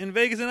gonna hit in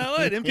Vegas and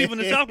LA. Then people in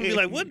the South will be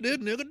like, "What this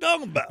nigga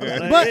talking about?"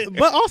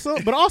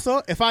 But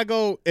also, if I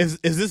go, is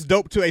this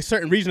dope to a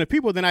certain region of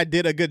people? Then I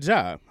did a good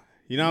job.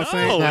 You know what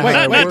I'm No, saying? not not,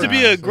 how it not works. to be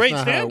a That's great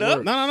not how it stand-up.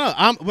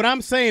 works. No. What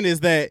I'm saying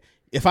is that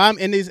if I'm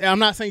in these, I'm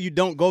not saying you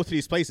don't go to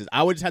these places.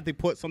 I would just have to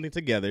put something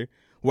together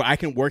where I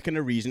can work in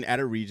a region at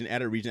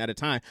a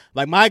time.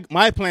 Like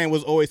my plan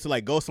was always to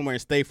like go somewhere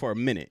and stay for a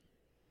minute.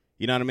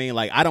 You know what I mean?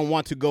 Like I don't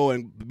want to go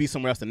and be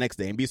somewhere else the next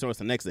day and be somewhere else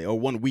the next day or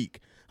 1 week.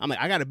 I'm like,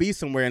 I got to be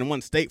somewhere in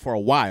one state for a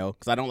while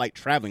because I don't like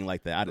traveling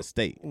like that out of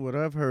state. What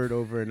I've heard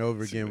over and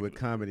over again with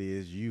comedy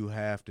is you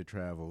have to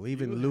travel.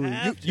 Even Louis,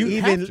 have to. You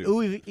even have to.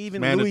 Louis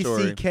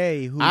Mandatory.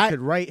 C.K., who I- could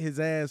write his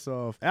ass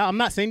off. I'm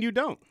not saying you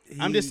don't.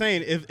 I'm just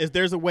saying if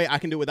there's a way I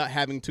can do it without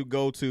having to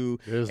go to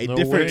There's a no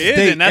different way. state. It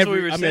is, and that's what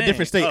every, we were I mean, saying. a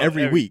different state Oh,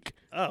 every week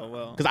Oh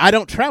well. because I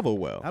don't travel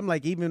well. I'm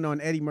like, even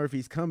on Eddie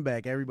Murphy's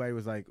comeback, everybody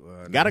was like,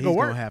 Gotta he's go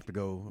gonna work. have to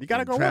go. You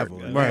gotta and go work. travel.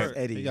 Gotta And work. that's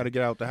Eddie. You got to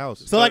get out the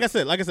house. So like I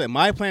said,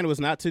 my plan was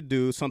not to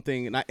do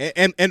something.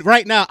 And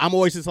right now I'm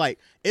always just like,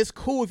 it's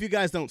cool if you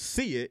guys don't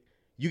see it.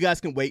 You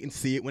guys can wait and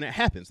see it when it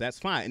happens. That's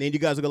fine. And then you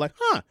guys will go like,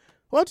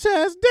 well,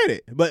 Chaz did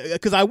it, but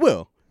because I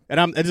will,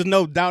 and there's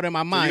no doubt in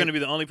my So mind. you're gonna be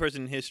the only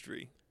person in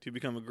history to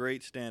become a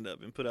great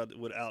stand-up and put out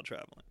without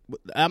traveling.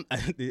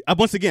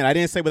 Once again, I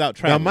didn't say without Now,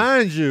 traveling.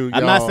 mind you,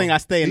 I'm not y'all, saying I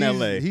stay in he's-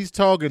 LA. He's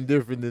talking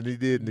different than he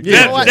did in the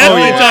Yeah, group chat.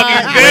 definitely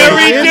talking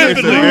very In the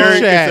differently. group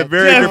chat. It's a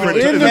very different.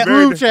 In it's the a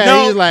very group chat,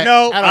 No, he's like,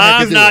 no, I don't have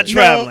to I'm do not it.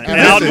 traveling, No,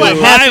 and I'll this do is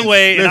it what my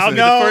way, and I'll be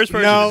the first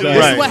person no, to do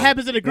this it. is what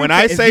happens in the group when chat.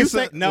 I If say you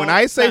some, no, when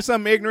I say stop.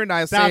 something ignorant,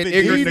 I Stop say it. it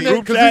ignorant in the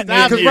group Because chat.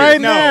 not because here.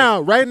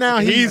 right now,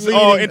 He's leaning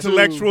all to-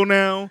 intellectual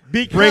now,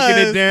 Because breaking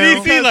it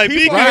down. DC, like, be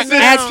people are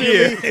consistent. actually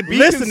Yeah, be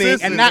listening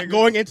consistent, and not nigga.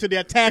 going into the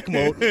attack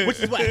mode, which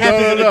is what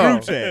happens in the No.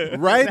 group chat.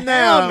 Right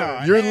now,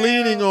 no, you're hell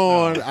leaning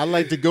on. I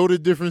like to go to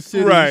different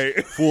cities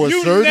Right. for a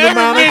You certain never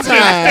amount of mentioned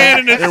stand time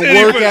in the and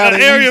city work for out an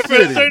in area each for a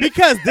city. certain-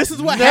 Because this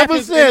is what Never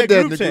happens said in that the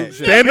in group the chat. group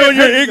chat. Stand on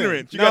your Listen.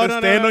 ignorance. You No, got to no, no,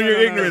 stand no, on your no,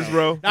 no, ignorance, no.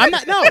 bro. I'm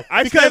not. No,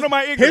 I because stand on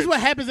my Here's ignorance. what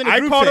happens in the I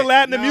group call chat. the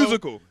Latin a No,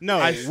 musical. No,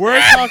 I, we're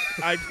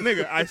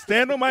talking. I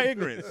stand on my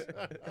ignorance.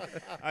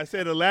 I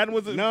said the Latin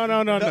was a, No.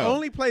 The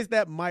only place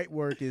that might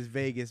work is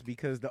Vegas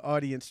because the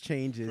audience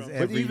changes But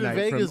every even night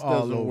Vegas from all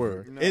doesn't over.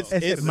 work. No, It's-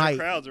 the might.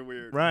 crowds are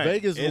weird. right.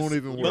 Vegas It's- won't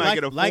even You but work. might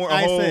get a, like a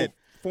I whole said,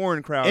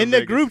 foreign crowd in the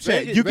Vegas. group chat,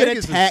 Vegas- you get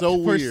Vegas is attacked so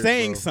for weird,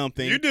 saying bro.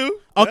 something. You do.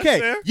 That's Okay,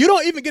 fair. you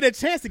don't even get a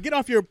chance to get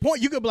off your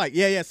point. You could be like,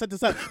 yeah, set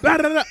this up. Blah,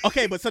 blah, blah.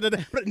 Okay, but but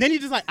then you're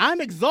just like,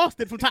 I'm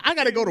exhausted from time. I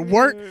got to go to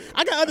work.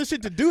 I got other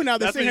shit to do now.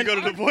 That's when you go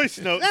to the voice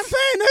notes. I'm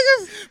saying,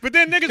 niggas. But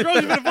then niggas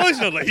rose into the voice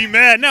note like, he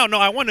mad now. No,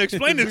 I want to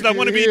explain this because I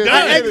want to be Yeah.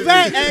 done.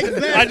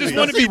 Exactly. I just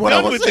want to be what I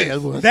done was with saying this.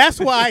 was- That's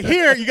why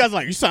here you guys are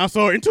like, you sound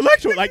so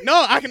intellectual. Like,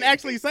 no, I can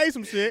actually say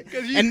some shit,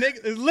 you- and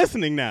niggas is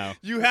listening now.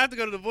 You have to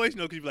go to the voice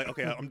note because you be like,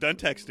 okay, I'm done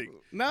texting.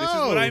 No, This is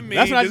what I mean.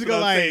 That's when I This just is go what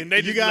I'm like, saying. They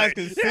you just guys like,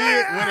 can see it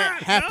when "Yeah,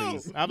 it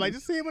happens. no." I'm like,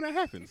 just see it when it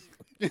happens.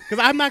 Because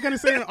I'm not gonna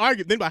sit and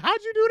argue. Then, like, how'd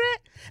you do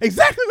that?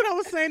 Exactly what I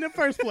was saying in the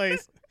first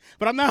place.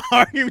 But I'm not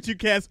arguing with you,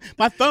 cats.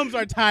 My thumbs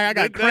are tired. I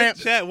got That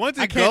cramps. chat, once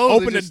it I can't goes,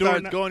 open it the just door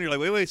starts now. going. You're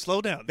like, wait,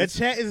 slow down. The This-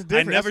 chat is I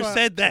different. never That's why-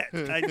 said that.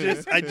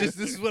 I just,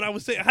 this is what I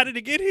was saying. How did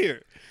it get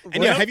here?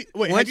 And yeah, have you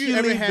Once you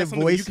ever leave had the something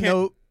you voice can't?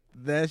 note,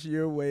 that's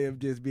your way of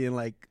just being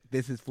like,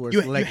 this is for a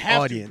You select have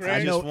to, audience. Craig. I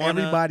I know just wanna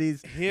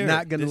everybody's hear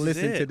not it. going to This is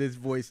listen to it. this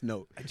voice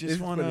note. I just This is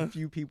for wanna- the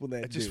few people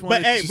that just do. wanna-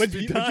 But hey, just but be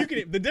you done.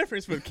 can. The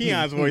difference with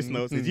Keon's voice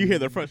notes is you hear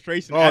the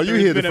frustration. Oh, after you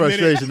it's hear the been a minute.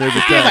 frustration every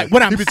He's time. like,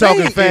 what I'm he be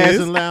talking saying fast is-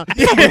 and loud.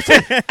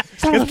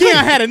 Because Keon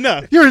had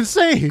enough. You're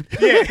insane.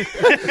 Yeah.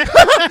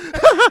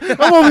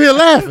 I'm over here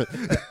laughing.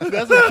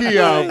 That's a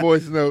Keon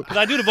voice note. Because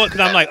I do the voice because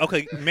I'm like,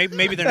 okay,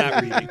 maybe they're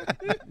not reading.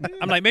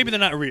 I'm like, maybe they're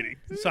not reading.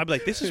 So I'm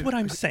like, this is what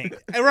I'm saying.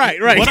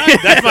 Right. What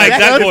that's my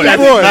exact voice. the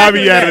voice.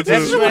 Bobby had that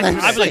This is too. what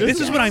I'd be like, this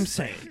is what I'm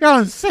saying. Y'all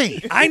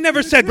insane. I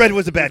never said red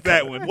was a bad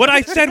color. What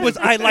I said was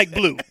I like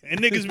blue, and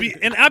niggas be,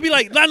 and I'd be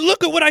like, now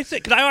look at what I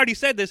said, because I already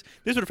said this.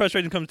 This is where the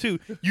frustration comes too.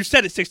 You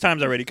said it 6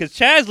 times already, because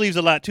Chaz leaves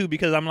a lot too,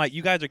 because I'm like,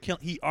 you guys are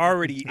killing. He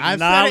already I've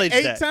acknowledged said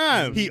it 8 that.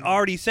 times. He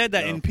already said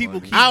that, and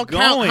people keep I'll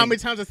going. count how many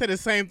times I said the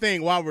same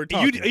thing while we're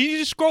talking. You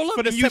just scroll up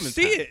For the and you 7th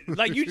see time. it.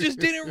 Like, you just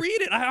didn't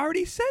read it. I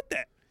already said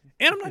that.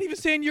 And I'm not even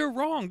saying you're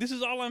wrong. This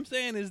is all I'm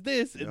saying is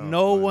this. And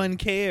no one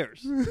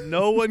cares.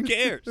 No one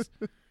cares.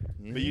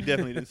 But you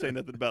definitely didn't say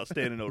nothing about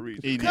standing no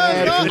reason. He No,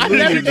 I definitely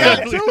never didn't.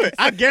 got to it.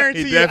 I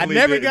guarantee you, I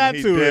never got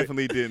He to it.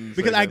 definitely didn't.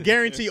 Because say I that.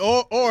 guarantee,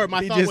 or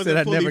my He thought just wasn't said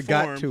I fully never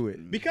got formed. to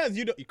it. Because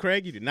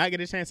Craig, you did not get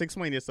a chance to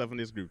explain yourself in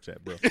this group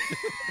chat, bro.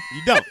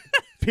 You don't.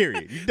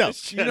 Period. You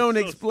don't. You don't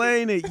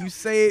explain it. You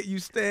say it. You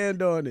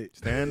stand on it.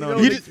 Stand You on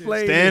don't it.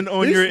 explain Stand it.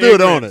 on He your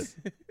stood on ignorance.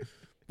 it.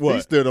 What?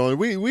 He stood on it.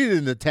 We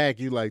didn't attack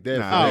you like that.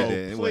 Nah, Oh, it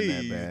didn't. It wasn't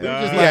please, that It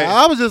bad. was just Yeah. like,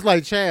 I was just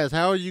like, Chaz,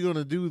 how are you going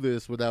to do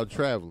this without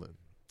traveling?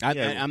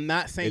 I'm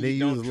not saying And then you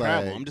you don't was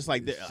travel. like, I'm just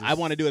like, it's I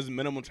want to do as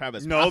minimal travel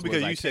as No, possible. because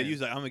as I you said can. you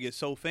was like, I'm gonna get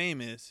so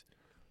famous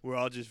where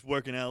I'll just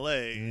work in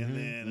L.A. and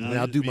then And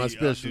I'll do my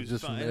special do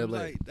just from fine. It was LA.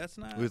 like, that's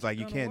not. It was like,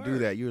 you gonna can't do work.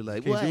 that. You were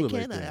like, Can't well, do I it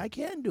like can't. that. I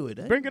can't do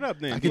it. Bring it up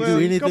then. I can Well, do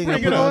go anything I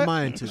bring put it my up.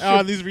 mind to.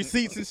 All these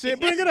receipts and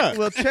shit. Bring it up.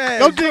 Well, Chaz.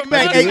 Go dig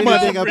back I can 8 do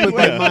months. anything I Bring put it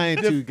my up.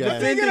 mind to,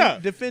 guys. Bring it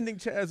up. Defending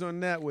Chaz on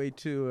that way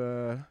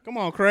too. Come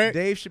on, Craig.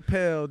 Dave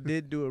Chappelle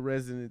did do a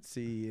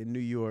residency in New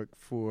York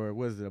for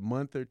a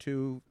month or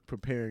two,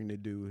 preparing to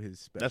do his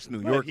special. That's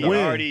New But York. he though.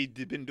 already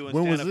been doing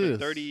When was stand up for this?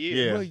 30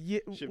 years. Yeah.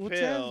 Well, Chappelle-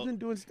 Chaz's been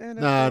doing stand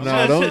up. Nah,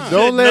 Chaz- don't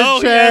Chaz- let no,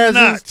 he has Chaz's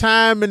not.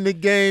 time in the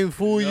game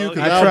fool you, No,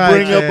 because he I'll tried,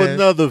 bring up Chaz.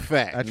 another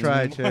fact. I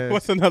tried, Chaz.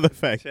 What's another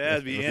fact?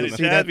 Chaz be in it.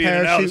 See that Chaz be in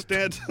and out of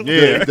parachute? stand up.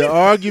 Yeah. The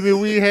argument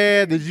we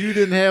had that you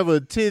didn't have a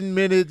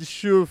 10-minute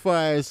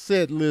surefire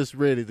set list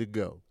ready to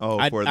go. Oh,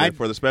 I-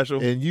 for the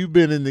special. And you've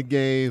been in the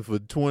game for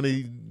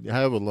 20,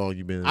 however long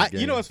you've been in the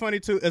game. You know what's funny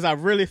too is I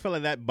really feel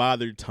like that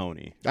bothered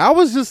Tony I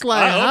was just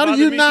like, It how do bothered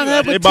you me not too.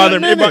 have a It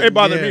bothered me. 10-minute? It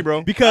bothered Yeah. me,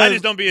 bro. because I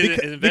just don't be as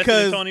invested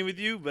because in Tony with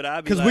you, but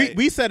I'd be because like,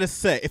 we set a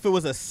set. If it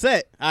was a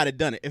set, I'd have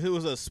done it. If it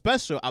was a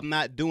special, I'm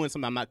not doing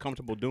something I'm not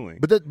comfortable doing.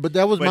 But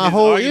that was but my his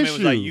whole argument issue.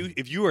 was like,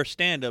 if you are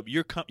stand up,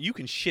 you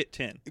can shit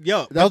 10.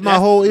 Yo, That was my that's-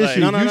 whole like- issue.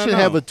 No, no, You no, should no.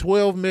 have a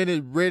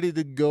 12-minute ready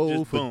to go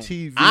Just for boom.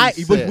 TV. But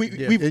set we've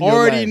in your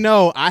already life.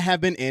 know I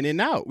have been in and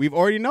out. We've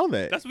already know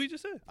that. That's what you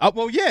just said.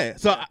 Well, yeah.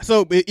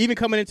 So even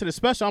coming into the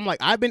special, I'm like,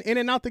 I've been in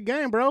and out the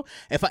game, bro.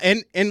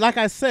 And like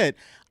I said,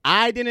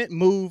 I didn't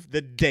move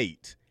the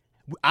date.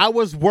 I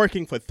was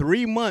working for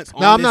 3 months. No,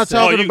 on I'm this not set.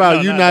 talking you- about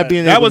no, you no, not no.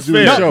 being That able was to do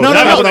the fair. show. No,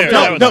 That That's was what fair. I'm That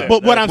talking was about. fair.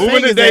 But what I'm Moving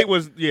saying the is date that,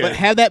 was but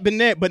had that been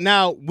that, but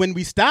now when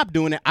we stopped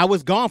doing it, I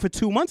was gone for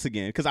 2 months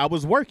again because I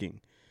was working.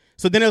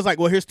 So then it was like,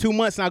 well, here's 2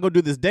 months and I'll go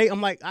do this date.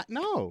 I'm like,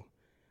 no,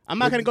 I'm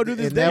not going to go do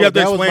this And date. You have to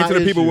that was explain my to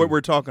the people issue. what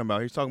we're talking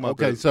about. He's talking about.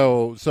 Okay, the-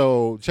 so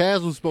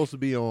Chaz was supposed to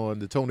be on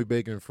the Tony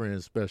Baker and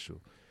Friends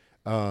special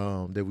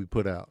that we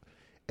put out,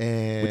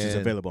 and Which is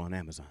available on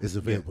Amazon. It's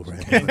available right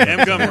now. And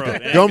Gumroad.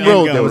 And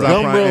Gumroad, that was our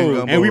Gumroad. prime-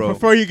 and And we Gumroad.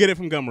 prefer you get it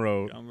from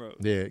Gumroad. Gumroad.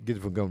 Yeah, get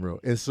it from Gumroad.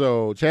 And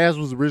so Chaz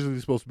was originally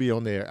supposed to be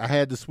on there. I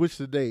had to switch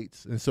the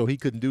dates, and so he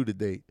couldn't do the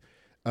date.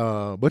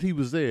 But he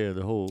was there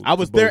the whole. I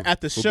was for there both-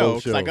 at the for show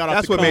both because I shows. got off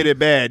That's the what call. made it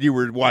bad. You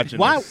were watching.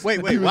 Why? this. Wait.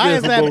 He was Why there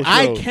is for that? both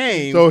I shows.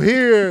 came So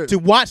here, to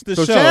watch the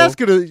so show.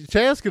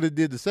 Chaz could have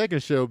did the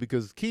second show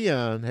because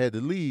Keon had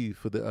to leave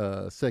for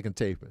the second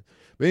taping.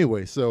 But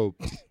anyway, so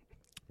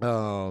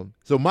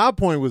my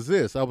point was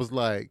this: I was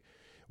like,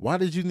 why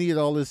did you need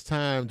all this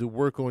time to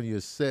work on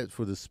your set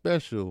for the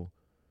special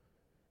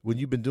when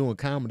you've been doing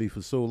comedy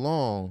for so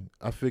long?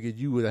 I figured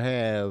you would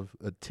have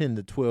a 10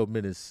 to 12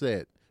 minute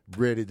set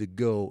ready to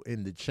go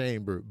in the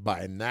chamber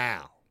by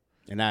now.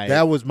 and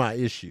That was my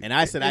issue, and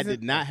I said I Is it-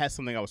 did not have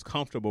something I was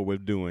comfortable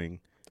with doing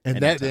and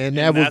at that that time. and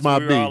that And was that's my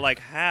what we were all beef. like,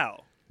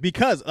 how?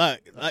 because I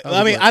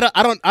was mean like-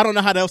 I don't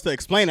know how else to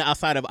explain it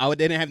outside of I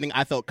didn't have anything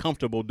I felt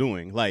comfortable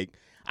doing. Like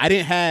I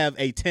didn't have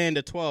a 10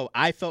 to 12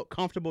 I felt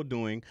comfortable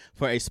doing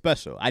for a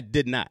special. I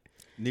did not.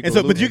 And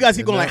so, but you guys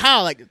keep going like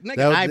how like nigga,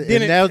 That was- I and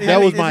didn't.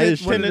 that was my Is it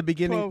issue. one of the 10 to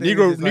beginning 12. things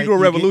Negro- is like Negro you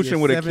get Revolution your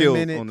would have 7 killed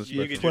minute, on the You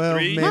special. get your 12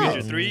 3, you minutes. get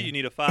your 3, you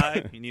need a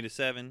 5, you need a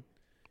 7,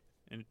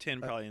 and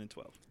 10 probably in the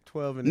 12.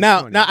 12 and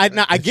Now 20. I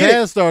And get it.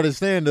 Chaz started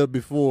stand up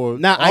before.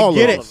 Now all I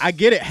get of it. us. I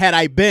get it. Had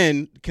I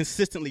been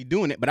consistently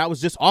doing it, but I was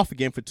just off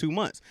again for 2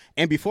 months,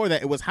 and before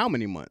that, it was how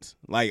many months?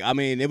 Like I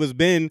mean, it's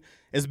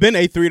been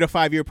a 3 to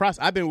 5 year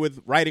process. I've been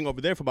with writing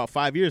over there for about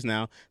 5 years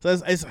now, so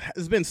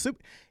it's been super.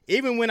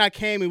 Even when I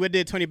came and we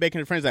did Tony Bacon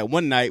and Friends that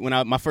one night when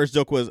my first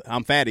joke was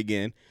I'm fat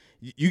again.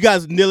 You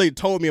guys nearly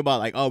told me about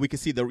like, oh, we can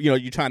see you're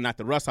trying to knock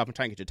the rust off and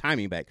trying to get your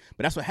timing back,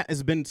 but that's what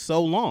it's been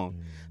so long.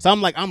 So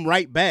I'm like, I'm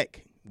right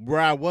back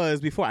where I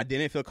was before. I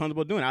didn't feel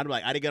comfortable doing it.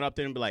 I'd get up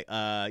there and be like,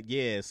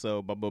 yeah,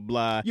 so blah blah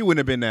blah. You wouldn't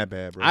have been that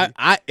bad, bro. You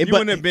You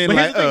wouldn't have been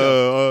like,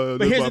 but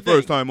this is here's my the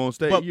first thing. time on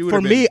stage. But You would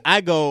for have me, been-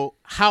 I go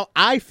how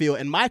I feel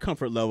and my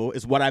comfort level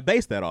is what I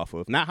base that off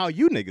of, not how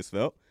you niggas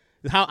felt.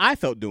 It's how I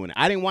felt doing it.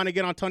 I didn't want to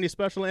get on Tony's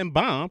special and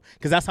bomb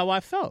because that's how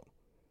I felt.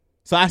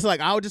 So I was like,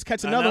 I'll just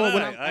catch another one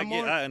when I'm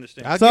on. I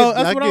understand. So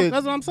that's what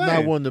I'm saying.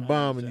 Not wanting to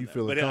bomb and you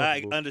feeling But I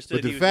comfortable. understood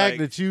But the he was fact like,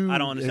 that you, I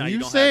don't understand and you you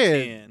don't have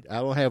said 10. I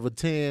don't have a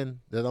 10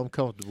 that I'm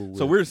comfortable with.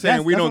 So we're saying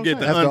That's we don't what get I'm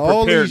the saying. after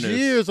all these unpreparedness.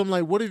 years, I'm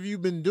like, what have you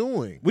been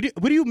doing? What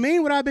do you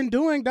mean? What I've been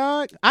doing,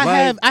 dog? I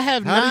Like,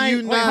 have how 9. do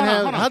you wait, not hold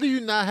have? on. How do you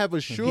not have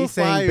a saying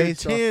surefire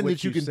based off 10 what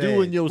that you you can said.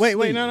 do in your Wait,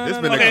 sleep? no. This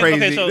been Okay, a crazy.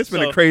 okay, so- This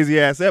been a crazy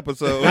ass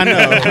episode. I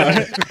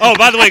know. Oh,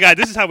 by the way, guys,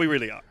 this is how we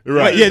really are.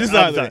 Right. Yeah, this is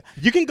I'm how sorry.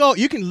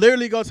 you can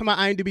literally go to my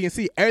IMDb and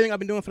see everything I've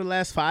been doing for the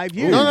last 5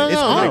 years. No, It's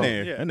no. on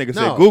there. Yeah. That nigga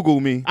No. said Google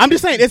me. I'm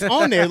just saying it's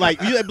on there.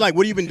 Like you like,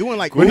 what have you been doing?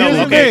 Like, Well, No, here's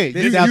the okay. thing.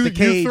 This is out the You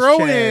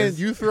cage,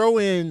 you throw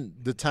in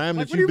the time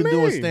Like, that what do you've you been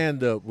doing mean?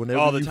 stand up whenever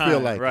All the you time, feel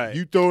like right. it.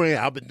 You throw in,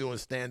 I've been doing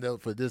stand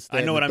up for this. I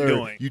that, know and what the I'm third.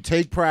 doing. You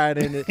take pride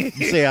in it.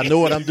 You say, I know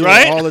what I'm doing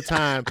Right? all the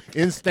time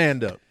in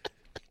stand up.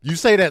 You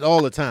say that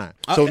all the time.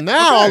 So Okay.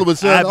 now all of a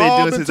sudden, I've been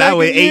doing I've since I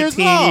was taking years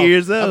 18 off.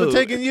 years I've been old.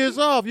 taking years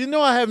off. You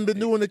know I haven't been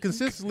doing it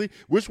consistently.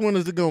 Which one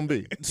is it going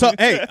to be? So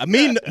hey,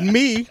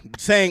 me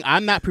saying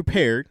I'm not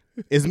prepared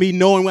is me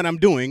knowing what I'm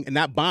doing and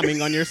not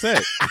bombing on your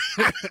set.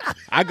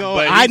 I go.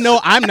 But I know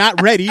I'm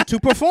not ready to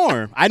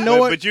perform. I know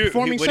what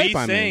performing what shape he's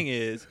I'm saying in.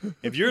 is,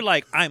 if you're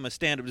like, I'm a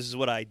stand-up, this is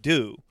what I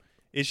do.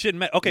 It shouldn't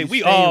matter. Okay, You we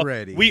stay all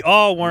ready. we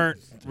all weren't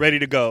ready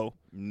to go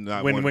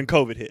Not when one-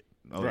 COVID hit.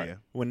 Oh Right. yeah.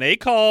 When they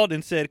called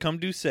and said, "Come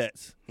do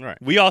sets," Right.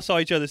 we all saw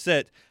each other's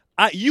sets.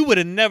 You would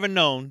have never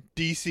known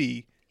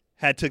DC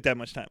had took that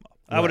much time off.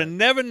 I would have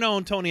never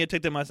known Tony had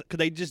took that much because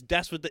they just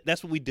that's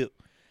what we do.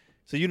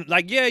 So you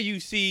you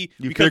see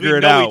You because figure we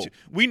it know out.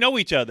 we know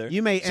each other.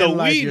 You may so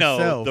analyze we know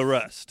yourself. the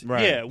rust.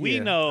 Right. Yeah, we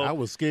Yeah. know. I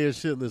was scared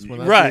shitless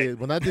when Right.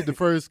 I did the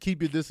first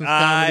Keep Your Distance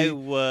I comedy.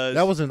 was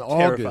That was in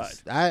terrified.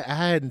 August. I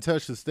hadn't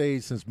touched the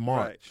stage since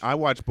March. Right. I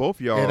watched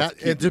both y'all.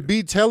 And to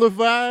be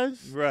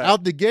televised Right.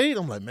 out the gate,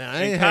 I'm like, man, I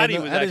And ain't had Connie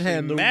no, was I didn't have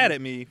actually no mad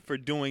at me for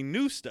doing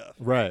new stuff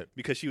Right.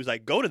 because she was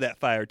like, "Go to that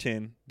fire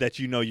tin that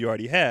you know you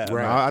already have."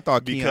 Right. I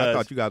thought I Because-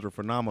 thought you guys were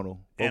phenomenal.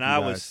 Both And you I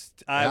guys.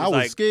 was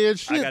like, scared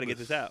shit. I got to get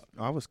this out.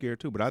 I was scared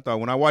too, but I thought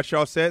when I watched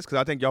y'all sets, because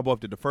I think y'all both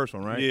did the first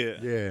one, right? Yeah.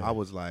 Yeah. I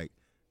was like,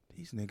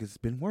 these niggas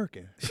been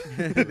working.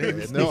 No, So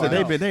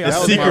they that was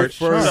was my my first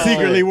first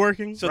Secretly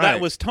working. So Right.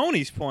 that was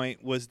Tony's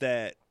point, was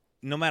that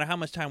no matter how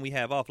much time we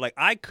have off, like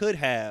I could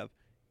have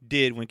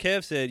did when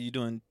Kev said you're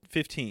doing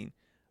 15,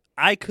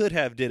 I could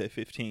have did a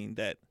 15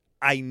 that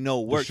I know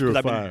works because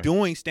I've been surefire.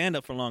 doing stand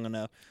up for long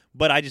enough,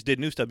 but I just did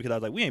new stuff because I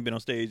was like, we ain't been on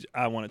stage.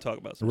 I want to talk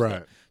about some Right.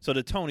 stuff. So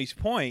to Tony's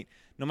point,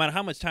 no matter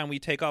how much time we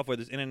take off,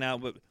 whether it's in and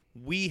out, but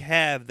we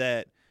have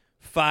that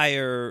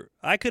fire.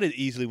 I could have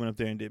easily went up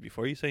there and did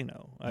before you say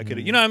no. I could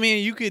have, you know what I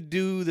mean? You could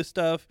do the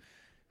stuff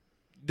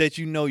that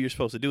you know you're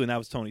supposed to do, and that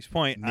was Tony's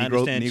point. I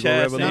understand Negro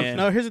Chad Revolution. saying,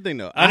 No, here's the thing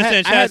though. I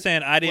understand had- Chad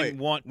saying I didn't wait,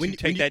 want to when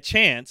take you- that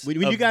chance. When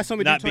you guys saw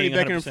me do not Tony being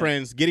Becker and 100%.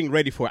 Friends, getting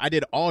ready for it, I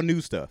did all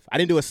new stuff. I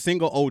didn't do a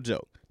single old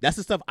joke. That's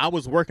the stuff I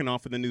was working on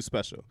for the new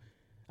special.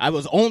 I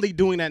was only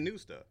doing that new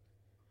stuff.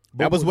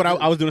 That was what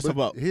I was doing but stuff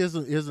up. Here's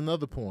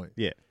another point.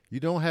 Yeah. You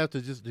don't have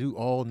to just do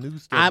all new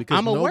stuff because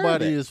I'm aware of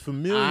nobody that. is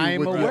familiar I'm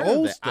with aware the old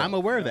of that. stuff. I'm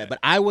aware of that. But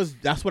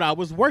that's what I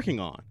was working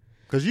on.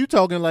 Because you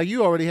talking like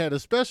you already had a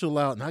special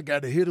out and I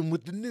got to hit him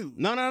with the new.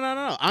 No. I'm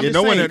Yeah, just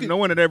no one, saying. no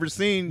one had ever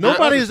seen.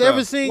 Nobody your has other ever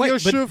stuff. seen Wait, your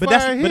surefire but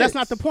that's hits.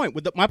 not the point.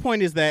 My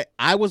point is that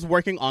I was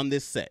working on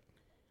this set.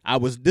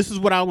 This is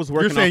what I was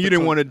working You're saying on you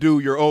didn't want to do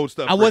your old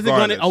stuff. I wasn't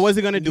gonna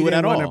do You it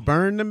at didn't want all. to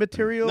burn the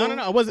material. No.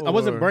 I wasn't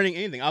Or- burning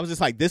anything. I was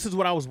just like, this is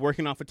what I was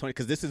working on for 20.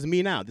 Because this is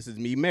me now. This is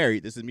me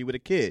married. This is me with a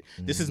kid.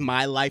 This is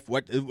my life.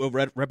 What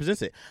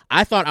represents it?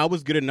 I thought I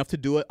was good enough to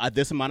do it at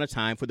this amount of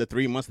time for the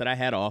 3 months that I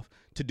had off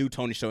to do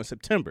Tony's show in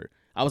September.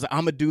 I was like, I'm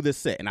gonna do this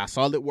set, and I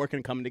saw it working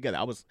and coming together.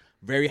 I was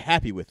very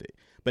happy with it.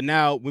 But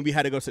now when we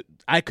had to go,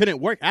 I couldn't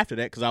work after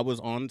that because I was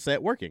on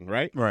set working.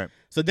 Right. Right.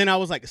 So then I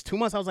was like, it's 2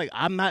 months. I was like,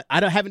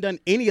 haven't done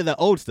any of the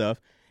old stuff.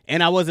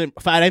 And I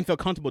didn't feel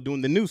comfortable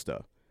doing the new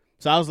stuff.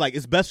 So I was like,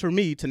 it's best for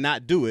me to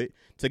not do it,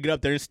 to get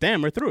up there and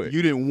stammer through it.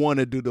 You didn't want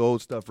to do the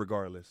old stuff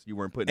regardless. You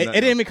weren't putting. It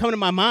didn't even come to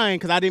my mind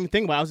because I didn't even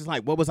think about it. I was just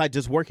like, what was I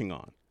just working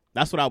on?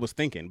 That's what I was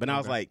thinking. But I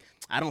was like,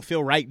 I don't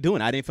feel right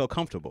doing it. I didn't feel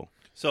comfortable.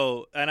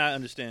 So, and I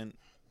understand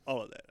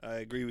all of that. I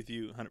agree with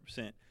you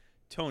 100%.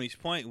 Tony's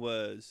point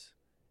was,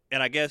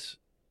 and I guess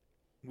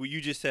what you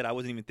just said, I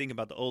wasn't even thinking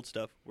about the old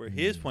stuff, where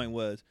his point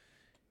was,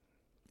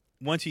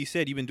 once he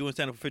said, you've been doing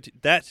stand-up for 15,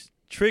 that's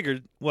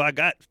triggered, well, I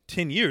got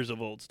 10 years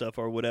of old stuff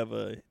or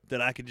whatever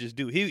that I could just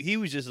do. He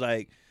was just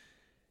like,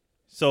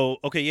 so,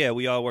 okay, yeah,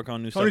 we all work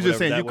on new stuff. Tony's just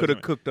whatever, saying you that could have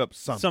wasn't cooked up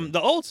something.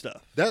 the old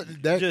stuff.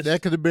 Just- That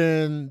could have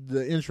been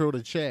the intro to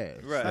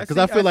Chaz. Right. Because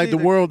I I see- feel I like see the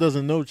the- world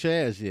doesn't know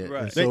Chaz yet.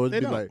 Right. And so They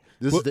it'd be don't. like,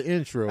 this is the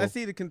intro. I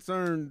see the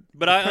concern.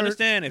 But the I cur-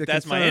 understand if the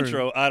that's my concern.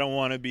 intro, I don't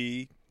want to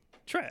be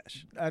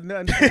trash. I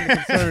understand the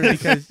concern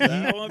because I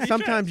don't wanna be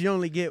sometimes trash. you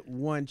only get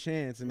one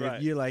chance, and Right.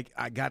 if you're like,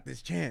 I got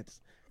this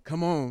chance,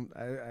 come on,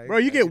 Bro,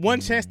 you get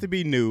one chance to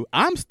be new.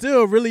 I'm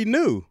still really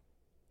new.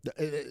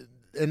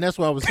 and that's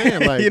what I was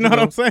saying. Like, you know what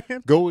I'm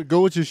saying? Go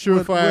with your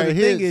surefire Well, the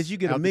hits. thing is, you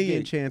get a out the million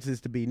gate.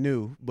 chances to be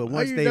new, but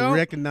once you they don't?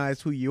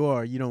 recognize who you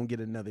are, you don't get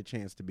another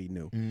chance to be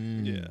new.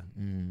 Yeah.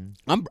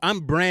 I'm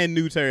brand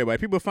new to everybody.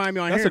 People find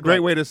me on That's here. a great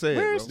like, way to say it.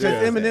 where's Bro.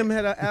 Because Yeah. Eminem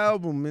had an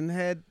album and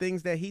had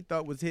things that he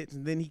thought was hits,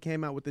 and then he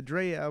came out with the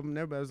Dre album, and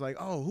everybody was like,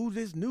 "Oh, who's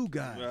this new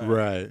guy?"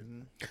 Right.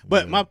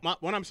 But my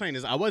what I'm saying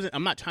is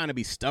I'm not trying to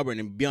be stubborn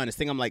and be honest.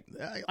 I'm like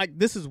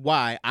this is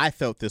why I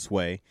felt this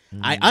way.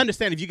 I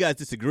understand if you guys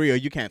disagree or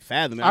you can't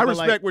fathom it. I go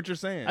respect like, what you're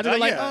saying. I just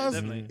like, yeah, oh,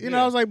 definitely. you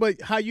know, I was like,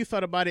 but how you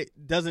thought about it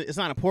it's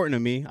not important to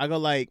me. I go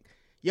like,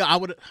 yo, I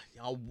would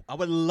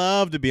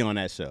love to be on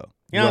that show.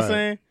 You know what I'm Right.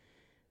 saying?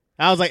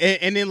 I was like,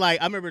 and then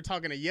like I remember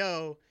talking to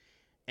Yo,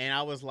 and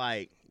I was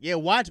like, yeah,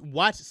 watch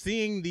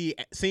seeing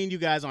you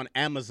guys on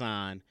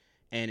Amazon,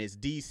 and it's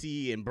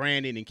DC and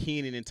Brandon and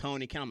Keenan and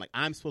Tony. I'm like,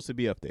 I'm supposed to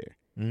be up there.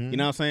 You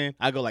know what I'm saying?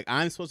 I go like,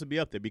 I'm supposed to be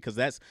up there because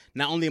that's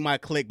not only my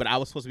clique, but I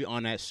was supposed to be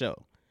on that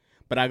show.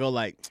 But I go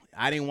like,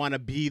 I didn't want to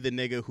be the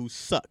nigga who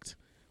sucked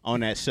on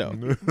that show. You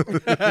know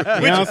what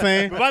I'm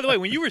saying? But by the way,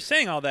 when you were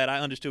saying all that, I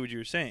understood what you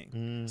were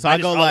saying. So I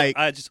go like,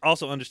 I just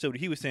also understood what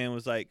he was saying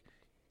was like,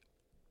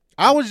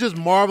 I was just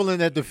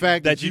marveling at the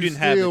fact that, That you didn't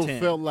have the still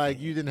 10. felt like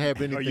you didn't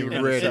have anything you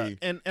were ready. upset.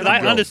 and because I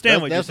I'm-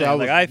 understand what you're that's what saying. I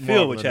Like was I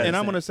feel what marveling you're at. and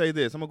I'm saying. going to say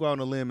this. I'm going to go out on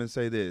a limb and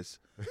say this.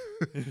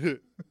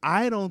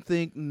 I don't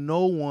think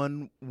no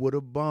one would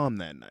have bombed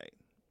that night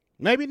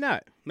maybe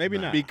not. Maybe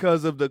not.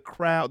 because of the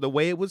crowd, the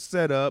way it was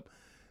set up.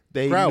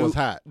 They Crowd knew, was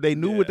hot. They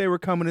knew Yeah. what they were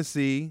coming to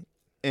see,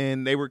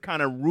 and they were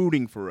kind of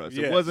rooting for us.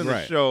 Yes. It wasn't a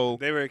Right. show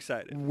They were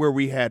excited. where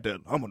we had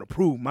to, I'm going to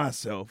prove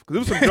myself.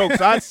 Because there was some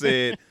jokes I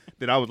said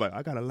that I was like,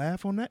 I got to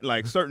laugh on that.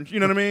 Like certain, you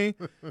know what I mean?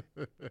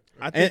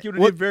 I think you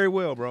did very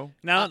well, bro.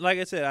 Now, like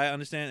I said, I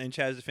understand in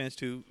Chaz's defense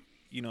too.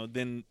 You know,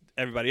 then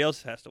everybody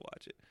else has to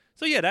watch it.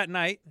 So yeah, that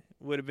night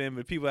would have been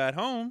with people at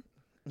home.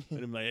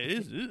 Would have been like,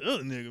 this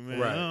other nigga, man.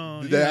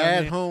 Oh, you The know what I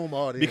mean? at-home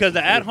audience. Because the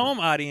is different. at-home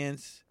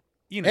audience,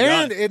 you know,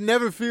 And y'all- it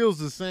never feels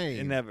the same.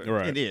 it never,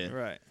 Right. It is.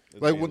 right.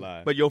 Like when,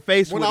 But your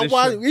face when with I this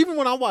watch, show- even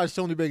when I watch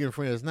Tony Bacon and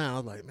Friends now, I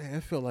was like, man,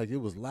 it felt like it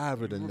was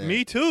liver than that.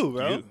 Me too,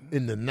 bro.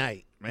 in the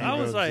night. Man, I You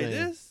know was what I'm like,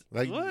 saying? this,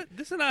 Like, what?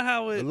 This is not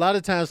how A it. lot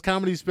of times,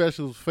 comedy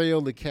specials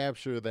fail to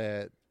capture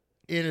that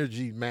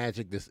energy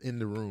magic that's in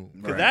the room.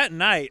 Because that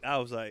night, I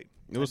was like,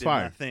 It was I did my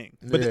fire. thing.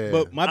 But Yeah.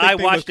 but my big I thing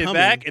was watched it coming,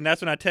 back, and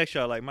that's when I text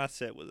y'all like my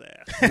set was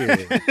ass.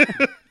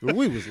 Yeah. But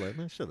we was like,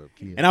 man, shut up,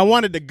 kid. and I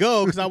wanted to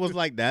go because I was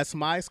like, that's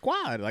my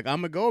squad. Like I'm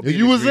gonna go. be And in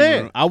you the was green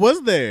there. room. I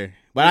was there,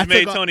 but Which I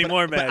made took- Tony but-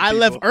 more but mad, I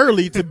left people.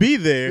 early to be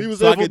there, He was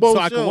so there I for could both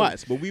so I could shows.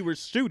 watch. But we were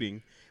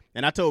shooting,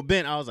 and I told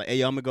Ben, I was like, hey,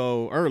 yo, I'm gonna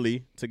go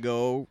early to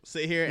go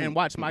sit here and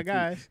watch my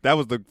guys. that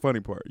was the funny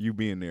part, you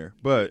being there.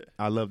 But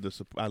I love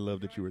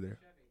that you were there.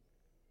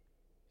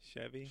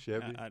 Chevy?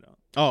 Chevy? I don't.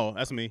 Oh,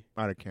 that's me.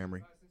 Out of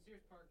Camry.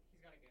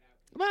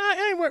 Nah,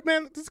 I ain't worried,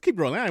 man. Just keep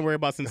rolling. I ain't worried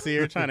about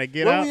Sincere trying to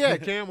get Where out. we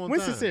at, Cam? On When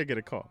time? Sincere get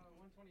a call?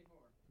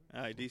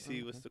 All right,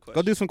 DC, what's the question?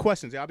 Go do some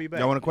questions. Y'all be back.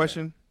 Y'all want a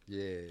question?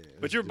 Yeah.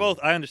 But you're both.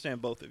 I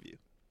understand both of you.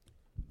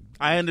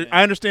 I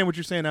understand what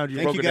you're saying now. You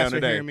Thank broke you it guys down for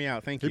today. hearing me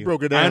out. Thank He you.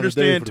 broke it down. I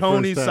today understand for the first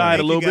Tony's time. side a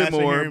Thank little you guys bit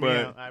for more, hearing me but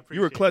out. I you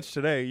were appreciate clutch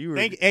today. You were.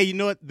 Hey, you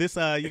know what? This,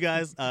 you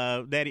guys,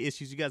 Daddy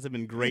Issues, you guys have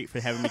been great for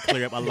having me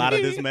clear up a lot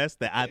of this mess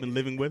that I've been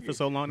living with for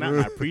so long now.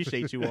 I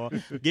appreciate you all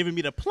giving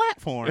me the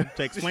platform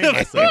to explain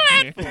myself.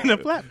 The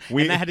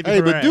platform. And I had to be Hey,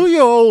 but harassed. do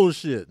your old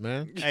shit,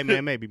 man. Hey,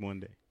 man, maybe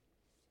one day.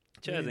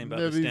 Chaz ain't about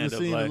Never to even stand up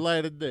seen like. the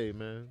light of day,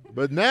 man.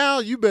 But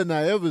now you better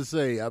not ever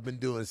say I've been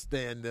doing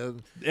stand up.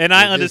 And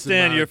I for this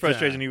understand amount your of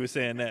frustration. time. He was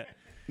saying that.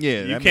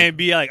 Yeah, You can't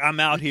be like, I'm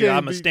out You here. can't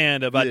I'm a be-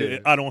 stand up. yeah.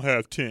 I don't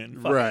have 10.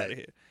 Fuck Right. out of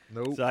here.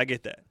 Nope. So I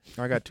get that.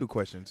 I got two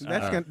questions.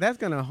 That's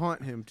gonna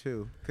haunt him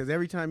too, because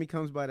every time he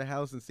comes by the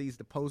house and sees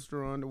the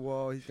poster on the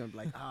wall, he's gonna be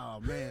like, "Oh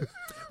man,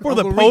 For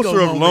the Uncle Rico poster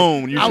of moment.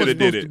 loan, you I was should have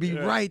did supposed it. to be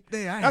right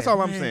there." That's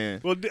all I'm saying.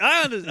 Well, like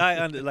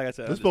I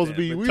said, It's supposed to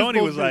be. But We Tony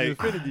supposed was to be like,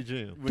 the Infinity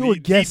Gym. when Do a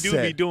guest he do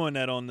be set. doing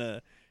that on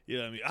the, you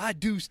know what I mean? I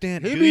do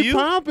stand. He Do be you?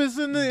 pompous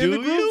in the Do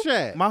group you?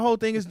 chat. My whole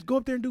thing is go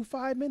up there and do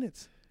 5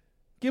 minutes.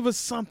 Give us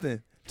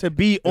something to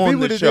be If he on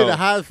would the have show. did a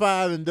high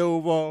five and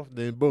dove off,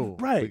 then boom,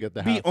 Right. We got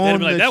the Be high on They'd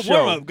be like, the that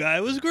show. warm up guy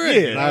was great.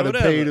 Yeah. And I'd have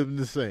whatever. paid him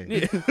the same.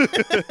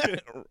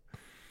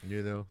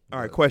 You know. All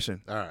right,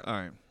 question. All right.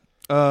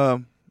 All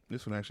right.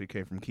 This one actually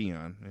came from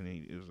Keon, and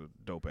it was a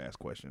dope ass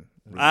question.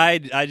 I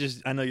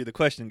know you're the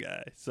question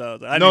guy. So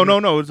I No,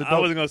 didn't- no, it's a I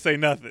dope. wasn't gonna say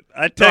nothing. I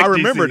No, I texted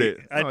remembered DC. it.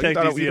 I No, texted you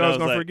thought, DC you and thought I I was was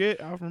gonna like,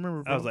 forget? I'll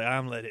remember. Bro. I was like,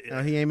 I'm letting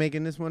it. He ain't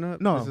making this one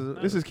up. no,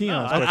 This is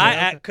Keon's No,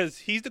 question. because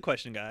he's the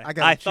question guy. I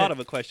gotta I thought check. of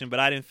a question, but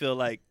I didn't feel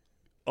like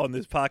on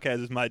this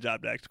podcast it's my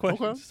job to ask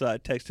questions. Okay. So I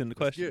texted him the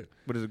question. Yeah.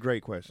 But it's a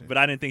great question. But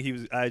I didn't think he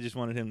was. I just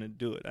wanted him to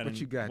do it. I What didn't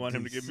you got, want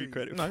him to give me DC?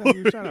 credit. No, I for gotta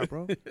give you a shout out,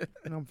 bro.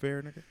 And I'm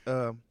fair,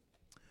 nigga.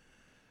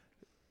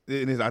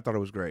 I thought it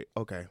was great.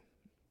 Okay,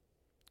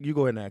 you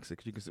go ahead and ask it.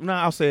 'Cause you can. No,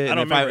 I'll say it. I and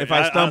don't if I remember if it. I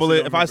I stumble honestly it,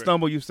 don't if I remember it.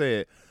 stumble, you say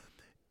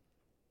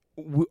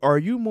it. Are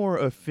you more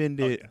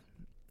offended Oh,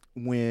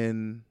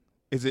 when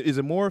is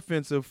it more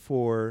offensive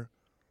for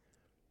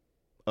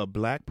a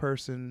black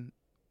person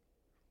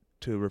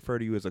to refer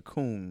to you as a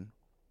coon,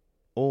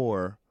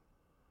 or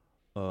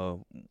a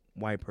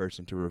white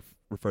person to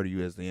refer to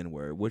you as the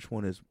N-word, which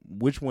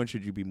one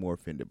should you be more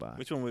offended by?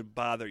 Which one would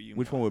bother you?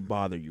 Which more? one would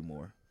bother you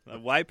more? A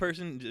white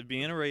person just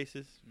being a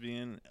racist,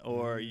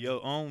 or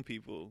your own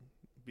people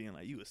being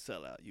like, you a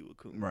sellout, you a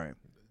coon. Right.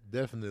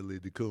 Definitely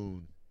the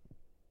coon.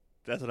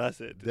 That's what I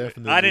said.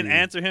 Definitely. I didn't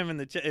answer him in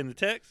the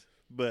text,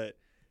 but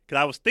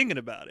because I was thinking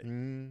about it,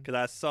 Mm-hmm. because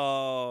I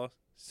saw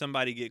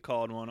somebody get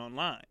called on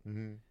online,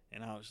 Mm-hmm.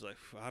 and I was like,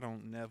 I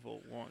don't never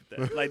want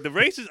that. Like the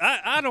racist,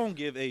 I don't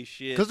give a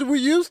shit Because we're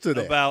used to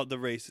that. about the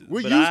racists.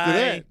 We're but used to I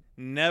that.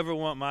 never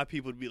want my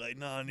people to be like,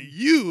 nah,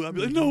 you. I'd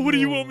be like, no, what do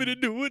you want me to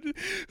do? What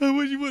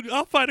you want?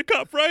 I'll fight a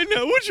cop right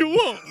now. What you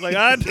want? Like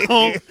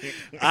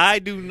I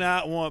do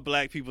not want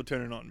black people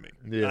turning on me.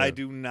 Yeah. I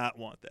do not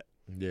want that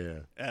Yeah.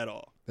 at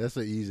all. That's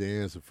an easy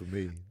answer for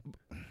me.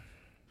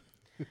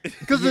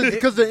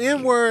 Because the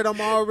N-word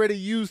I'm already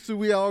used to.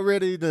 We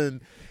already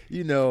done,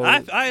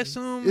 I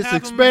assume it's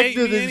half of 'em hate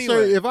expected. me And so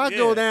anyway. if I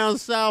go Yeah. down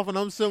south and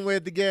I'm somewhere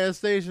at the gas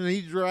station and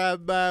he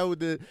drive by with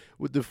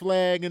the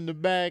flag in the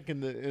back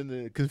and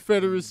the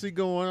Confederacy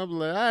going, I'm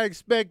like, I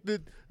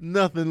expected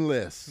nothing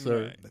less,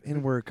 sir. Right. The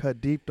N-word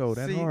cut deep though.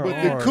 That See, hard. But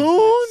Hard. the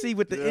coon, See,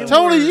 with the N-word,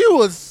 Tony,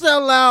 you a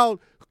sellout.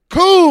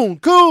 Coon.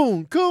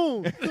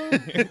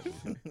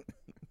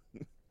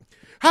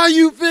 How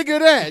you figure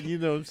that? You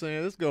know what I'm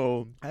saying? Let's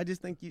go. I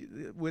just think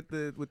you with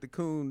the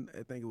coon,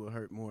 I think it will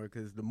hurt more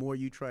because the more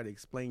you try to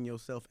explain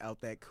yourself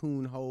out that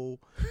coon hole,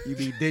 you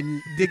be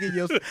digging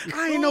yourself.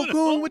 I ain't no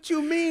coon. What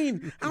you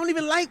mean? I don't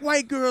even like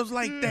white girls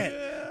like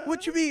that.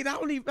 What you mean? I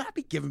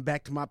be giving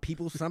back to my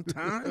people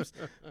sometimes.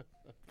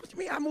 What you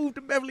mean? I moved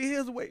to Beverly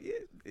Hills away. Yeah.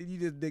 And you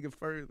just digging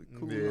further.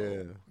 Coon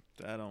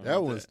hole. I don't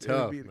That want was that.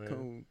 tough, Be the man.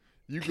 coon.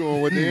 You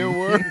going with the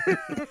N-word?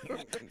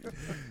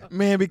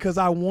 Man, because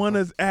I want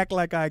to act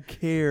like I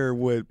care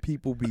what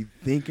people be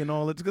thinking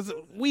all the time. Because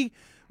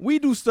we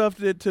do stuff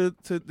that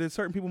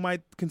certain people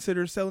might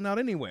consider selling out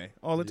anyway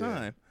all the Yeah.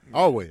 time.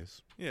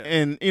 Always. Yeah.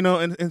 And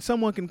and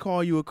someone can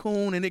call you a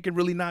coon, and it can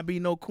really not be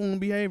no coon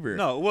behavior.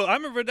 No, well, I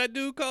remember that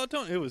dude called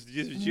Tony. It was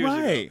just years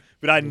ago, Right.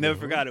 but I never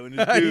forgot it when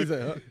this He's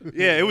dude. like,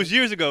 Yeah, it was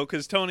years ago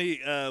because Tony,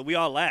 we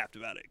all laughed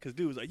about it because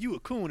dude was like, "You a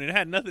coon," and it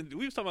had nothing.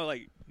 We was talking about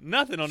like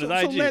nothing on So,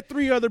 his so IG. let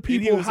 3 other And he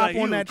people was hop like,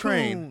 "You on a that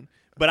train. coon."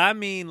 But I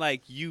mean,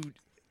 like you,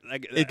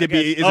 like It I could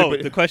be- guess- is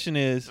it- the question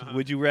is,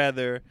 would you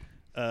rather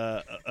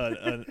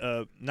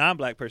a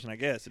non-black person? I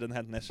guess it doesn't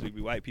have to necessarily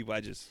be white people.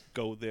 I just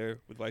go there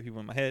with white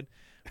people in my head.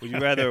 Would you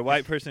rather a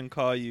white person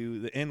call you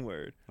the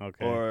N-word,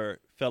 Okay. or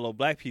fellow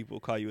black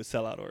people call you a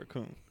sellout or a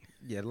coon?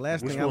 yeah, the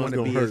last Which thing I one's want to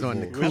gonna be hurt is on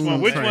the more?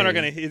 coon Which train. one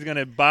is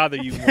gonna bother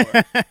you more?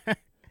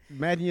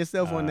 Imagine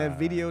yourself on that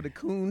video, the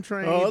coon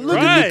train. Oh, look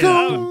Right. at the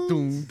coon.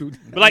 Doom, doom.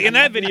 But like in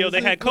that video,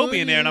 they had Kobe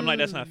in there, and I'm like,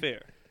 that's not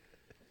fair.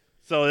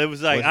 So it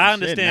was like, Well, I shit,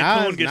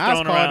 understand Coon gets Nas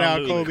thrown called around.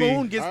 out loosely. Kobe.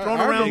 Coon gets thrown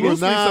I around remember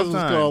loosely Nas was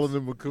sometimes. calling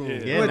him a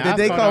coon. Yeah. What, Nas did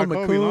they called call out him a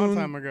Kobe a long coon?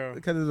 time ago.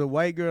 Because it's a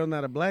white girl,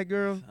 not a black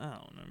girl? I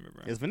don't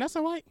remember. Is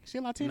Vanessa white? She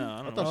Latina? No, I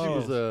I don't thought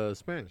know. she was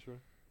Spanish, right?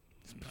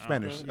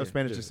 Spanish, Yeah. of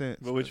Spanish Yeah. descent.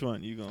 But which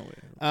one you going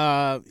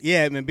with?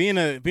 Yeah, man,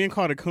 being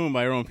called a coon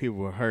by your own people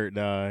will hurt,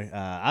 dog.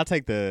 I'll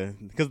take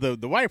because the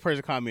white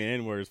person called me an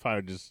N-word is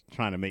probably just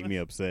trying to make me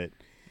upset.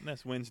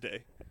 That's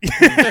Wednesday.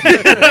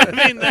 I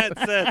mean,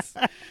 that's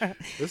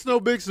It's no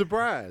big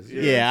surprise.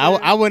 Yeah,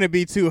 I wouldn't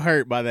be too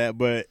hurt by that,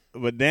 but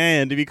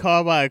damn, to be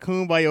called by a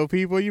coon by your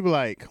people, you be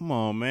like, come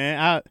on,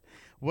 man,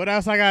 what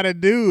else I gotta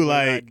do? what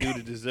I Like, do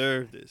to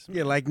deserve this.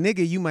 Yeah, like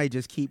nigga, you might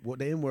just keep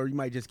the N-word. You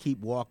might just keep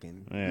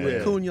walking. Yeah. With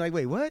Yeah. coon, you're like,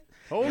 wait, what?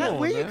 Hold How- on,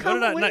 where you man. What come-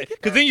 did I where you not? get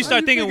Because that then you from?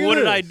 start you thinking, figure what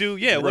did I this? do?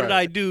 Yeah, what did Right.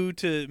 I do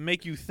to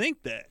make you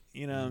think that?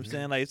 You know what I'm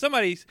saying? Like, if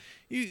somebody's,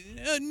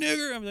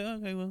 nigger, I'm like,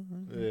 okay, well,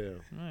 Yeah.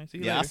 all right, see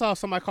you yeah, I later. saw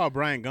somebody called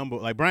Brian Gumble.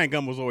 Like Brian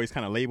Gumbel's always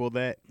kind of labeled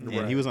that, and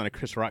Right. he was on a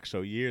Chris Rock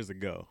show years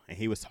ago, and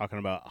he was talking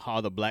about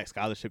all the black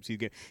scholarships he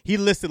get. He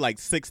listed like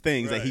 6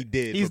 things that he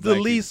did. He's for the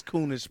black least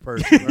coonish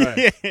person.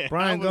 Right. people.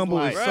 Brian I was Gumble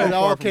like, is So so it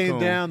all far from came coon.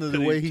 down to the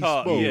Because way he he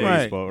talked, spoke. yeah. he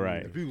Right. spoke,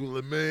 right. And people were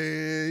like,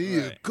 man, he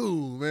Right.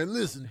 cool, man.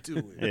 Listen to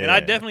it. Yeah. And I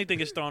definitely think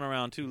it's thrown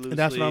around too loosely. And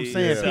that's what I'm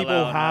saying. sell People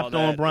out and hopped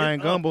all on that.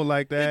 Brian It- Gumble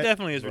like It that.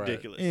 definitely is Right.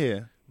 ridiculous. Yeah.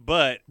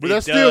 But But it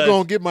that's still does-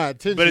 gonna get my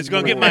attention. But it's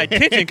gonna get more. my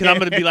attention because I'm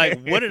gonna be like,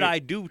 what did I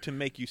do to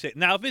make you say?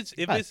 Now, if it's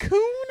A coon?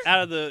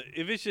 out of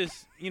if it's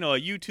just a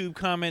YouTube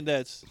comment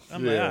that's,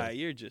 I'm like, Yeah. all right,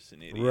 you're just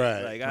an idiot.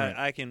 Right, Like right.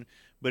 I can,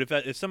 but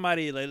if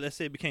somebody, like, let's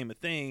say it became a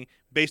thing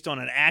based on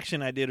an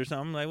action I did or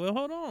something, I'm like, well,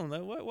 hold on,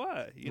 like what?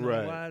 Why?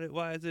 Right.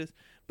 Why is this?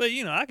 But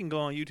I can go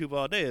on YouTube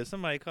all day. If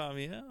somebody called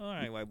me, all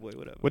right, white boy,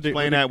 whatever. What did,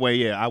 Playing that way,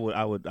 yeah, I would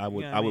Yeah, I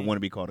mean- want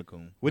to be called a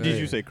coon. what did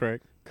Yeah. you say,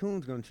 Craig?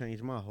 Coon's gonna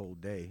change my whole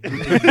day.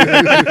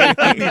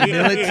 I be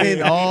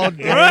militant all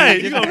day.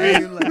 Right, Just you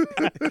gonna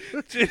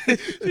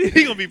like-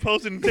 He gonna be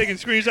posting and taking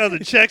screenshots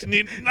of checks.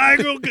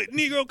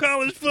 Negro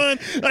college fund.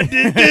 I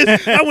did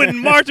this. I went and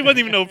marched. It wasn't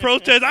even no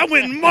protest. I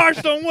went and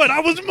marched on what? I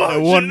was A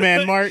marching.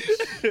 one-man march?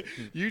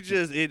 You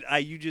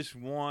just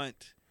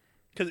want,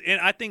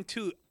 and I think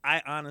too.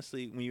 I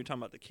honestly, when you're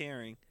talking about the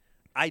caring,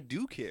 I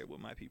do care what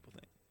my people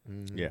think.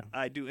 Mhm. Yeah.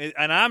 I do,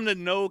 and I'm the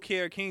no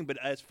care king. But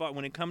as far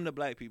when it comes to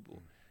black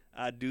people,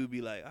 I do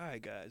be like, all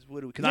right, guys,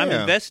 what do we? Because I'm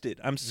Yeah. invested.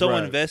 I'm so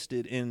Right.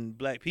 invested in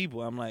black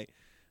people. I'm like,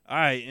 all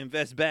right,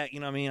 invest back. You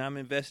know what I mean? I'm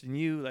investing in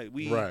you. Like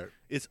Right.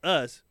 it's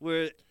us.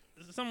 Where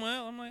somewhere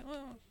else, I'm like,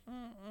 well,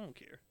 I don't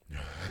care.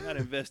 I'm not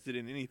invested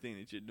in anything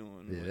that you're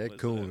doing. Yeah, that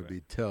coon whatsoever. would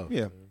be tough.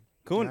 Yeah.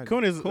 Coon is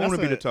Coon that's would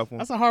be a- the tough one.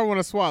 That's a hard one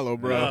to swallow,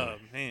 bro. Oh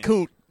man.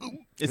 Coon.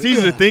 It's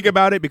easy to think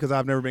about it because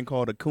I've never been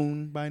called a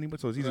coon by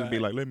anybody, so it's easy to be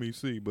Right. like, let me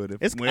see. But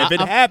if, It's- if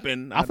it I-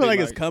 happened, I I'd feel be like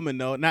it's coming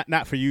though.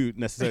 Not for you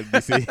necessarily,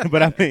 DC,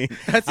 but I mean,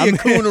 I see a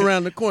coon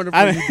around the corner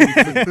from you.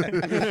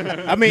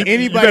 I mean You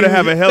anybody. better who-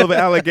 have a hell of an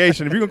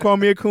allegation. If you can call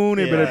me a coon,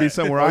 it better be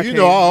somewhere Oh, I you can't.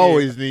 know, I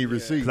always need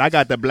receipts. 'Cause I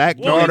got the black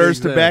Well,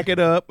 daughters to exactly. back it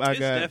up. I It's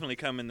got. definitely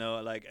coming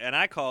though. Like, and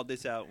I called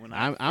this out when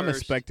I'm first,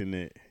 expecting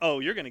it. Oh,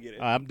 you're gonna get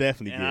it. I'm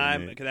definitely And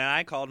getting it. because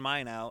I called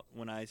mine out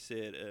when I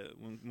said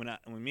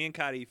when me and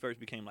Cotty first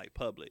became like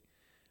public.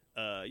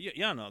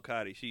 Y'all know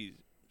Cotty. She's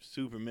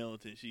super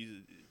militant. She's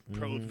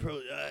pro.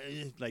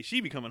 Like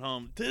she be coming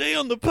home today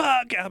on the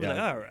podcast. I'm Yeah. like,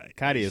 all right.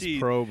 Cotty Like, is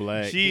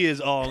pro-black. She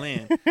is all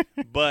in.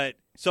 But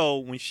so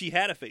when she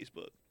had a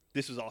Facebook,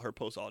 this was all her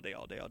posts all day.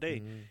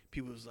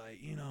 People was like,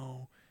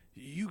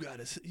 you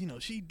gotta,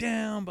 she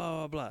down, blah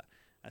blah blah.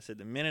 I said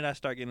the minute I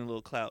start getting a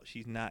little clout,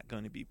 she's not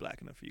going to be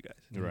black enough for you guys.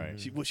 Right.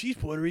 She's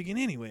Puerto Rican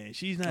anyway, and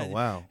she's not. Oh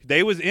wow.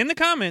 They was in the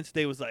comments.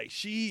 They was like,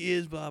 she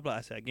is blah blah.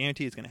 I said, I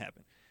guarantee it's gonna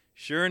happen.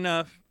 Sure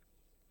enough,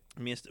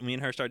 me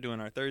and her start doing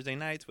our Thursday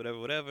nights,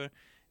 whatever,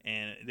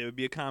 and there would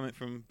be a comment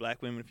from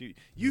black women. If you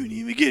didn't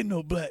even get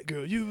no black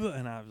girl,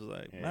 and I was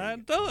like, Yeah.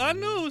 I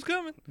knew it was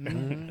coming.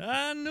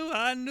 I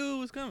knew it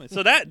was coming.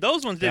 So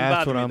those ones didn't That's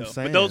bother what me I'm though.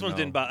 saying, But those ones though.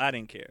 didn't bother. I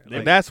didn't care.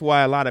 And that's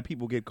why a lot of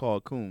people get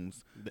called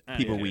coons. I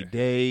People didn't we care.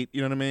 date.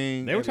 You know what I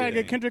mean? They were trying to get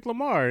Everything. Kendrick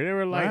Lamar. They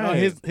were like, oh,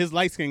 Right. his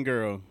light skinned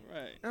girl.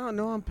 Right. I don't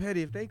know. I'm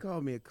petty. If they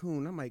call me a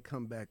coon, I might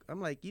come back.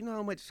 I'm like, you know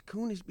how much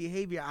coonish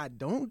behavior I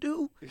don't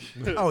do?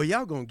 Oh,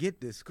 y'all gonna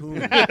get this coon.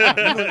 You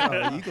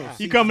gonna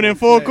see You coming in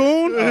folks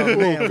full that- coon? Oh,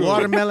 man,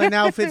 watermelon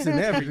outfits and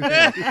everything. You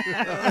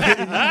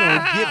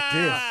gonna get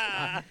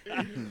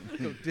this. You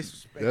gonna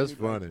disrespect That's me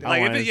funny. that.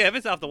 Like want if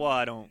it's off the wall,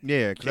 I don't.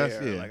 Yeah, 'cause care.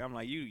 that's yeah. Like I'm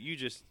like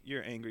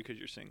you're angry because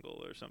you're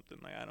single or something.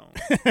 Like I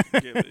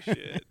don't give a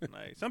shit.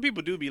 Like some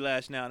people do be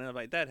lashing out, and I'm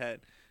like that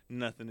had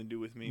nothing to do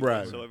with me Right.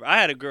 whatsoever. I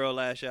had a girl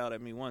lash out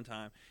at me one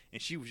time,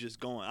 and she was just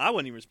going. I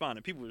wasn't even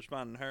responding. People were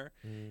responding to her,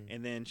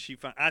 and then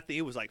I think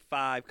it was like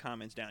 5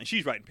 comments down, and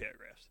she's writing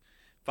paragraphs.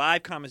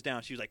 5 comments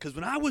down, she was like, "Because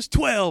when I was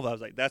 12," I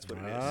was like, "That's what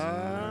it is."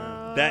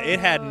 That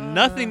it had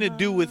nothing to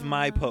do with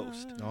my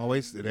post.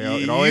 Always, it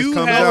You always comes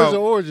have- That was out. an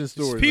origin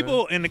story.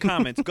 People in the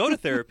comments, go to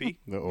therapy.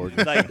 The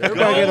origin. Like Everybody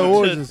got an go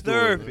origin to story,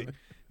 therapy. man.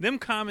 Them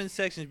comment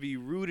sections be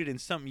rooted in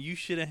something you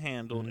should have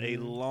handled a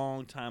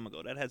long time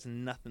ago. That has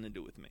nothing to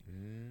do with me.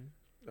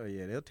 Oh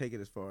yeah, they'll take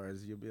it as far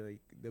as they'll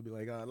be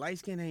like, light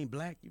skin ain't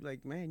black. You be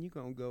like, man, you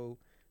gonna go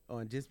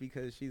on just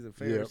because she's a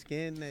fair Yep.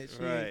 skin that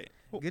she Right.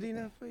 ain't good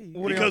enough for you.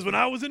 Because when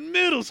I was in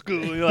middle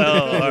school, you're like,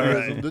 oh, all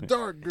right. The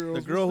dark girls.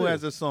 The girl who was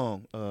has a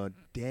song,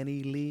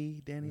 Danny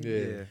Lee.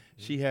 Yeah.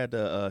 She had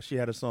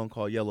a song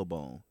called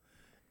Yellowbone,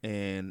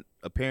 and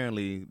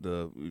apparently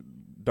the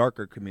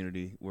darker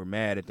community were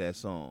mad at that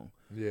song,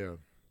 Yeah.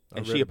 I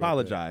and read she about that.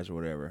 apologized or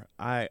whatever.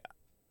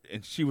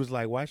 And she was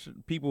like, "Why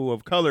should people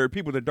of color,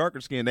 people with darker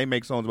skin, they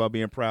make songs about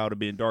being proud of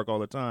being dark all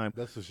the time?"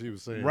 That's what she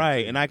was saying.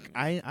 Right? And I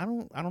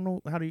don't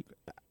know how do you.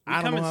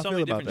 I come don't know in how so I feel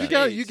many about different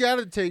that. You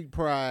gotta take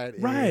pride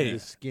Right. in the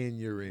skin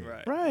you're in.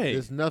 Right. Right?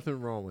 There's nothing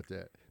wrong with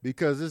that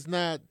because it's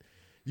not.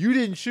 You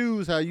didn't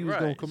choose how you was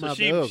gonna Right. come So out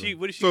she, the oven. she,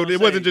 what did she So gonna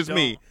it wasn't say? just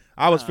me. Don't-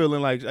 I was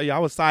feeling like I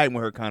was siding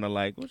with her, kind of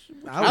like. I was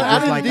I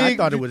just didn't like, I dig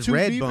thought it was too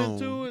red deep bone.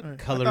 into it. I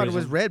thought it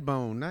was Colorism. red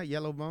bone, not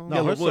yellow bone. No,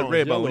 her it was song's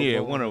red bone. Yellow Yeah,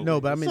 Bone. one of No,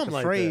 but I meant Something the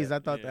like phrase. that. I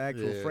thought the Yeah.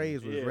 actual Yeah.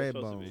 phrase was Yeah, red it's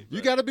supposed to bone. be.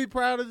 You got to be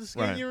proud of the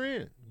skin Right. you're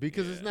in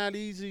because it's not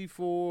easy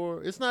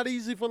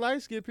for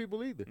light skinned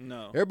people either.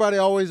 No. Everybody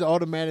always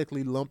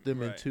automatically lumped them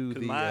Right. into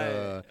 'Cause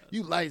the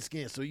you light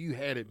skinned, so you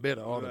had it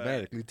better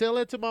automatically. Tell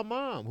that to my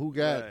mom who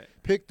got Right.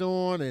 picked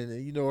on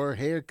and her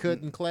hair cut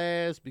in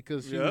class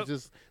because she Yep. was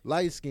just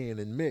light skinned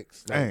and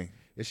mixed. Like, Dang.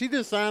 and she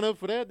didn't sign up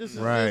for that. This is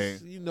Right.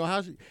 just,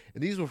 how she.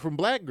 And these were from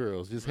black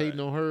girls just hating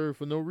on her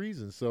for no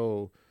reason.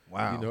 So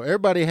Wow.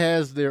 everybody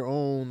has their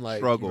own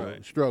Struggle.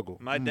 Right. struggle.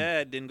 My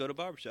dad didn't go to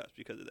barbershops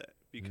because of that.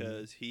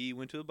 Because he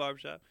went to a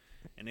barbershop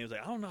and he was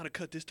like, I don't know how to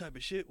cut this type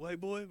of shit,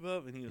 white boy.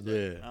 And he was like,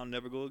 Yeah. I'll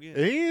never go again.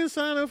 And he didn't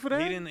sign up for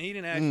that. He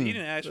didn't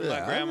ask for Yeah,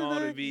 my I grandma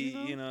didn't to ask, be,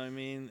 you know. what I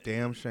mean?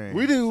 Damn shame.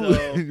 We didn't.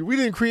 So- we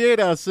didn't create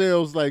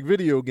ourselves like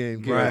video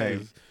game characters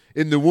Right.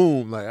 in the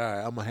womb. Like, all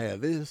right, I'm gonna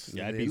have this.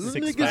 Yeah, and I'd be then let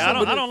 6'5". me get Like, some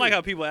of I don't this. like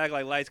how people act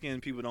like light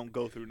skinned people don't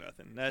go through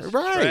nothing. That's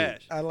Right.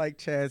 trash. I like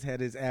Chaz had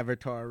his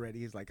avatar ready.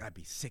 He's like, I'd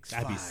be 6'5".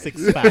 I'd be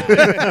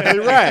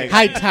 6'5". right.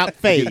 High top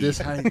fade. Get this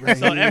height right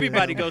So here.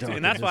 everybody goes through, Darken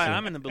and that's this why up.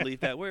 I'm in the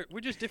belief that we're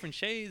just different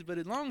shades. But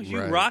as long as you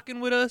Right. rocking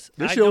with us,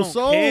 This I your don't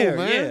soul, care.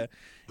 man. Yeah.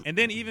 And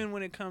then even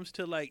when it comes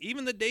to like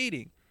even the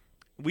dating,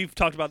 we've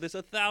talked about this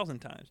 1,000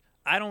 times.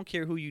 I don't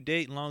care who you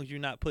date as long as you're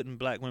not putting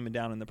black women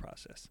down in the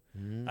process.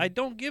 I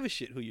don't give a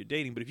shit who you're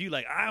dating, but if you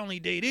like, I only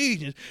date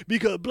Asians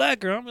because black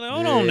girl, I'm like,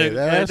 hold on,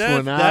 nigga.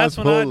 That's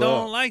when I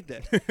don't like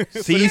that.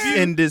 Cease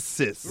and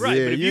desist. Right,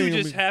 Yeah, but if you you ain't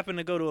just gonna happen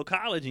to go to a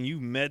college and you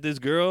met this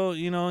girl,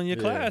 in your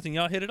class and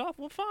y'all hit it off,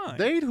 well, fine.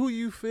 Date who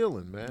you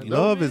feeling, man.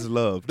 Love is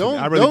love. Don't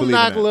I really don't believe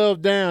knock in that.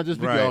 love down just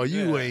because Right.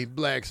 you ain't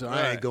black, so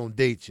I ain't gonna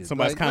date you.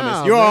 Somebody's Like, comments.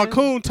 nah, You're all man.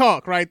 coon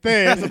talk right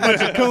there. That's a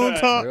bunch of coon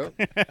talk.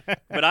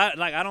 Yep. But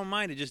I don't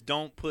mind it. Just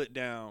don't put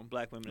down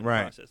black women in Right.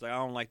 the process. Like I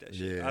don't like that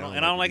shit. Yeah, I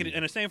don't like it.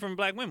 And the same from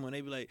black women when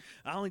they be like,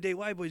 I only date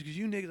white boys because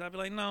you niggas. I be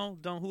like, no,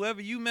 don't.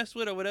 Whoever you mess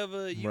with or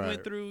whatever you Right.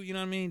 went through, you know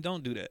what I mean.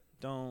 Don't do that.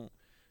 Don't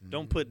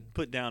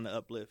put down the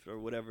uplift or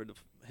whatever the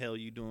hell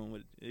you doing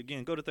with.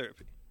 Again, go to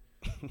therapy.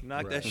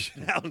 Knock that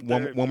shit out. in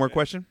One therapy, more man.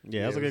 question.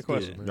 Yeah, that's a let's good do it,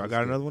 question. man. Y'all Let's got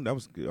do it. another one? That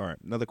was good. All right,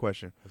 another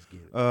question. Let's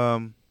get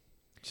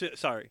it.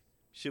 Sorry,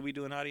 should we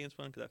do an audience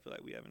one? Because I feel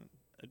like we haven't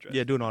addressed.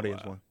 Yeah, do an it in a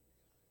audience while. one.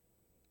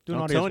 Do an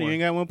Oh, audience Tony, you one.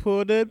 ain't got one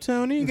pulled up,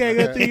 Tony. You gotta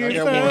go through I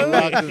your got one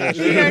locked in the phone.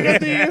 shit. You gotta go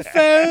through your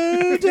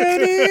phone,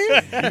 Tony.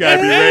 You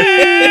gotta be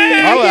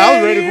ready. I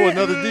was ready for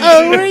another DC.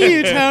 Oh, were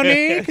you,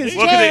 Tony? Because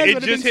Well,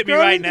 'cause it just hit me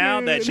right now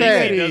that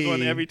Chad. DC does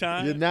one every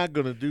time. You're not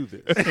gonna do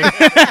this.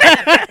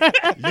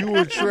 You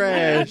were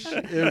trash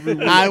every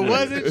week. I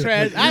wasn't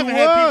trash. I haven't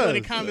had people in the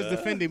was. comments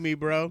defending me,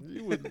 bro.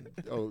 You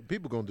would,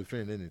 people gonna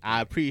defend anything. I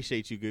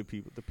appreciate you, good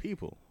people. The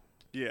people.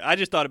 Yeah, I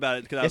just thought about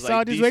it because I was It's like,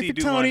 all just DC wait for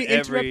do Tony one every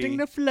interrupting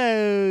the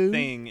flow.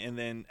 thing, and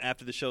then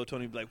after the show,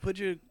 Tony be like, "Put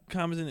your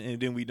comments in," and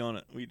then we don't.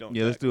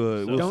 Yeah, let's do a.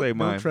 So- We'll Don't, say don't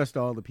mine. trust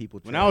all the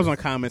people. When I was on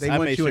comments, They I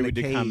want made you sure in we a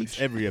did cage.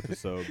 comments every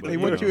episode. But They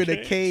want you in a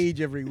Okay.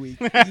 cage every week.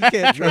 You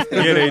can't trust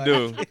them. Yeah, they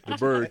do. The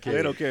bird cage.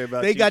 They don't care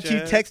about. They got you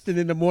Chaz. texting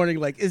in the morning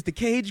like, "Is the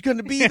cage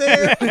gonna be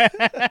there?"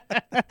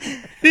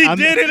 He I'm-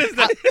 did it. It's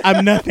like,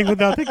 I'm nothing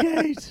without the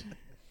gate.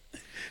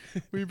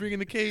 we bringing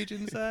the cage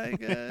inside,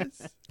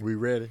 guys. We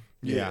ready?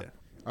 Yeah.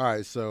 All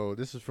right. So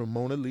this is from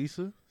Mona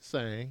Lisa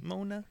saying.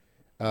 Mona.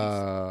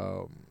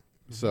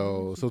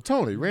 So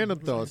Tony, random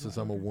thoughts since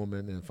I'm a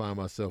woman and find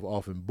myself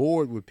often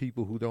bored with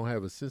people who don't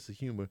have a sense of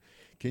humor.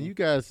 Can you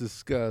guys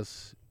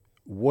discuss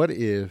what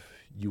if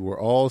you were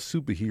all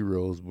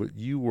superheroes, but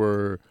you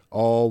were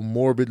all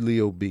morbidly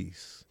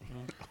obese?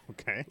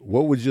 Okay.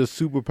 What would your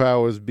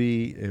superpowers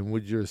be, and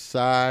would your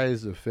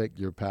size affect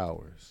your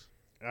powers?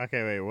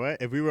 Okay, wait,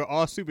 what? If we were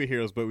all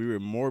superheroes, but we were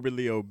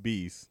morbidly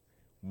obese,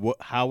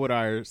 how would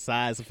our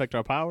size affect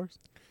our powers?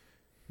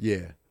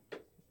 Yeah.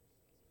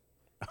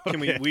 Can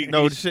we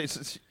No, can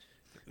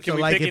So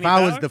we like, pick if any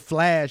I was power? the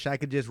Flash, I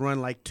could just run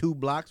like 2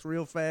 blocks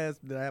real fast.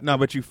 no,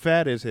 but you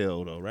fat as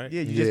hell though, right?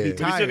 Yeah, you Yeah. just be But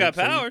you tired. still got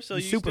so power, so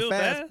you're you super still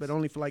fast, fast. but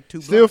only for like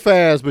 2 Still blocks.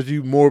 fast, but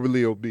you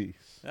morbidly obese.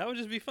 That would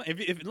just be fun. If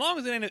as long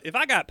as it ain't. If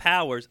I got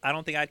powers, I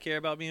don't think I'd care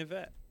about being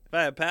fat. If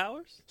I had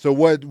powers, So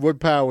what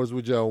powers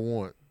would y'all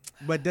want?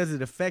 But does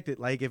it affect it?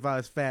 Like if I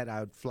was fat, I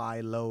would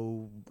fly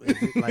low. Is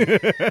it, like,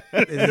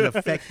 is it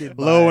affected?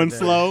 By Low and the-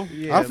 slow?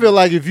 Yeah, I feel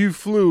like if you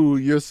flew,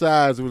 your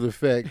size would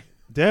affect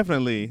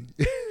Definitely.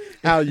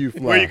 how you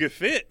fly. where you could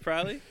fit,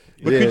 probably.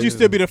 But Yeah. could you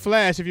still be the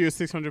Flash if you were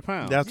 600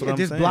 pounds? That's what yeah, I'm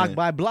just saying. block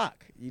by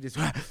block. You just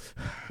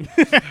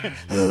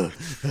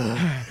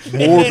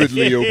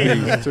morbidly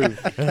obese too.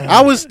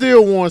 I would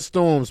still want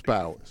Storm's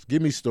powers.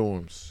 Give me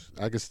Storms.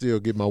 I could still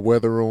get my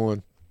weather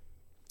on,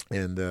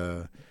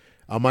 and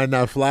I might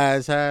not fly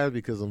as high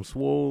because I'm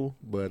swole.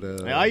 But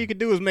Man, all you could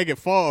do is make it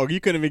fog. You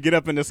couldn't even get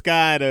up in the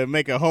sky to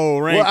make a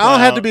whole rain well, I don't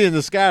have to cloud. be in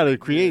the sky to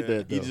create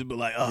that. Though. You just be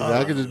like,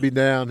 I could just be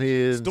down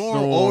here. and Storm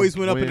always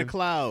went up in the wind.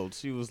 clouds.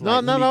 She was No,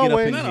 like, not let me get up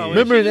always. in Not here. always.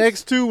 Remember in She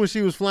X2 when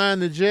she was flying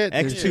the jet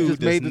and she X2 just does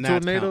made the not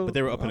tornado? count, but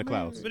they were up in the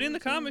clouds. But in the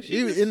comics, she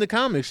Even was, in the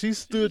comics, she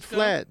stood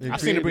flat. and I've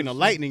seen her bring the created-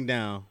 lightning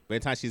down. By the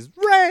time she's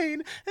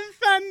rain and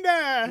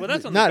thunder. well,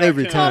 that's on Not the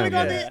every cartoon. time,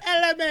 Calling on yeah. the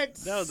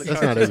elements. That was the That's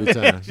cartoon. not every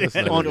time. That's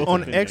not on every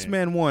on time.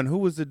 X-Men 1, who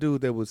was the dude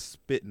that was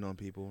spitting on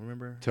people?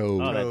 Remember?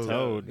 Toad. Oh, that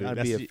toad. Dude. I'd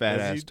That's be a you- fat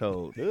that's ass you-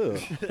 toad.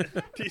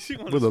 DC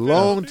wanna With a spit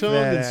long on tongue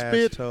Fat and ass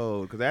spit.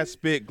 toad, because that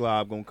spit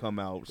glob gonna come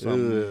out.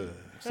 Something, Ugh.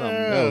 something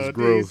That was Oh,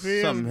 gross. DC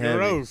is Something heavy.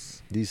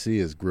 gross. DC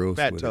is gross.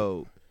 fat with it.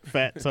 toad.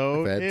 Fat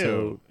toad. Fat Ew.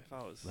 toad. If I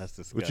was, That's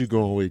disgusting. What you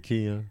going with,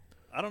 Keon?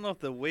 I don't know if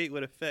the weight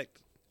would affect.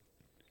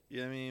 You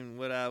know what I mean?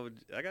 What I would.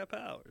 I got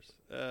powers.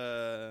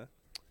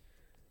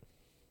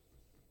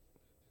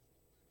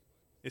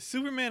 Is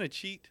Superman a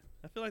cheat?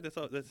 I feel like that's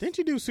all. That's Didn't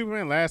you do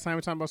Superman last time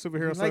we talking about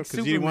superhero You stuff? like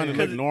Because you wanted to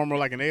look Superman. normal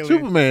like an alien.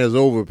 Superman is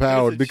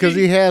overpowered It's a because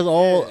he cheat. has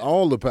all Yeah.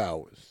 all the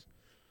powers.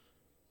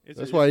 it's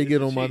That's a- why he it's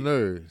get a on my cheat.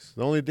 nerves.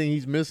 The only thing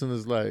he's missing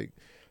is like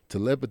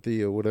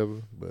telepathy or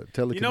whatever, but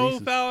telekinesis. You know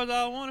who powers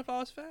I would want if I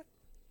was fat?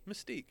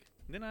 Mystique.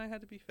 Then I ain't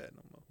had to be fat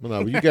no more.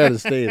 Well, no, you got to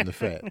stay in the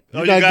fat. Oh,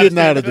 You're you not gotta getting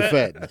stay out in of the the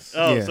fat? fatness.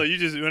 Oh, Yeah. so you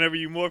just whenever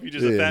you morph, you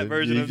just a Yeah, fat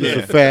version you of just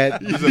me. a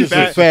fat. You Just a just a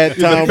fat- fat just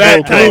a Tom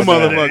fat Brokaw. blue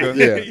motherfucker.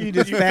 Yeah. You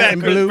just You fat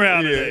and Chris blue.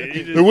 Brown today. You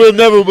just- And we'll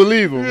never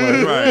believe him.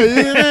 Like, Right.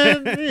 hey,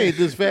 man, he ain't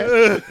this fat.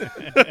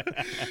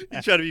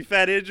 you try to be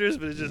fat Idris,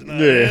 but it's just not.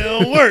 Yeah. It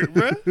don't work,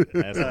 bro.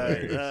 That's All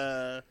right,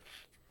 hilarious.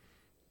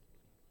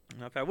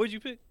 not fat. What'd you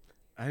pick?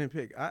 I didn't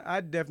pick.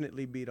 I'd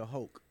definitely be the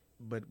Hulk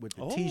but with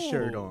the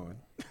T-shirt on,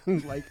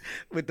 like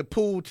with the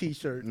pool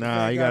T-shirt.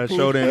 Nah, The you guy gotta pool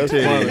show them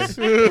shirts.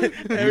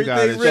 titties. You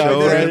gotta Everything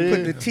show red, them.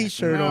 put the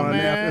T-shirt Nah, on.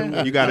 man.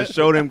 After You gotta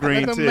show them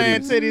green Let the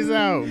man titties. titties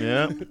out.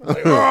 Yeah.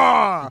 like,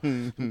 "Ah!"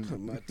 Put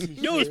my T-shirt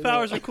You know his on.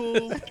 powers are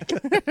cool,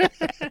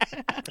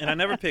 and I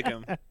never pick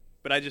him.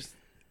 But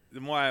the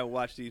more I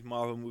watch these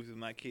Marvel movies with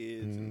my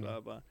kids and blah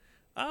blah,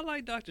 I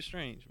like Doctor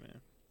Strange,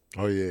 man.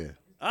 Oh yeah,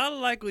 I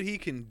like what he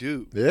can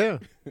do. yeah.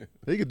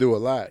 He could do a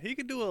lot. He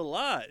can do a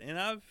lot, and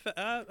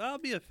I'll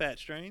be a fat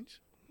Strange.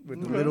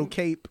 with the little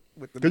cape.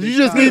 With the Because you big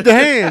just collar. need the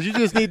hands. You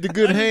just need the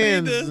good I just need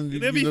hands. the- and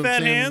There'll be you know what fat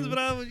I'm saying? hands, but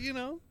I would,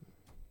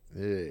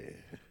 Yeah.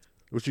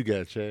 What you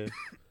got, Chad?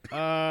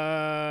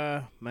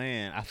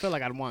 Man, I feel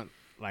like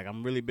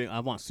I'm really big. I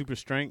want super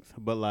strength,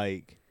 but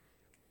I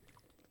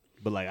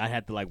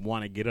had to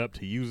want to get up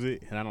to use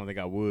it, and I don't think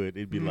I would.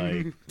 It'd be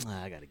like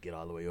I got to get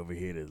all the way over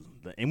here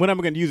and what am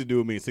I going to use it to do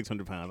with me?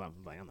 600 pounds. I'm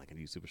not going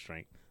to use super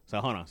strength. So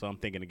hold on. So I'm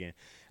thinking again.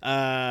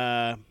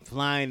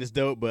 Flying is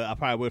dope, but I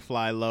probably would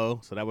fly low,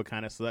 so that would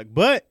kind of suck.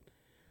 But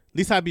at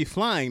least I'd be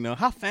flying though.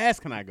 How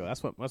fast can I go?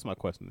 That's my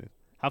question is.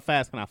 How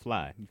fast can I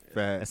fly at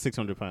Fat.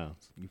 600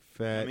 pounds? You I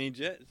fat. mean,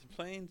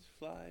 planes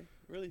fly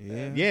really fast.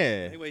 Yeah.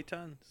 Yeah. They weigh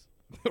tons.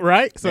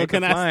 Right? So So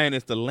can I? flying,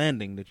 it's the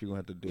landing that you're gonna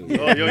have to do.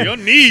 Oh, your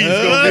knees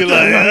gonna be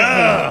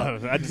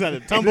like, I just had to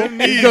tumble.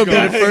 He's gonna be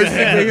the first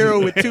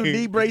superhero with 2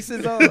 knee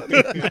braces on.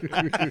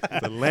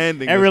 The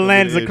landing. Every is gonna be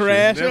land's the a issue.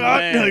 crash. Them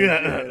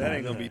lands, that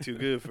ain't gonna be too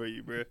good for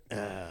you, bro.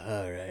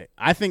 All right.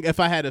 I think if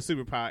I had a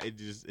superpower,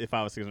 if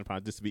I was 600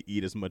 pounds, just to be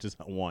eat as much as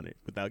I wanted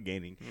without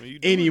gaining Well, you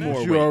doing any that.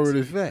 more You weight.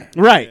 already fat.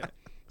 Right. Yeah.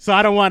 So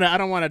I don't want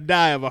to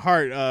die of a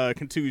heart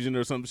contusion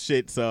or some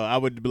shit. So I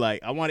would be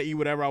like, I want to eat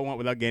whatever I want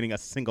without gaining a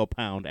single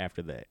pound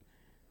after that.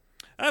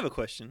 I have a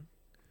question.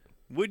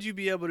 Would you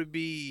be able to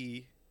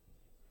be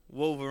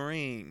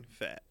Wolverine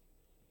fat?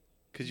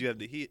 Because you have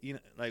the heat,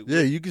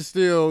 Yeah, you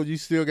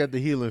still got the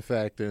healing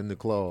factor in the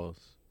claws.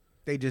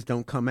 They just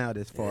don't come out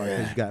as far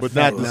as you got. But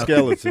fat not the enough.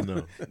 skeleton,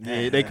 though.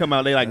 Yeah, they come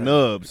out. They like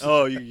nubs.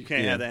 Oh, you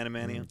can't Yeah. have the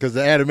adamantium. Because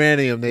the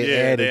adamantium, they Yeah,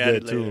 added they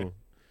added that to later. them.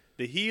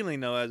 The healing,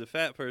 though, as a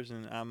fat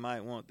person, I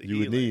might want the You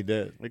healing. would need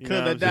that. Because know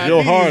what I'm that saying?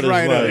 Your heart diabetes is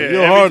right like- up. Yeah,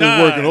 Your every heart is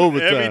time, working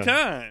overtime. every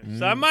time.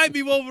 So I might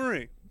be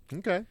Wolverine.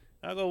 Okay,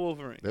 I'll go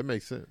Wolverine. that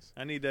makes sense.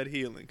 I need that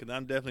healing because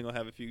I'm definitely gonna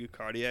have a few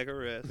cardiac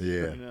arrests.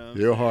 Yeah, you know?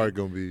 your heart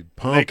gonna be They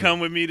pumping.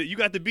 come with me. You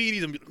got the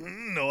beaties. I'm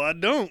no, I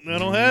don't. I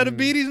don't have the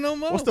beaties no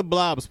more. What's the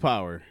blob's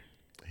power?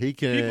 He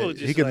People can.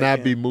 just He cannot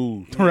like be him.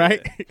 moved.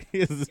 Right?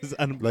 It's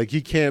Like he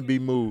can't be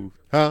moved,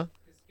 huh?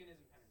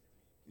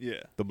 Yeah.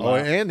 the Oh, blob.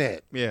 and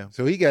that. Yeah.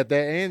 So he got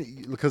that,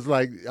 and because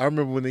I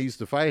remember when they used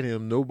to fight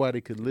him,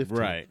 nobody could lift him.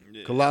 Right.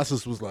 Yeah.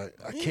 Colossus was like,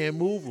 I can't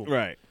move him.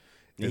 Right.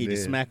 And And he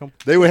just then- smack him.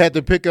 They would have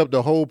to pick up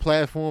the whole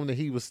platform that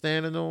he was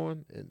standing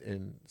on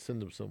and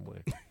send him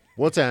somewhere.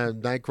 One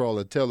time,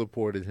 Nightcrawler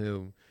teleported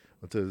him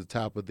to the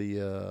top of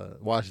the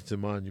Washington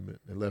Monument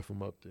and left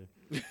him up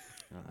there.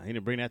 He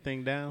didn't bring that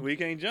thing down. We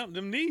can't jump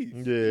them knees.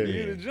 Yeah.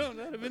 You'd have jumped.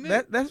 That'd have been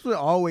it. That's what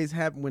always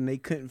happened when they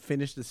couldn't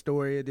finish the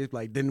story. It's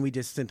like then we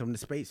just sent them to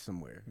space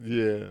somewhere.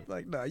 Yeah.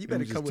 Like, nah, you He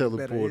better just come with a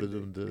better teleported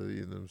ending. him to,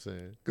 you know what I'm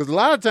saying? Because a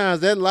lot of times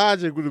that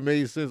logic would have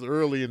made sense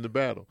early in the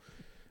battle.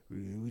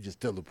 We just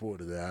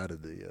teleported it out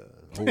of the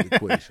whole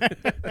equation.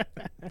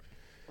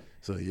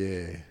 So,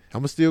 yeah. I'm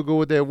going to still go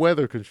with that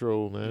weather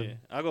control, man. Yeah,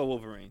 I'll go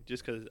Wolverine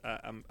just because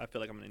I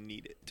feel like I'm gonna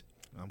need it.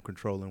 I'm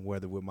controlling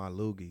weather with my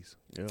loogies.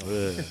 Yeah.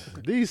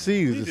 DC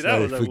is just that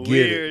like, was a forget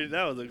weird. it.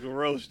 That was a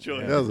gross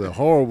choice. That was a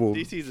horrible.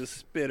 DC's a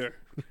spitter.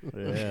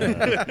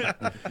 Yeah.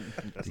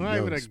 That's not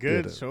even Young a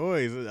good spitter.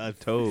 choice. A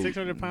Toad.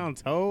 600-pound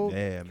toad?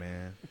 Yeah,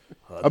 man.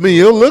 I mean,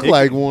 he'll look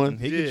like one.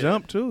 He Yeah. could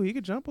jump too. He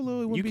could jump a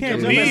little. He You wouldn't be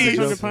can't Them jump at jumping.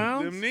 knees. 600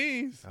 pounds? Them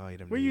knees. Oh, yeah,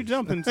 them Where you knees.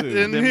 jumping to?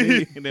 Them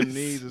Them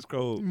knees is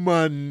cold.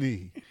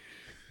 Money.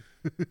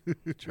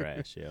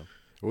 Trash, yo.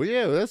 Well,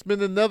 yeah, that's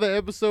been another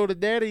episode of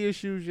Daddy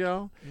Issues,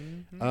 y'all.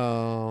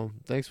 Mm-hmm.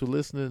 Thanks for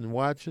listening and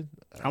watching.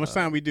 How much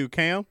time we do,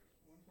 Cam?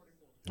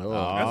 Oh,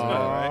 That's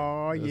about right.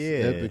 Oh, That's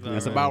yeah. epically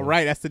That's right. about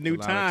right. That's the new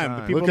That's a lot of time.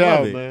 time. The people Look love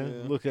out, it. man.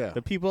 Yeah. Look out.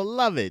 The people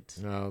love it.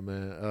 Oh,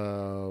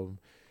 man.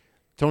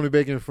 Tony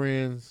Bacon and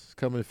Friends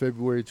coming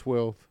February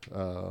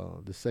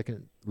 12th. The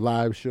second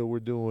live show we're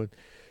doing.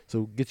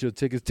 So get your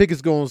tickets.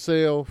 Tickets go on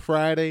sale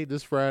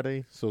this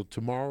Friday. So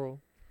tomorrow,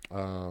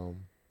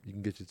 you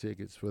can get your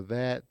tickets for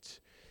that.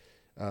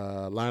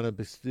 Lineup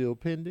is still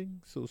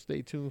pending, so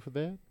stay tuned for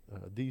that.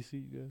 DC,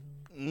 you guys?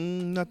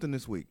 Nothing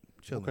this week.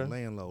 Chilling, Okay.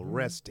 laying low,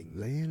 resting.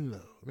 Laying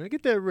low. Man,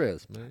 get that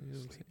rest, man. You know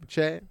what I'm saying?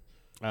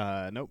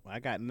 Chad? Nope, I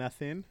got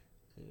nothing.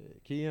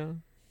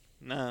 Keon?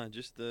 Nah,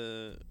 just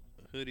the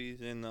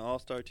hoodies and the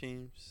All-Star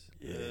teams.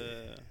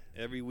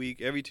 Every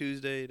week, every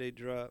Tuesday they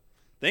drop.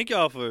 Thank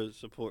y'all for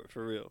support,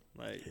 for real.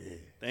 Like,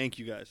 thank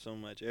you guys so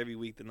much. Every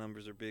week the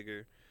numbers are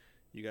bigger.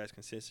 You guys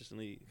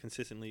consistently,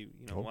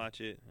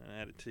 watch it. I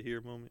had a to hear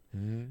moment.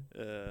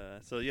 Mm-hmm.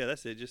 So yeah,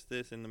 that's it. Just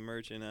this and the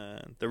merch and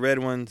the red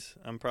ones.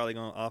 I'm probably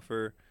gonna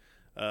offer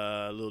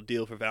little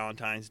deal for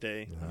Valentine's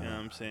Day. You know what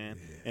I'm saying?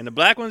 Yeah. And the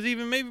black ones,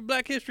 even maybe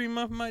Black History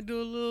Month might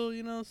do a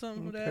little,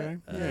 something for that.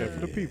 Yeah, for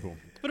the people.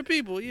 For the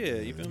people, yeah.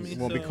 You feel me?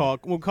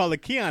 We'll call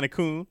it Keanu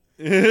Coon.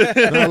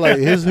 No, like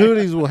his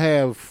hoodies will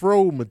have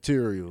fro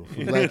material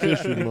for Black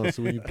History Month.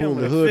 So when you pull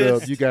the hood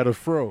up, you got a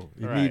fro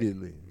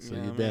immediately. So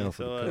you're down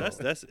for the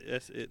call.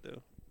 That's it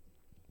though.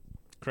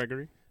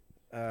 Gregory.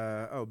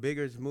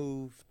 Bigger's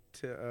moved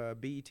to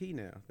BET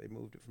now. They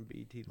moved it from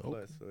BET to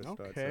Plus, so it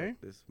starts up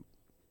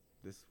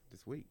this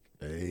week.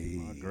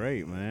 Hey,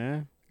 great,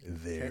 man.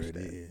 There it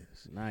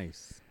is.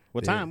 Nice.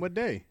 What time? What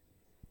day?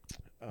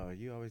 Oh,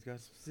 you always got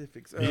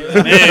specifics. Man,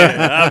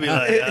 I'll be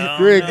like,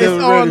 Greg,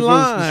 it's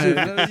online.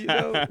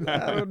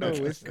 I don't know.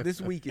 It's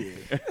this weekend.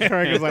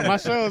 Craig was like, my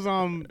show's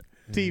on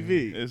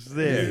TV. It's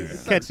there.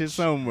 Catch it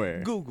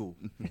somewhere. Google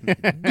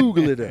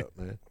it up,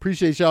 man.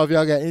 Appreciate y'all. If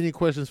y'all got any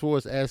questions for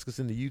us, ask us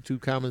in the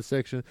YouTube comment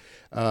section.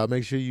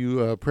 Make sure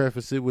you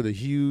preface it with a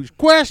huge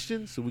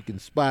question so we can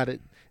spot it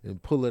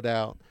and pull it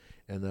out.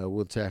 And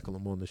we'll tackle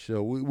them on the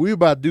show. We're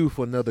about due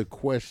for another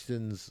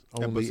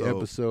questions-only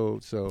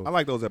episode. So I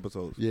like those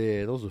episodes.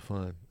 Yeah, those are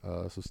fun.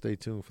 So stay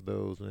tuned for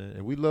those, man.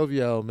 And we love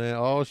y'all, man.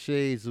 All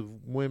shades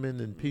of women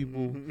and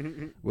people,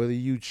 whether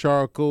you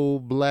charcoal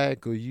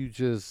black or you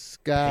just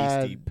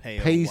sky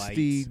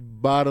pasty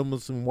bottom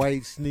of some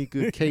white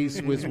sneaker,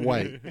 K-Swiss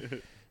white.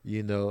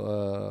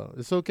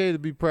 It's okay to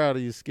be proud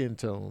of your skin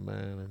tone,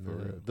 man.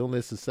 And don't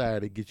let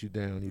society get you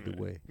down either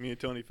way. Me and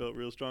Tony felt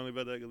real strongly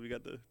about that because we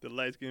got the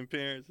light-skinned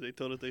parents. They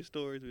told us their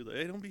stories. We were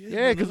like, hey, don't be hating.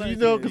 Yeah, because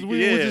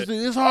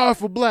it's hard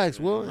for blacks.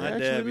 Well,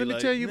 actually, let me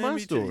tell you my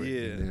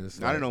story. I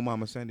didn't know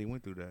Mama Sandy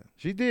went through that.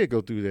 She did go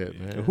through that,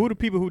 man. Who the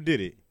people who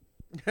did it?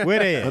 Where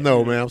they at? I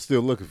know, man. I'm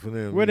still looking for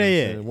them. Where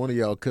they at? One of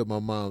y'all cut my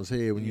mom's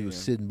head when you was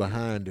sitting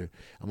behind her.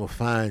 I'm going to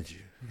find you.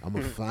 I'm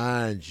going to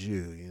find you.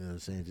 You know what I'm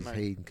saying? Just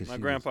hating because my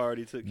grandpa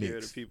already took care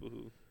of the people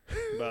who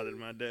bothered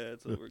my dad,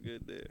 so we're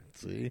good there.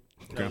 See?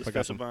 Grandpa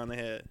got some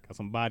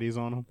bodies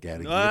on him?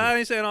 I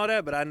ain't saying all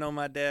that, but I know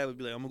my dad would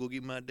be like, I'm going to go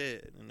get my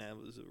dad. And that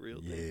was a real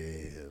thing.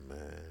 Yeah,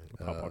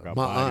 man.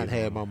 My aunt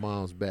had my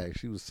mom's back.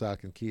 She was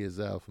socking kids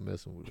out for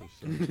messing with her.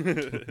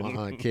 So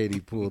my Aunt Katie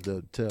pulled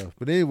up tough.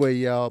 But anyway,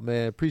 y'all,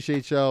 man,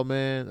 appreciate y'all,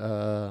 man.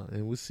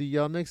 And we'll see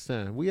y'all next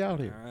time. We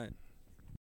out here. All right.